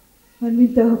பண்ணுவோம்.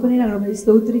 அன்பின் தகப்பனே, நாங்கள்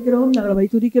ஸ்தோத்திரிக்கிறோம்,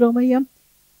 நாங்கள் துதிக்கிறோம் ஐயா.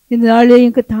 இந்த நாளிலே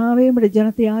எங்கள் தாவே நம்முடைய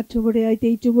ஜனத்தை ஆற்றும்படியாய்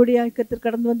தேய்ச்சும்படியாய் கர்த்தர்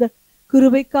கடந்து வந்த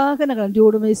கிருபைக்காக நாங்கள்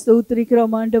அன்றோடுமை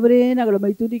ஸ்தோத்திரிக்கிறோம். ஆண்டவரே,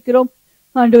 நாங்கள் துதிக்கிறோம்.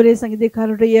 ஆண்டவரே,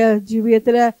 சங்கீதக்காரருடைய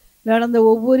ஜீவியத்தில் நடந்த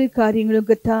ஒவ்வொரு காரியங்களும்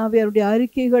கர்த்தாவே, அவருடைய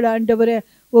அறிக்கைகள் ஆண்டவரே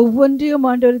ஒவ்வொன்றையும்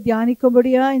ஆண்டவரை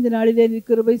தியானிக்கும்படியா இந்த நாளிலே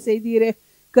கிருபை செய்தீரே.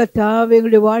 கர்த்தாவே,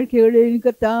 எங்களுடைய வாழ்க்கைகளில்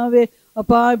கர்த்தாவே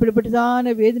அப்பா,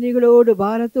 இப்படிப்பட்டதான வேதனைகளோடு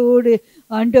பாரத்தோடு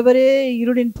ஆண்டவரே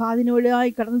இருளின் பாதினோடாய்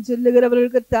கடந்து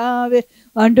செல்லுகிறவர்கள் கர்த்தாவே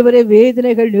ஆண்டவரே,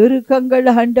 வேதனைகள் நெருக்கங்கள்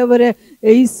ஆண்டவரே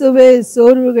இயேசுவே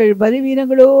சோர்வுகள்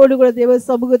பலவீனங்களோடு கூட தேவ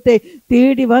சமூகத்தை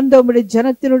தேடி வந்த உம்முடைய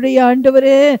ஜனத்தினுடைய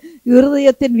ஆண்டவரே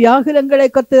இருதயத்தின் வியாகுலங்களை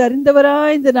கர்த்தர்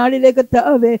அறிந்தவராய் இந்த நாளிலே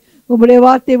கர்த்தாவே உம்முடைய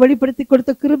வார்த்தையை வெளிப்படுத்தி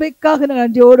கொடுத்த கிருபைக்காக நாங்கள்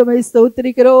அன்றையோடு உம்மை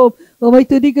ஸ்தோத்திரிக்கிறோம், உம்மை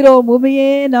துதிக்கிறோம்.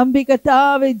 உம்மையே நம்பி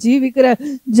கர்த்தாவே ஜீவிக்கிற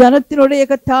ஜனத்தினுடைய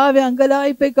கர்த்தாவே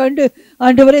அங்கலாய்ப்பை கண்டு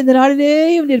ஆண்டவரே இந்த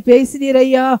நாளிலேயும் நீர் பேசினீர்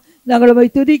ஐயா. நாங்கள் உம்மை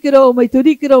துதிக்கிறோம், உம்மை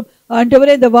துதிக்கிறோம்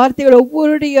ஆண்டவரே. இந்த வார்த்தைகள்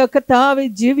ஒவ்வொருடைய கர்த்தாவே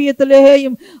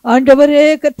ஜீவியத்திலேயும் ஆண்டவரே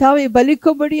கர்த்தாவை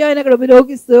பலிக்கும்படியா நாங்கள்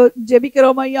நோக்கி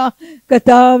ஜெபிக்கிறோம் ஐயா.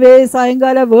 கர்த்தாவே,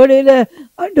 சாயங்கால வேளையில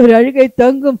ஆண்டவர் அழுகை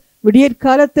தங்கும்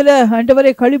விடியற்காலத்துல ஆண்டவரை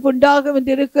கழிப்புண்டாகும்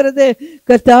என்று இருக்கிறது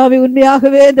கர்த்தாவே.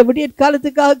 உண்மையாகவே இந்த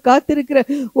விடியற்காலத்துக்காக காத்திருக்கிற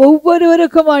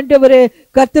ஒவ்வொருவருக்கும் ஆண்டவரே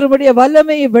கர்த்தருடைய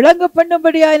வல்லமையை விளங்க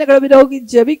பண்ணும்படியா நாங்கள் நோக்கி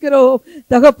ஜெபிக்கிறோம்.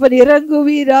 தகப்பன்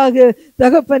இறங்குவீராக,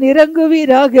 தகப்பன்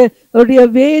இறங்குவீராக. அவருடைய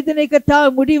வேதனை கர்த்தா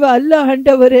முடிவு அல்ல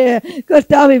ஆண்டவரே.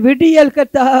 கர்த்தாவை விடியல்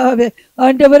கர்த்தாவே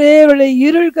ஆண்டவரே,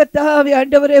 இருள் கர்த்தாவே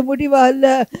ஆண்டவரே முடிவு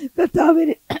அல்ல கர்த்தாவே.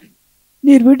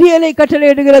 நீர் விடியலை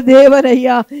கட்டளையிடுகிற தேவன்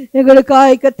ஐயா.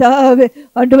 எங்களுக்காய் கர்த்தாவே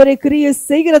ஆண்டவரை கிரியை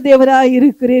செய்கிற தேவனாய்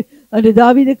இருக்கிறீர். அன்று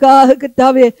தாவீதுக்காக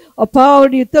கர்த்தாவே அப்பா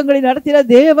அவருடைய யுத்தங்களை நடத்தின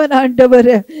தேவன்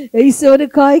ஆண்டவரே.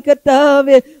 ஈசவனுக்காய்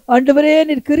கர்த்தாவே ஆண்டவரே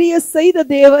நீர் கிரியை செய்த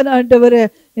தேவன் ஆண்டவரே.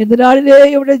 இந்த நாளிலே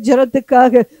உம்முடைய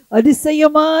ஜனத்துக்காக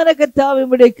அதிசயமான கர்த்தாவே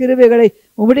உம்முடைய கிருபைகளை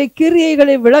உம்முடைய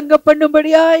கிரியைகளை விளங்க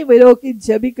பண்ணும்படியாய் நோக்கி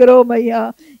ஜெபிக்கிறோம் ஐயா.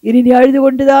 இனி நீ அழுது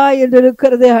கொண்டுதாய் என்று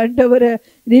இருக்கிறதே ஆண்டவரே,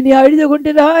 இனி நீ அழுது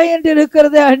கொண்டுதாய் என்று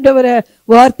இருக்கிறதே ஆண்டவரே.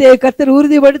 வார்த்தையை கர்த்தர்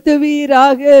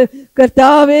உறுதிப்படுத்துவீராக.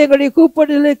 கர்த்தாவே, எங்களுடைய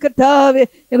கூப்பிடலை கர்த்தாவே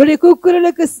எங்களுடைய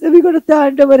கூக்குரலுக்கு செவி கொடுத்த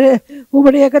ஆண்டவரே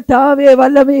உம்முடைய கர்த்தாவே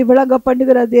வல்லமை விளங்க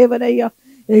பண்ணுகிற தேவன் ஐயா.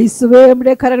 இயேசுவே,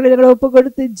 நம்முடைய கரங்களை ஒப்பு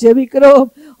கொடுத்து ஜெபிக்கிறோம்.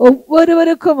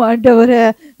 ஒவ்வொருவருக்கும் ஆண்டவரே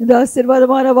இந்த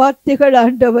ஆசீர்வாதமான வார்த்தைகள்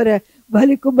ஆண்டவரே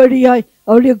பலிக்கும்படியாய்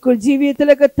அவருடைய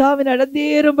ஜீவியத்தில் கர்த்தாவே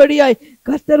நடந்தேறும்படியாய்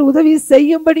கர்த்தர் உதவி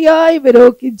செய்யும்படியாய்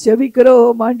நோக்கி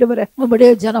ஜெபிக்கிறோம் ஆண்டவரே.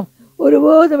 நம்முடைய ஜனம்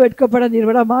ஒருபோதும் வெட்கப்பட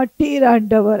நிறுவன மாட்டீர்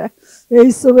ஆண்டவரே.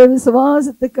 இயேசுவே,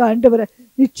 விசுவாசத்துக்கு ஆண்டவரே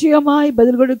நிச்சயமாய்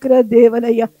பதில் கொடுக்கிற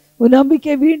தேவனையா. உன்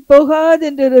நம்பிக்கை வீண் போகாது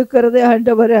என்று இருக்கிறது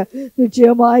ஆண்டவரே.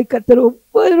 நிச்சயமாய் கர்த்தர்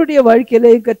ஒவ்வொருடைய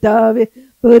வாழ்க்கையிலையும் கர்த்தாவே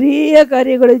பெரிய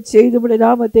காரியங்களை செய்து உம்முடைய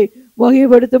நாமத்தை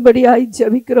மகிமைப்படுத்தும்படியாய்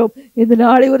ஜெபிக்கிறோம். இந்த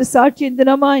நாளை ஒரு சாட்சியின்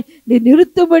தினமாய் நீ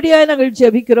நிறுத்தும்படியாய் நாங்கள்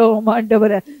ஜெபிக்கிறோம்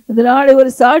ஆண்டவரே. இந்த நாளை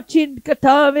ஒரு சாட்சியின்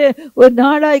கர்த்தாவே ஒரு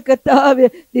நாளாய் கர்த்தாவே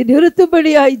நீ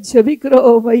நிறுத்தும்படியாய்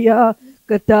ஜெபிக்கிறோம் ஐயா.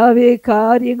 கர்த்தாவே,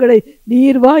 காரியங்களை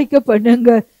நீர் வாய்க்க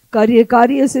பண்ணுங்க.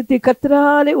 காரிய சித்தி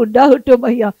கர்த்தராலே உண்டாகட்டும்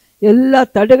ஐயா. எல்லா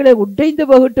தடைகளையும் உடைந்து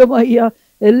போகட்டும் ஐயா.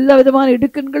 எல்லா விதமான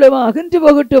இடுக்கண்களும் அகன்று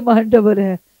போகட்டும்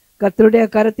ஆண்டவரே. கர்த்தருடைய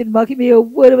கரத்தின் மகிமையை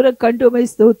ஒவ்வொருவரும் கண்டு உம்மை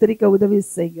ஸ்தோத்திரிக்க உதவி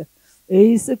செய்யுங்க.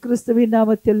 இயேசு கிறிஸ்துவின்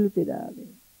நாமத்தில் பிதாவே.